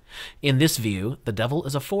world. In this view, the devil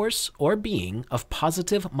is a force or being of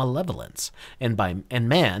positive malevolence, and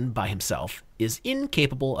man by himself is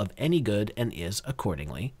incapable of any good and is,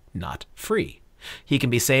 accordingly, not free. He can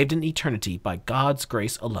be saved in eternity by God's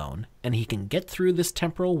grace alone, and he can get through this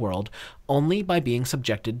temporal world only by being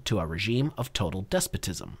subjected to a regime of total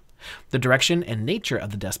despotism. The direction and nature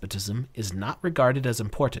of the despotism is not regarded as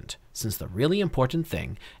important, since the really important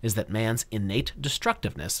thing is that man's innate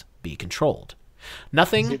destructiveness be controlled.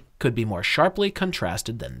 Nothing could be more sharply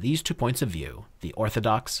contrasted than these 2 points of view, the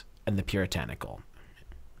orthodox and the puritanical.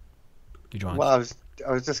 Well, I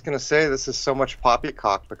was just going to say this is so much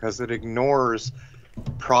poppycock because it ignores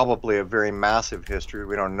probably a very massive history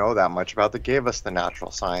we don't know that much about that gave us the natural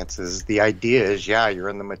sciences. The idea is, yeah, you're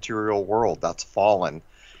in the material world. That's fallen.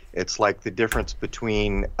 It's like the difference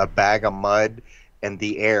between a bag of mud and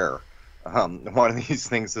the air. One of these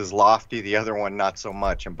things is lofty, the other one not so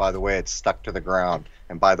much. And by the way, it's stuck to the ground.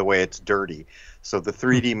 And by the way, it's dirty. So the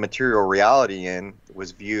 3D material reality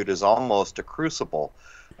was viewed as almost a crucible.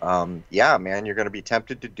 Yeah, man, you're going to be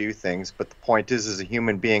tempted to do things, but the point is a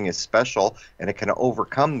human being is special and it can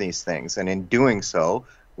overcome these things. And in doing so,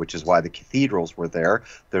 which is why the cathedrals were there,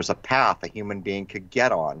 there's a path a human being could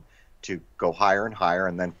get on to go higher and higher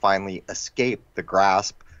and then finally escape the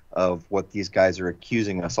grasp of what these guys are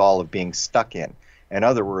accusing us all of being stuck in. In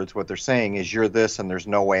other words, what they're saying is you're this and there's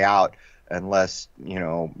no way out unless,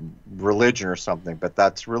 religion or something. But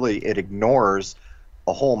that's really, it ignores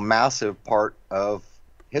a whole massive part of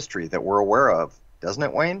history that we're aware of. Doesn't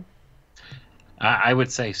it, Wayne? I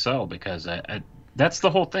would say so, because that's the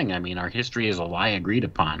whole thing. I mean, our history is a lie agreed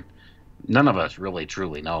upon. None of us really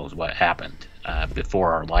truly knows what happened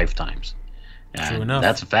before our lifetimes. True enough.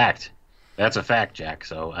 That's a fact. That's a fact, Jack.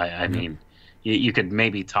 So, I mean, you could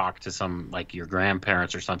maybe talk to some, like your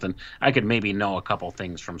grandparents or something. I could maybe know a couple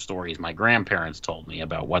things from stories my grandparents told me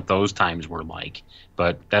about what those times were like.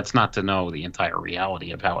 But that's not to know the entire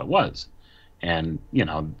reality of how it was. And,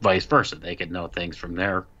 vice versa. They could know things from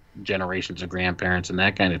their generations of grandparents and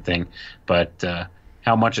that kind of thing. But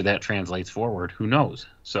how much of that translates forward, who knows?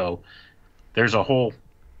 So there's a whole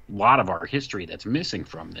lot of our history that's missing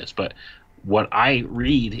from this. But what I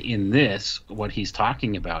read in this, what he's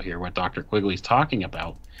talking about here, what Dr. Quigley's talking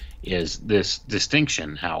about, is this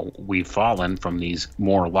distinction, how we've fallen from these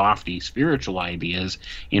more lofty spiritual ideas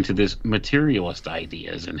into this materialist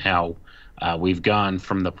ideas, and how we've gone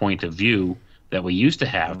from the point of view that we used to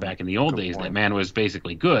have back in the old days, that man was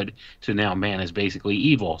basically good, to now man is basically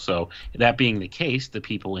evil. So that being the case, the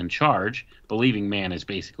people in charge, believing man is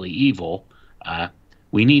basically evil,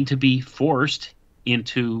 we need to be forced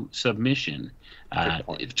into submission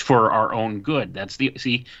for our own good.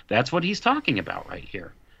 That's what he's talking about right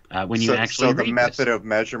here. When you actually the method of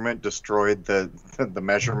measurement destroyed the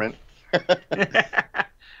measurement.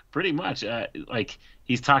 Pretty much, like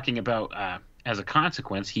he's talking about. As a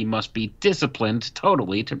consequence, he must be disciplined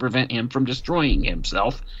totally to prevent him from destroying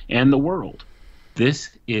himself and the world.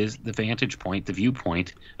 This is the vantage point, the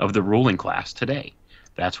viewpoint of the ruling class today.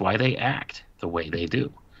 That's why they act the way they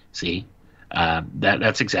do. See,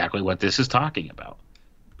 that's exactly what this is talking about.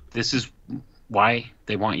 This is why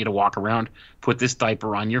they want you to walk around, put this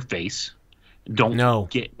diaper on your face.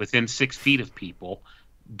 Don't get within 6 feet of people.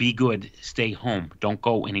 Be good. Stay home. Don't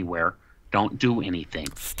go anywhere. Don't do anything.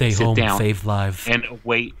 Sit home, down, save lives. And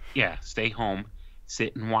wait. Yeah, stay home.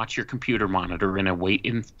 Sit and watch your computer monitor and await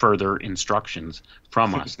further instructions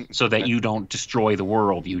from us so that you don't destroy the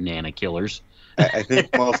world, you nana killers. I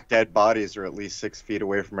think most dead bodies are at least 6 feet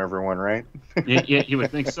away from everyone, right? Yeah, you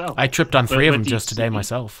would think so. I tripped on 3 of them just today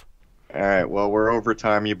myself. All right, well, we're over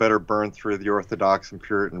time. You better burn through the Orthodox and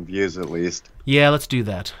Puritan views at least. Yeah, let's do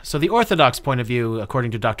that. So the Orthodox point of view,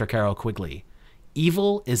 according to Dr. Carol Quigley,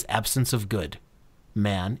 evil is absence of good.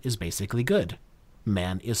 Man is basically good.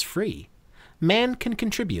 Man is free. Man can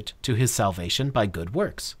contribute to his salvation by good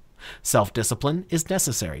works. Self-discipline is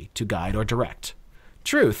necessary to guide or direct.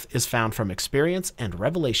 Truth is found from experience and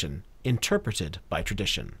revelation, interpreted by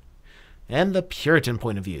tradition. And the Puritan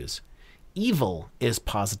point of views. Evil is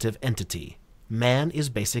positive entity. Man is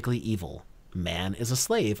basically evil. Man is a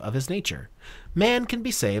slave of his nature. Man can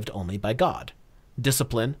be saved only by God.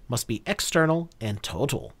 Discipline must be external and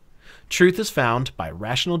total. Truth is found by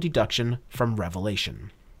rational deduction from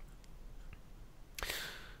revelation.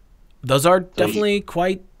 Those are definitely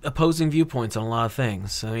quite opposing viewpoints on a lot of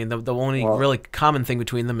things. I mean, the only really common thing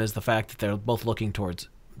between them is the fact that they're both looking towards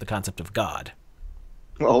the concept of God.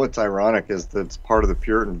 Well, what's ironic is that part of the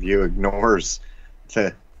Puritan view ignores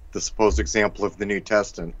the supposed example of the New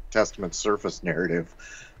Testament surface narrative,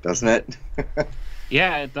 doesn't it?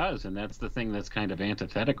 Yeah, it does, and that's the thing that's kind of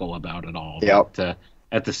antithetical about it all. Yep. But,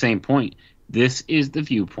 at the same point, this is the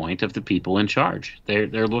viewpoint of the people in charge.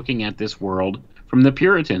 They're looking at this world from the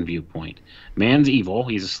Puritan viewpoint. Man's evil.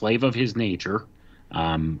 He's a slave of his nature.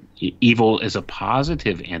 Evil is a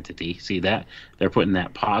positive entity. See that? They're putting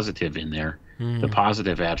that positive in there, the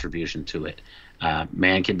positive attribution to it.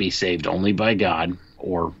 Man can be saved only by God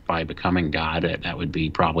or by becoming God. That would be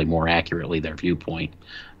probably more accurately their viewpoint.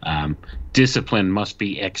 Discipline must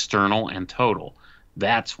be external and total.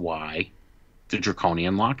 That's why the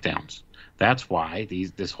draconian lockdowns. That's why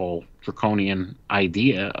this whole draconian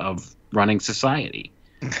idea of running society.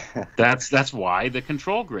 That's why the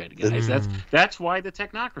control grid, guys. That's why the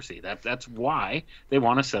technocracy. That's why they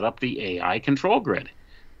want to set up the AI control grid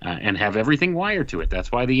and have everything wired to it.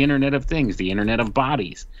 That's why the Internet of Things, the Internet of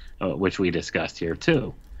Bodies, which we discussed here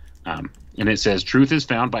too. And it says truth is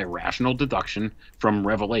found by rational deduction from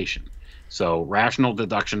revelation. So rational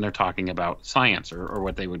deduction, they're talking about science or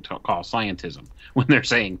what they would call scientism when they're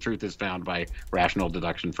saying truth is found by rational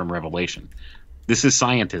deduction from revelation. This is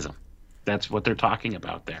scientism. That's what they're talking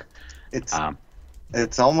about there.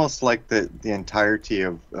 It's almost like the entirety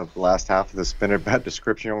of the last half of the spin of that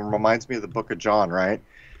description. It reminds me of the book of John, right?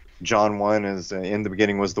 John 1 is in the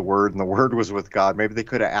beginning was the Word, and the Word was with God. Maybe they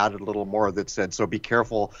could have added a little more that said, so be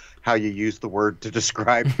careful how you use the word to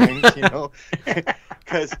describe things,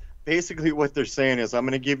 because basically what they're saying is, I'm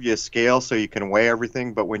going to give you a scale so you can weigh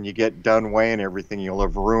everything, but when you get done weighing everything, you'll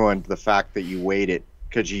have ruined the fact that you weighed it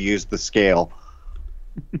because you used the scale.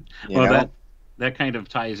 That kind of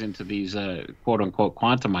ties into these quote-unquote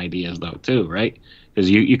quantum ideas, though, too, right? Because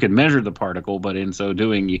you can measure the particle, but in so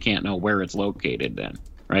doing, you can't know where it's located then,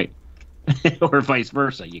 right? Or vice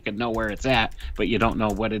versa. You can know where it's at, but you don't know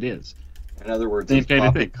what it is. In other words, it's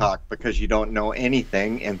poppycock because you don't know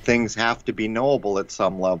anything, and things have to be knowable at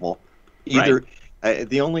some level. Either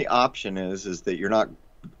the only option is that you're not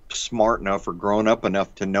smart enough or grown up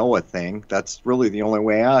enough to know a thing. That's really the only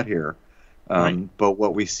way out here. But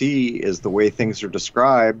what we see is the way things are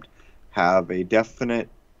described have a definite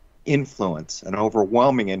influence, an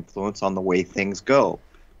overwhelming influence on the way things go.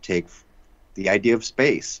 Take the idea of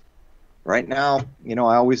space. Right now, I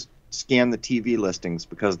always scan the TV listings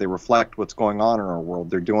because they reflect what's going on in our world.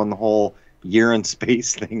 They're doing the whole year in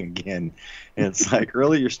space thing again. And it's like,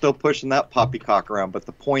 really, you're still pushing that poppycock around. But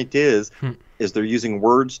the point is they're using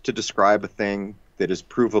words to describe a thing that is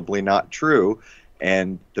provably not true.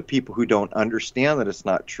 And the people who don't understand that it's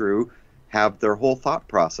not true have their whole thought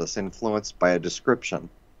process influenced by a description,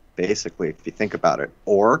 basically, if you think about it.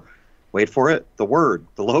 Or, wait for it, the word,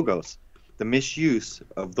 the logos, the misuse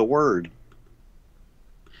of the word.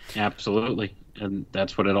 Absolutely. And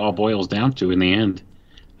that's what it all boils down to in the end.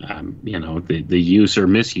 The use or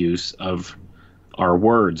misuse of our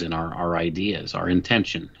words and our ideas, our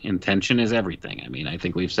intention. Intention is everything. I mean, I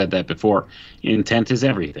think we've said that before. Intent is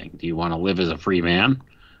everything. Do you want to live as a free man,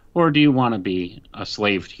 or do you want to be a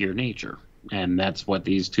slave to your nature? And that's what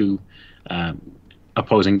these two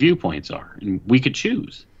opposing viewpoints are. And we could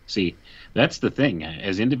choose. See, that's the thing.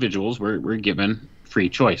 As individuals, we're given free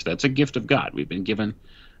choice. That's a gift of God. We've been given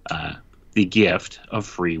the gift of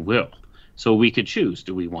free will. So we could choose.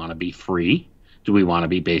 Do we want to be free? Do we want to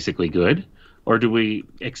be basically good? Or do we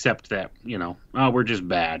accept that, we're just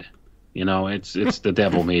bad? It's the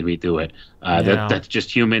devil made me do it. That's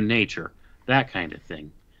just human nature. That kind of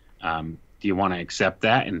thing. Do you want to accept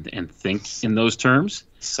that and think in those terms?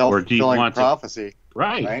 Self-fulfilling prophecy.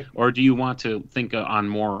 Right. Or do you want to think on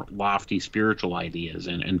more lofty spiritual ideas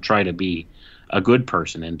and try to be a good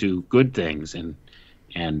person and do good things and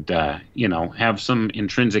have some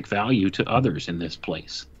intrinsic value to others in this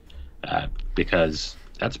place? Because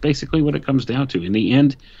that's basically what it comes down to. In the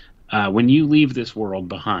end, when you leave this world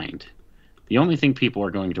behind, the only thing people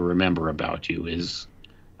are going to remember about you is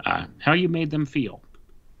how you made them feel,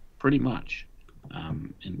 pretty much.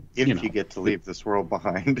 If you get to leave this world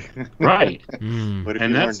behind. Right. But if you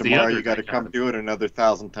learn tomorrow, you got to come do it another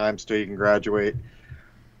 1,000 times till you can graduate.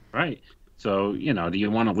 Right. So, do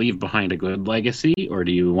you want to leave behind a good legacy, or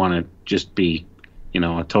do you want to just be,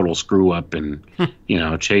 a total screw up and,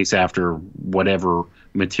 chase after whatever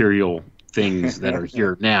material things that are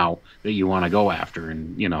here now that you want to go after,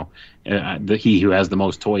 and he who has the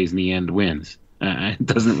most toys in the end wins. It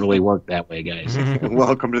doesn't really work that way, guys.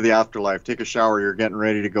 Welcome to the afterlife. Take a shower. You're getting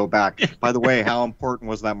ready to go back. By the way, how important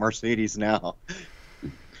was that Mercedes now?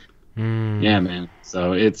 Yeah, man.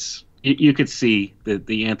 So you could see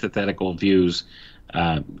the antithetical views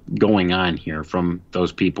going on here from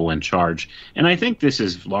those people in charge, and I think this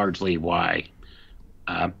is largely why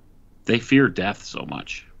they fear death so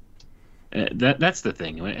much. That's the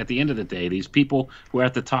thing. At the end of the day, these people who are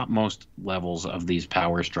at the topmost levels of these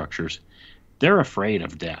power structures, they're afraid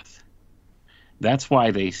of death. That's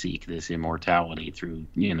why they seek this immortality through,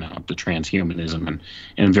 the transhumanism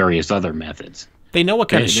and various other methods. They know what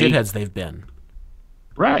kind of shitheads they've been.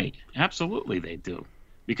 Right. Absolutely they do.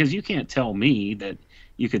 Because you can't tell me that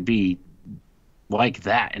you could be like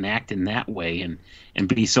that and act in that way and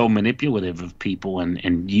be so manipulative of people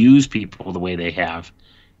and use people the way they have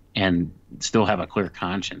and still have a clear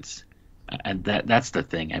conscience. And that's the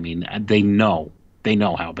thing. I mean, they know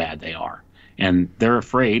how bad they are, and they're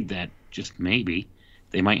afraid that just maybe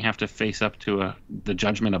they might have to face up to the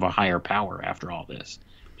judgment of a higher power after all this,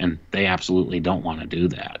 and they absolutely don't want to do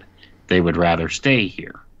that. They would rather stay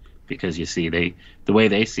here because you see, the way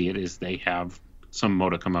they see it is they have some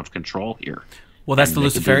modicum of control here. Well, that's And the they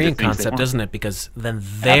can do Luciferian things they concept, want. isn't it? Because then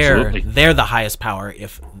Absolutely. they're the highest power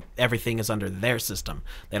if everything is under their system.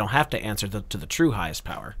 They don't have to answer to the true highest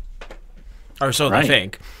power. Or so Right. they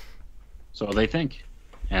think. So they think,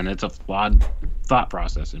 and it's a flawed thought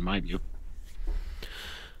process in my view.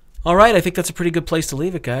 All right, I think that's a pretty good place to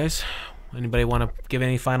leave it, guys. Anybody want to give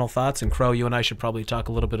any final thoughts? And Crow, you and I should probably talk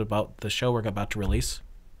a little bit about the show we're about to release.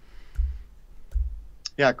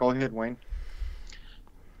 Yeah, go ahead, Wayne.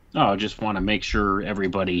 No, I just want to make sure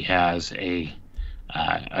everybody has a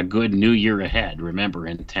good new year ahead. Remember,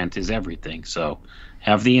 intent is everything. So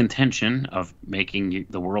have the intention of making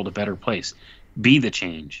the world a better place. Be the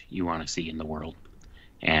change you want to see in the world.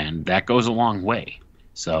 And that goes a long way.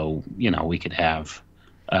 So, we could have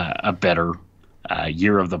a better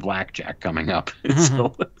year of the blackjack coming up.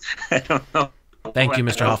 So I don't know. Thank you,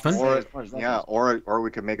 Mr. Hoffman. Or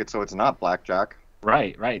we could make it so it's not blackjack.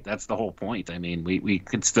 Right. That's the whole point. I mean, we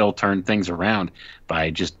could still turn things around by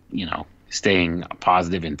just, staying a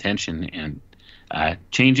positive intention and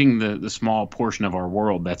changing the small portion of our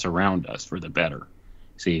world that's around us for the better.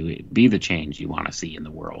 See, be the change you want to see in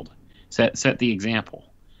the world. Set the example.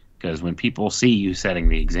 Because when people see you setting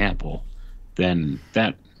the example, then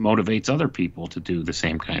that motivates other people to do the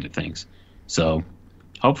same kind of things. So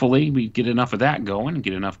hopefully we get enough of that going and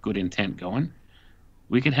get enough good intent going.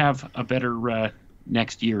 We could have a better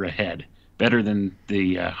next year ahead, better than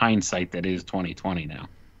the hindsight that is 2020 now.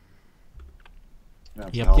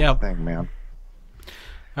 That's Yep, a hell of a yep. thing, man.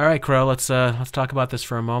 All right, Crow, let's talk about this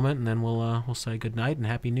for a moment, and then we'll say good night and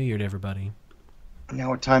Happy New Year to everybody.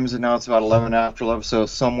 Now, what time is it now? It's about 11 after 11, so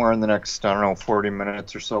somewhere in the next, 40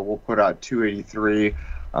 minutes or so, we'll put out 283.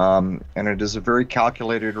 And it is a very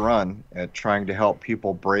calculated run at trying to help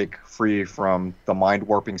people break free from the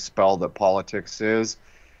mind-warping spell that politics is.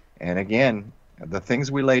 And again, the things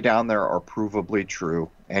we lay down there are provably true.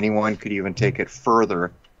 Anyone could even take it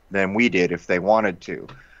further than we did if they wanted to.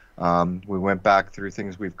 We went back through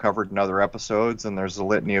things we've covered in other episodes, and there's a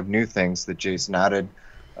litany of new things that Jason added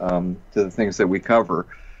to the things that we cover.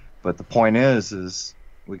 But the point is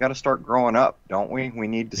we got to start growing up, don't we? We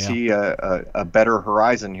need to see a better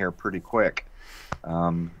horizon here pretty quick,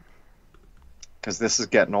 because this is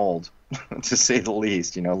getting old, to say the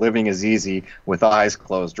least. Living is easy with eyes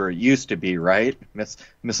closed, or it used to be, right?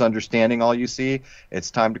 Misunderstanding all you see.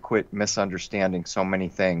 It's time to quit misunderstanding so many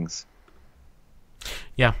things.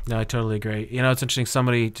 Yeah, no, I totally agree. It's interesting.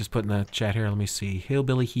 Somebody just put in the chat here, let me see.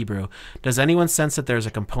 Hillbilly Hebrew. Does anyone sense that there's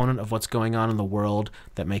a component of what's going on in the world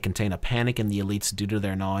that may contain a panic in the elites due to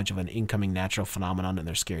their knowledge of an incoming natural phenomenon and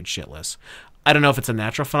they're scared shitless? I don't know if it's a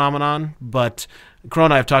natural phenomenon, but Crow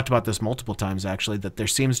and I have talked about this multiple times, actually, that there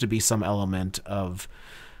seems to be some element of,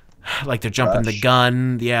 like, they're jumping the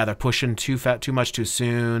gun. Yeah, they're pushing too much too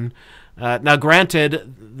soon. Now,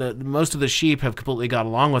 granted, most of the sheep have completely got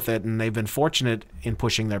along with it, and they've been fortunate in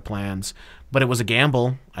pushing their plans. But it was a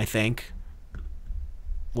gamble, I think.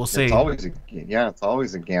 We'll see. It's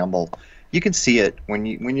always a gamble. You can see it when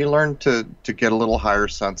you learn to get a little higher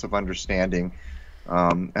sense of understanding.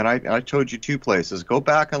 And I told you two places. Go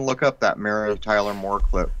back and look up that Mary Tyler Moore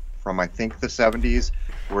clip from, I think, the 70s,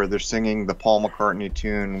 where they're singing the Paul McCartney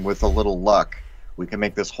tune, With a Little Luck we can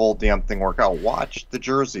make this whole damn thing work out. Watch the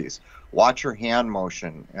jerseys. Watch her hand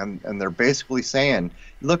motion. And they're basically saying,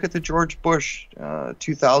 look at the George Bush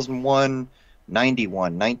 2001,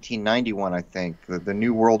 1991, I think, the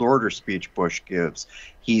New World Order speech Bush gives.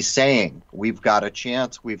 He's saying, we've got a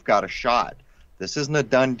chance, we've got a shot. This isn't a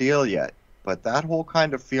done deal yet. But that whole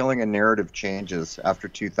kind of feeling and narrative changes after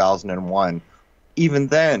 2001. Even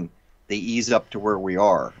then, they ease up to where we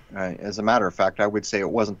are. As a matter of fact, I would say it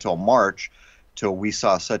wasn't until March till we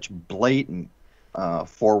saw such blatant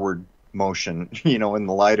forward motion, in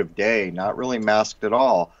the light of day, not really masked at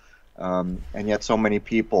all. And yet so many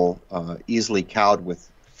people easily cowed with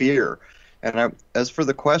fear. And as for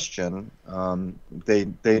the question,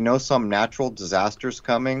 they know some natural disaster's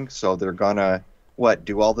coming, so they're going to,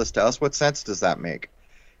 do all this to us? What sense does that make?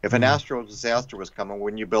 If a natural disaster was coming,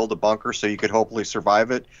 wouldn't you build a bunker so you could hopefully survive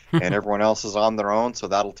it, and everyone else is on their own, so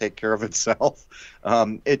that'll take care of itself?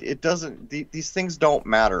 It doesn't. These things don't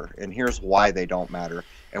matter, and here's why they don't matter.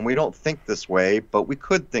 And we don't think this way, but we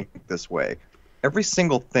could think this way. Every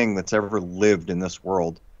single thing that's ever lived in this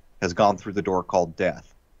world has gone through the door called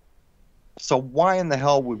death. So why in the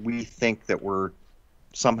hell would we think that we're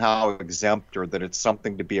somehow exempt or that it's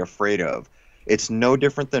something to be afraid of? It's no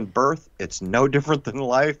different than birth. It's no different than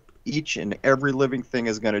life. Each and every living thing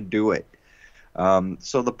is going to do it.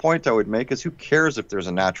 So the point I would make is, who cares if there's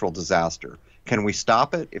a natural disaster? Can we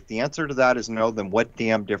stop it? If the answer to that is no, then what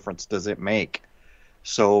damn difference does it make?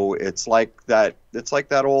 So it's like that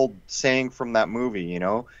old saying from that movie, you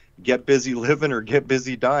know, get busy living or get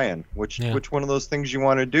busy dying. Which one of those things you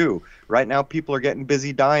want to do? Right now, people are getting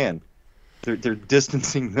busy dying. They're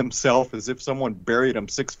distancing themselves as if someone buried them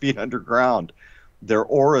 6 feet underground. Their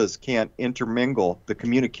auras can't intermingle. The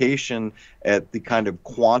communication at the kind of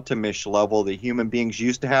quantum-ish level that human beings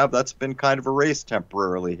used to have, that's been kind of erased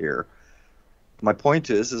temporarily here. My point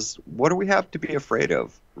is what do we have to be afraid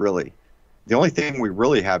of, really? The only thing we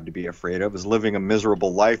really have to be afraid of is living a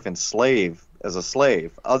miserable life as a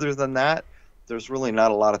slave. Other than that, there's really not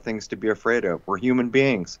a lot of things to be afraid of. We're human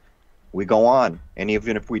beings. We go on, and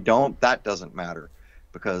even if we don't, that doesn't matter,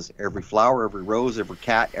 because every flower, every rose, every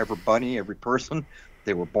cat, every bunny, every person,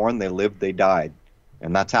 they were born, they lived, they died,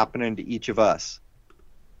 and that's happening to each of us.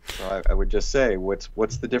 So I would just say, what's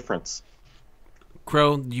the difference?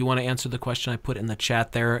 Crow, do you want to answer the question I put in the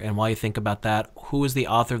chat there? And while you think about that, who is the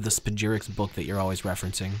author of the Spagyrix book that you're always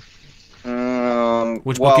referencing?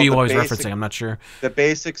 Which book are you always referencing? I'm not sure. The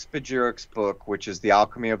basic Spagyrix book, which is The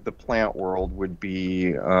Alchemy of the Plant World, would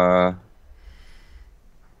be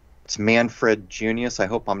it's Manfred Junius. I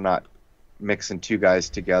hope I'm not mixing two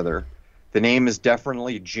guys together. The name is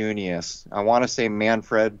definitely Junius. I want to say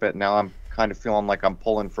Manfred, but now I'm kind of feeling like I'm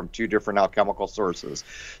pulling from two different alchemical sources.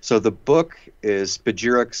 So the book is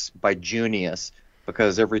Spagyrix by Junius,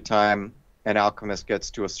 because every time an alchemist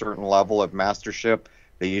gets to a certain level of mastership,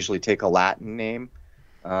 they usually take a Latin name.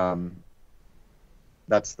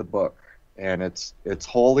 That's the book, and it's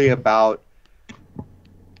wholly about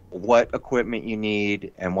what equipment you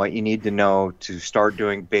need and what you need to know to start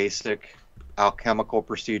doing basic alchemical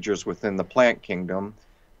procedures within the plant kingdom.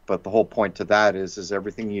 But the whole point to that is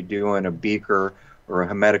everything you do in a beaker or a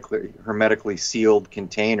hermetically sealed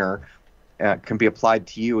container can be applied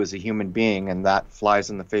to you as a human being, and that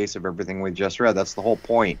flies in the face of everything we just read. That's the whole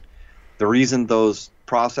point. The reason those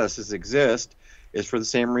processes exist is for the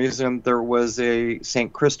same reason there was a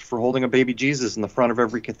St. Christopher holding a baby Jesus in the front of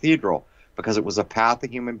every cathedral, because it was a path a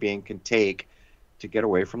human being can take to get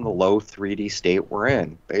away from the low 3D state we're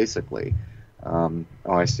in, basically. Oh,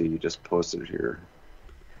 I see, you just posted it here.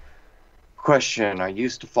 Question: I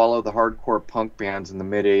used to follow the hardcore punk bands in the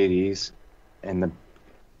mid-'80s, and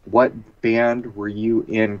what band were you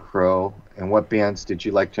in, Crow, and what bands did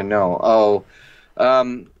you like to know?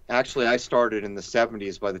 Actually, I started in the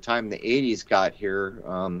 70s. By the time the 80s got here,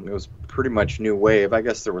 it was pretty much new wave. I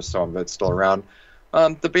guess there was some of it still around.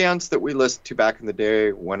 The bands that we listened to back in the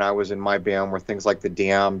day when I was in my band were things like The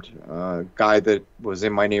Damned. A guy that was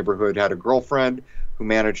in my neighborhood had a girlfriend who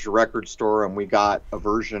managed a record store, and we got a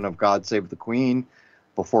version of God Save the Queen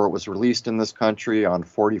before it was released in this country on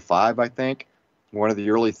 45, I think. One of the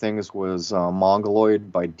early things was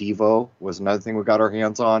Mongoloid by Devo was another thing we got our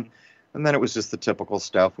hands on. And then it was just the typical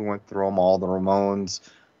stuff. We went through them all, the Ramones.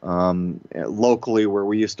 Locally, where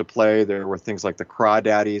we used to play, there were things like the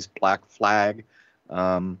Crawdaddies, Black Flag.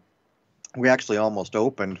 We actually almost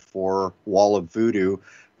opened for Wall of Voodoo,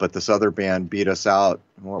 but this other band beat us out.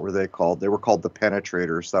 What were they called? They were called the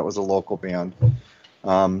Penetrators. That was a local band.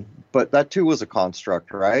 But that too was a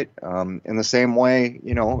construct, right? In the same way,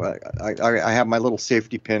 you know, I have my little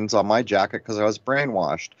safety pins on my jacket because I was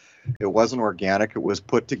brainwashed. It wasn't organic. It was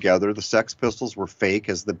put together. The Sex Pistols were fake,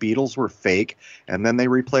 as the Beatles were fake. And then they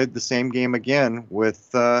replayed the same game again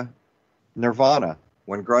with Nirvana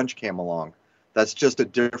when grunge came along. That's just a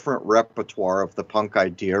different repertoire of the punk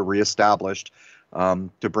idea reestablished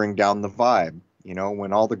to bring down the vibe. You know,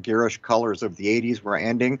 when all the garish colors of the 80s were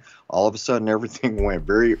ending, all of a sudden everything went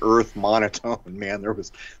very earth monotone. Man, there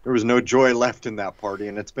was no joy left in that party,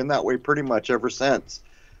 and it's been that way pretty much ever since.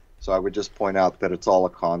 So I would just point out that it's all a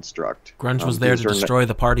construct. Grunge was there to destroy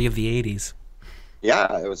the party of the 80s.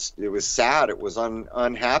 Yeah, it was sad. It was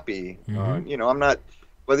unhappy. Mm-hmm. You know, I'm not,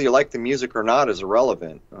 whether you like the music or not is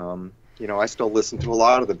irrelevant. You know, I still listen to a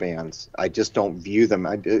lot of the bands. I just don't view them.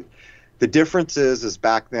 The difference is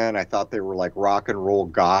back then I thought they were like rock and roll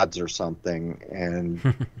gods or something,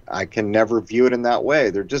 and I can never view it in that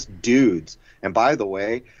way. They're just dudes. And by the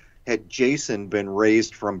way, had Jason been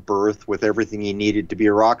raised from birth with everything he needed to be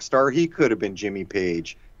a rock star, he could have been Jimmy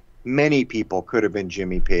Page. Many people could have been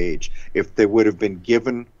Jimmy Page if they would have been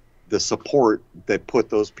given the support that put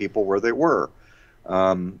those people where they were.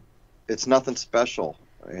 It's nothing special.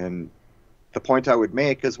 And the point I would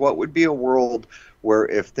make is, what would be a world where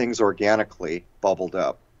if things organically bubbled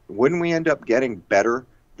up? Wouldn't we end up getting better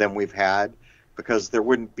than we've had? Because there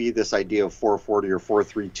wouldn't be this idea of 440 or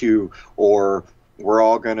 432, or we're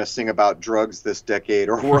all going to sing about drugs this decade,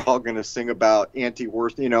 or we're all going to sing about anti-war.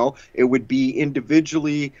 It would be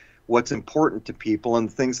individually what's important to people,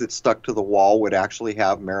 and things that stuck to the wall would actually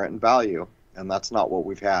have merit and value. And that's not what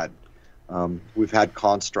we've had. We've had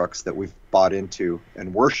constructs that we've bought into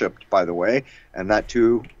and worshipped, by the way, and that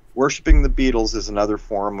too, worshipping the Beatles is another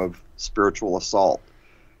form of spiritual assault.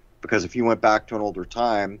 Because if you went back to an older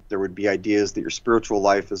time, there would be ideas that your spiritual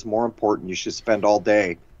life is more important. You should spend all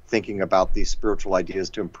day thinking about these spiritual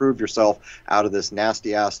ideas to improve yourself out of this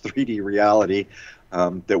nasty-ass 3D reality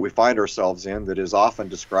that we find ourselves in, that is often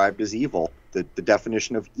described as evil, the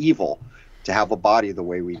definition of evil, to have a body the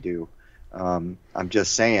way we do. I'm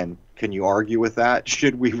just saying, can you argue with that?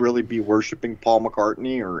 Should we really be worshiping Paul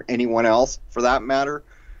McCartney or anyone else for that matter?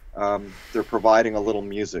 They're providing a little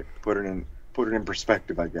music, put it in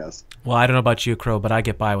perspective, I guess. Well, I don't know about you, Crow, but I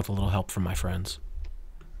get by with a little help from my friends.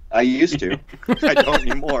 I used to. I don't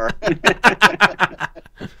anymore.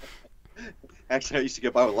 Actually, I used to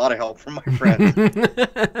get by with a lot of help from my friends.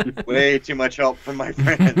 Way too much help from my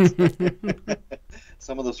friends.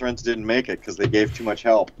 Some of those friends didn't make it because they gave too much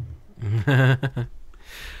help.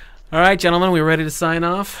 All right, gentlemen, we ready to sign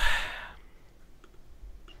off?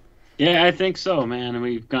 Yeah, I think so, man.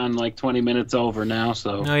 We've gone like 20 minutes over now,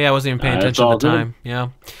 so... Oh, yeah, I wasn't even paying attention to the time. Yeah.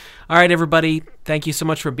 All right, everybody, thank you so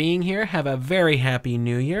much for being here. Have a very happy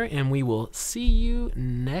New Year, and we will see you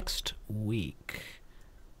next week.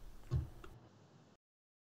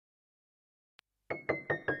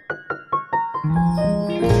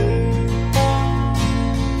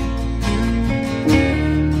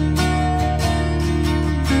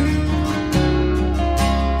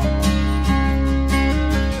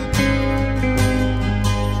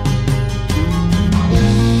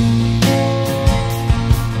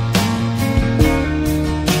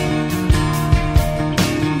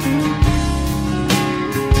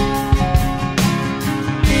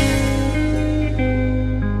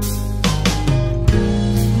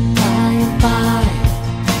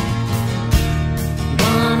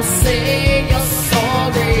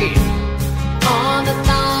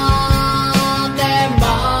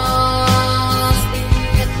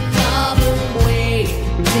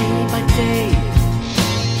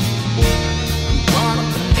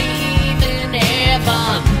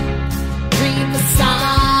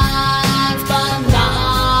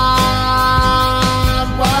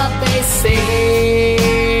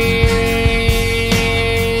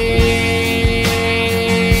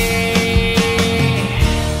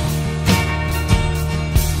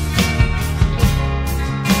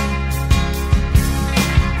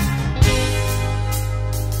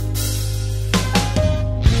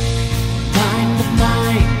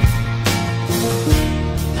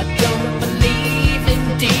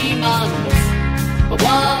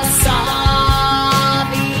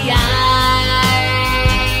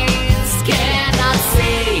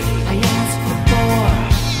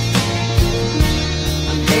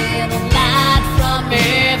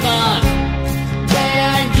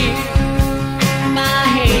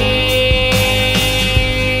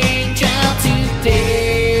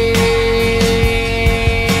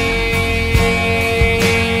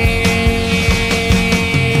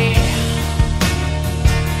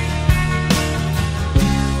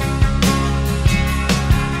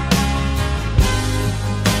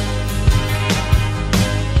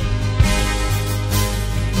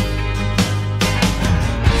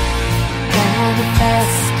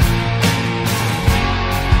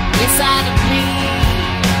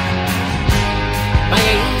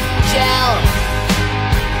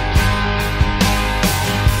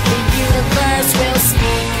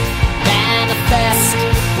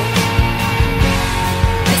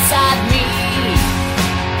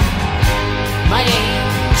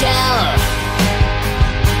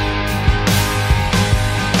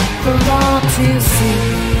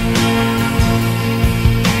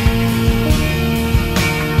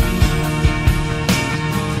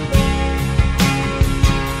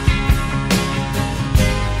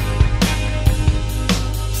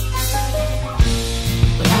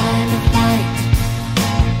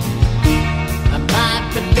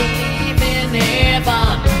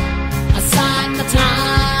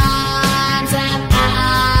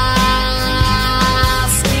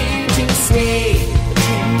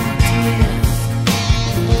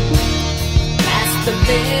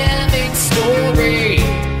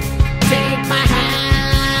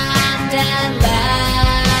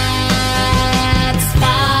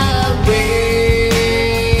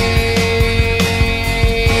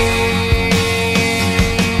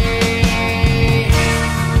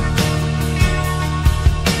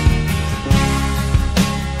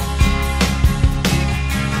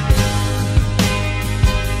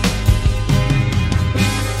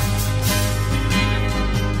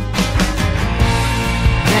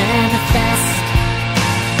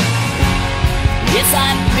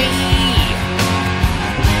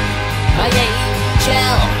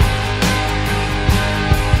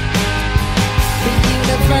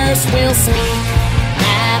 universe will speak,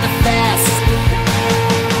 manifest.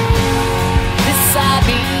 This I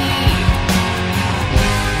be,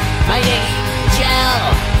 my angel,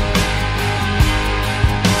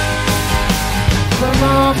 for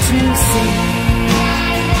all to see.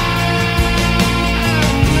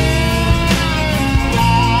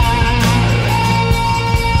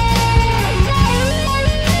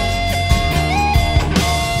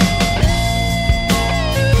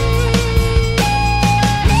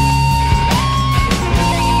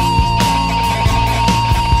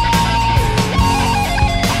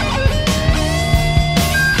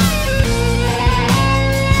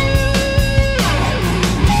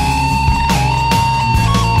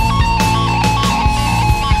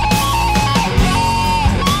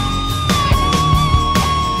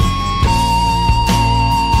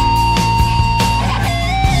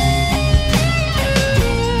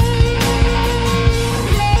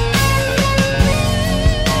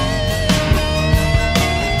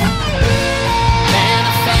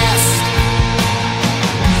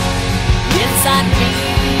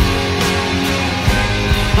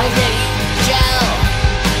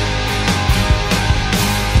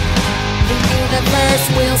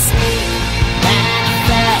 Will speak,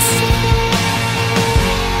 manifest.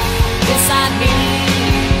 Yes, I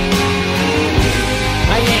need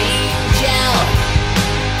my angel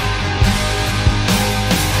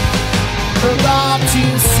for all to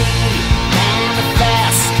see,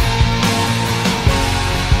 manifest.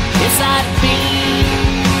 Yes, I need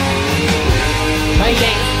my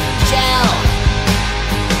angel.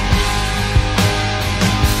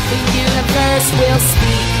 The universe will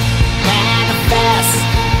speak, manifest.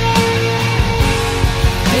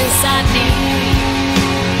 This I need,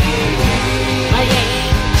 my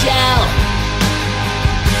angel,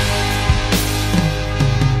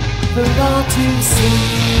 for all to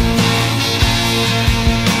see.